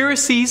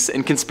 Conspiracies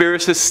and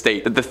conspiracists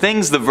state that the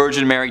things the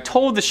Virgin Mary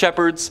told the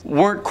shepherds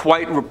weren't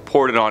quite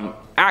reported on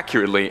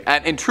accurately,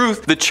 and in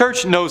truth, the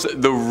church knows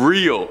the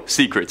real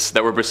secrets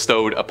that were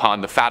bestowed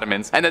upon the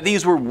Fatimans, and that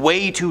these were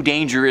way too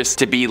dangerous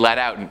to be let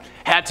out and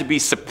had to be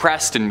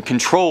suppressed and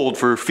controlled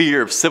for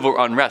fear of civil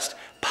unrest,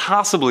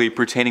 possibly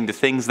pertaining to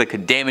things that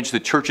could damage the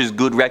church's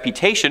good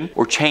reputation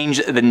or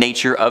change the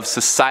nature of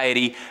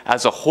society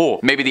as a whole.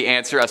 Maybe the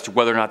answer as to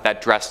whether or not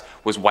that dress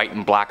was white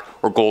and black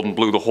or gold and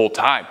blue the whole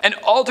time. An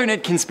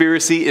alternate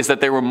conspiracy is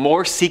that there were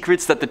more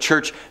secrets that the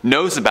church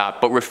knows about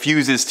but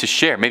refuses to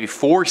share. Maybe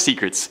 4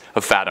 secrets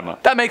of Fatima.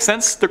 That makes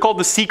sense. They're called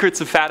the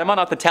secrets of Fatima,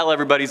 not the tell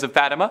everybody's of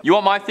Fatima. You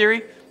want my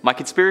theory? My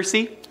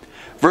conspiracy?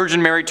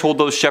 Virgin Mary told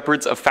those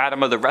shepherds of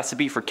Fatima the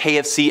recipe for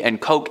KFC and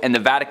Coke, and the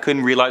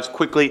Vatican realized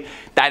quickly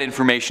that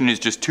information is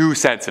just too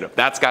sensitive.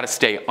 That's gotta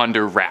stay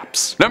under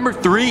wraps. Number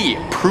 3,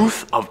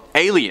 proof of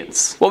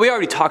aliens. Well, we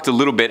already talked a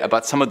little bit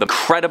about some of the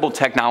incredible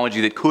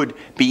technology that could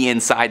be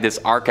inside this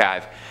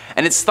archive.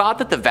 And it's thought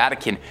that the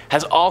Vatican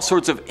has all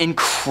sorts of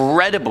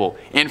incredible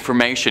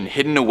information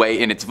hidden away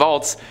in its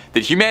vaults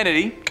that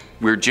humanity,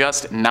 we're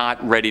just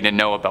not ready to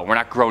know about. We're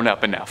not grown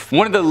up enough.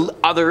 One of the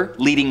other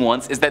leading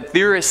ones is that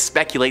theorists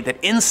speculate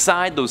that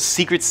inside those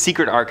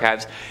secret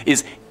archives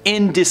is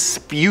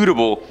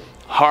indisputable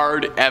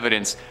hard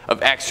evidence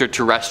of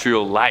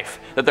extraterrestrial life,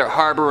 that they're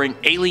harboring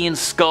alien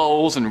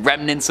skulls and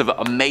remnants of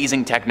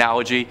amazing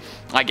technology,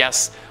 I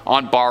guess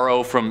on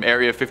borrow from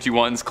Area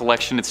 51's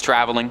collection it's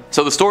traveling.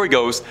 So the story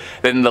goes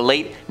that in the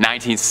late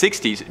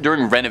 1960s,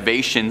 during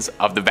renovations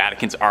of the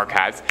Vatican's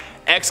archives,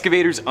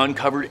 excavators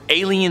uncovered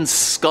alien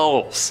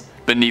skulls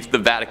beneath the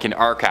Vatican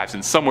archives,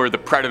 and somewhere the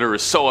Predator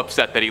is so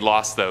upset that he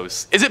lost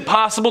those. Is it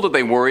possible that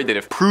they worried that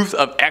if proof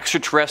of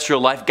extraterrestrial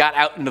life got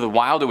out into the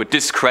wild, it would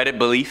discredit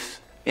belief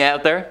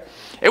out there?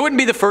 It wouldn't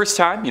be the first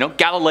time.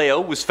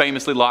 Galileo was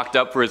famously locked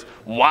up for his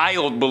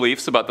wild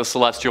beliefs about the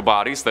celestial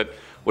bodies that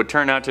would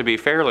turn out to be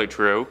fairly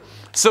true.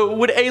 So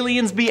would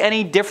aliens be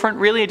any different?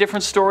 Really a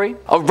different story?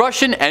 A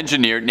Russian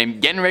engineer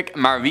named Genrikh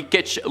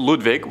Marvikich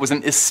Ludwig was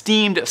an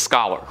esteemed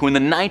scholar who in the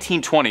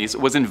 1920s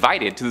was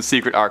invited to the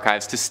secret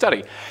archives to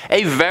study.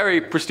 A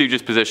very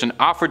prestigious position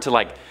offered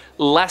to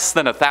less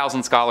than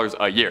 1,000 scholars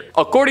a year.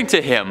 According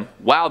to him,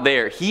 while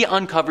there, he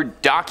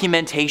uncovered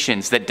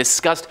documentations that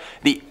discussed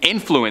the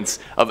influence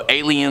of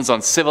aliens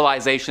on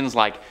civilizations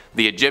like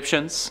the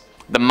Egyptians,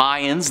 the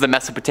Mayans, the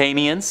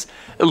Mesopotamians.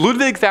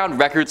 Ludwig found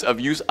records of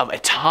use of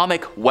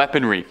atomic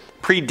weaponry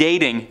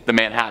predating the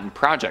Manhattan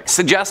Project,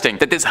 suggesting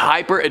that this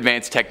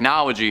hyper-advanced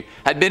technology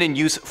had been in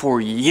use for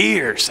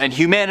years, and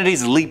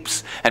humanity's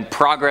leaps and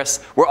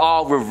progress were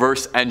all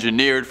reverse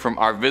engineered from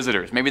our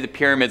visitors. Maybe the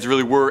pyramids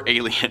really were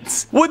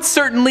aliens. Would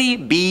certainly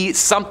be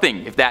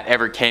something if that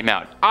ever came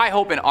out. I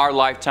hope in our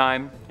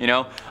lifetime,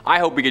 I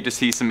hope we get to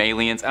see some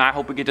aliens, and I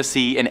hope we get to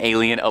see an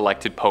alien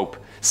elected pope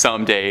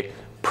someday.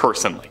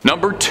 Personally.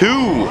 Number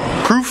 2,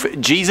 proof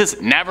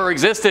Jesus never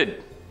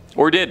existed.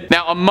 Or did.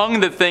 Now, among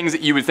the things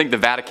that you would think the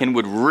Vatican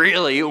would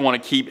really want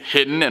to keep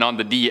hidden and on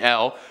the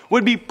DL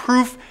would be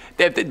proof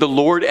that the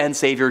Lord and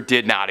Savior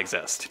did not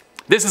exist.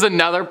 This is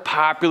another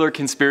popular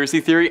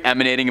conspiracy theory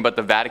emanating about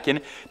the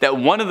Vatican, that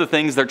one of the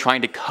things they're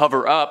trying to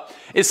cover up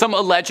is some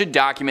alleged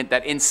document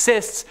that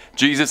insists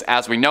Jesus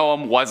as we know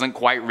him wasn't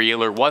quite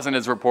real or wasn't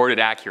as reported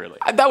accurately.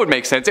 That would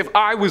make sense. If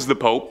I was the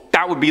Pope,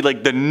 that would be the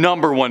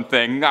 #1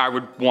 thing I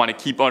would want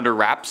to keep under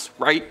wraps,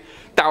 right?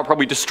 That would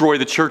probably destroy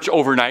the church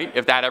overnight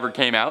if that ever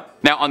came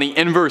out. Now, on the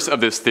inverse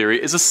of this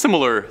theory is a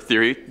similar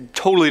theory,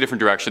 totally different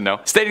direction though,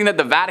 stating that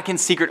the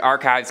Vatican's secret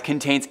archives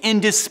contains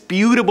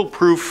indisputable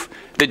proof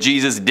that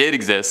Jesus did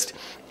exist,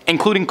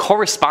 including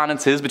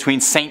correspondences between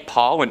St.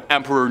 Paul and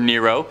Emperor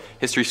Nero,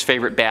 history's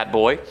favorite bad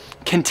boy,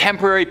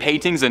 contemporary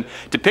paintings and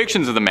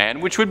depictions of the man,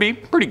 which would be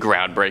pretty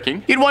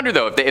groundbreaking. You'd wonder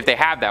though, if they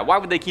have that, why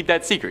would they keep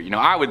that secret?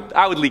 I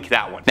would leak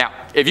that one. Now,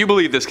 if you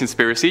believe this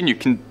conspiracy and you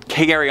can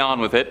carry on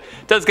with it,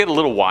 it does get a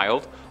little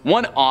wild.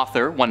 One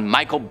author, one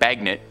Michael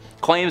Bagnet,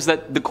 claims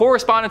that the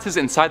correspondences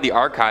inside the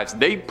archives,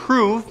 they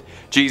prove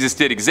Jesus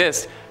did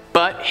exist,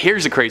 but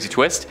here's a crazy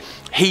twist.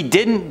 He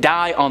didn't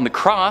die on the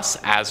cross,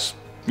 as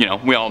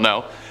we all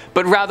know,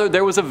 but rather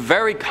there was a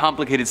very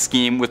complicated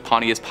scheme with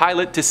Pontius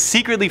Pilate to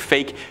secretly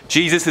fake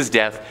Jesus'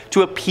 death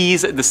to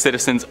appease the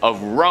citizens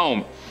of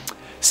Rome.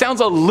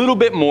 Sounds a little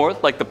bit more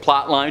like the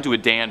plotline to a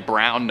Dan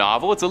Brown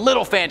novel. It's a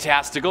little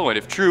fantastical, and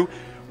if true,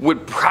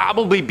 would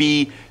probably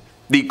be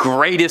the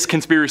greatest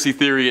conspiracy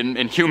theory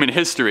in human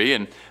history,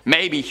 and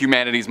maybe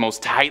humanity's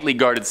most tightly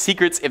guarded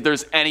secrets if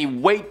there's any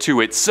weight to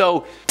it.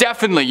 So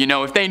definitely,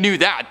 if they knew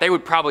that, they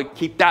would probably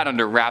keep that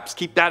under wraps,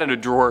 keep that in a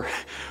drawer,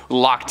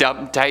 locked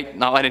up tight,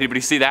 not let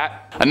anybody see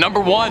that. Number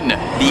 1,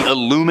 the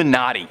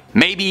Illuminati.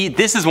 Maybe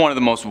this is one of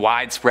the most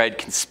widespread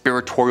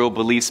conspiratorial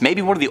beliefs,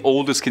 maybe one of the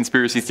oldest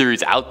conspiracy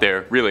theories out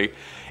there, really.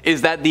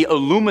 is that the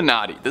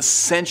Illuminati, the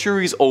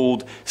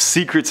centuries-old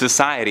secret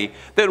society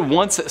that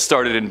once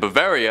started in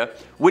Bavaria,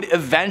 would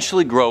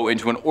eventually grow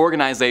into an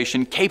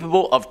organization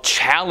capable of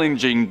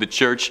challenging the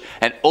church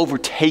and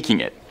overtaking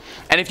it.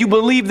 And if you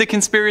believe the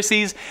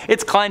conspiracies,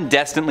 it's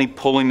clandestinely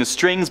pulling the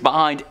strings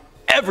behind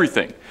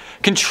everything,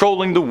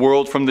 controlling the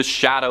world from the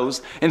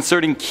shadows,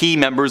 inserting key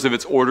members of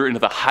its order into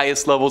the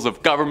highest levels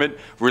of government,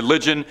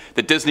 religion,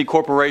 the Disney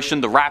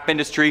Corporation, the rap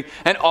industry,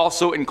 and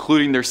also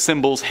including their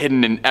symbols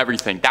hidden in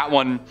everything. That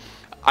one,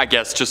 I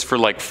guess, just for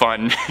like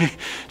fun,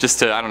 just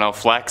to, I don't know,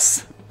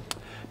 flex.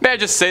 May I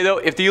just say though,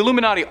 if the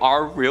Illuminati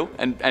are real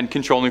and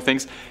controlling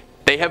things,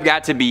 they have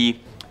got to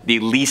be the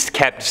least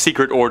kept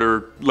secret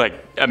order,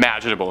 like,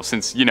 imaginable,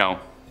 since, you know,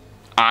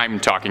 I'm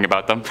talking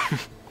about them.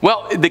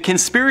 Well, the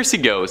conspiracy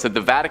goes that the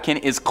Vatican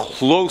is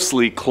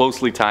closely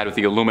tied with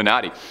the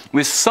Illuminati,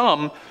 with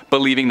some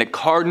believing that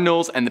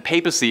cardinals and the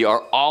papacy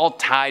are all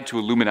tied to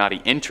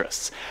Illuminati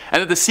interests,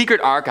 and that the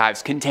secret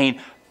archives contain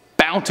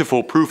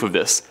bountiful proof of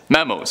this: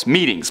 memos,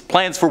 meetings,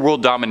 plans for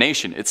world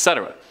domination,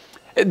 etc.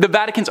 The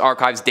Vatican's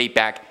archives date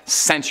back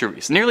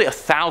centuries, nearly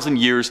 1,000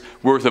 years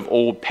worth of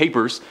old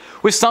papers,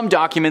 with some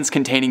documents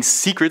containing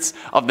secrets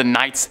of the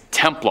Knights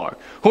Templar,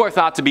 who are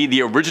thought to be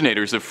the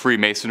originators of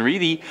Freemasonry,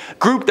 the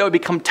group that would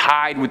become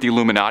tied with the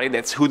Illuminati.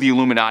 That's who the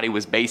Illuminati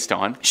was based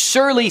on.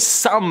 Surely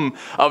some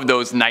of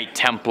those Knight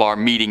Templar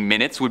meeting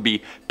minutes would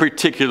be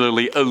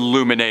particularly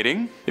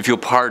illuminating, if you'll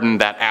pardon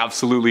that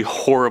absolutely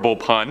horrible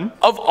pun.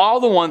 Of all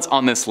the ones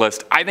on this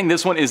list, I think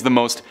this one is the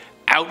most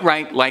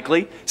outright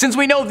likely, since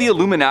we know the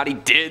Illuminati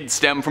did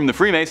stem from the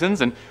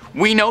Freemasons, and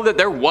we know that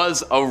there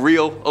was a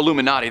real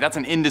Illuminati. That's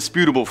an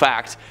indisputable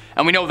fact.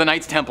 And we know the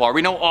Knights Templar,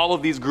 we know all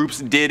of these groups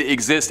did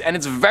exist, and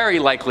it's very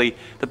likely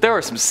that there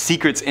are some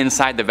secrets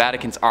inside the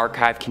Vatican's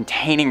archive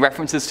containing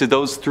references to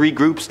those three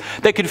groups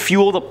that could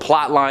fuel the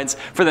plot lines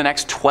for the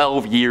next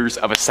 12 years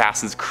of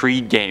Assassin's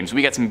Creed games.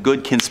 We got some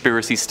good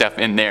conspiracy stuff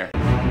in there.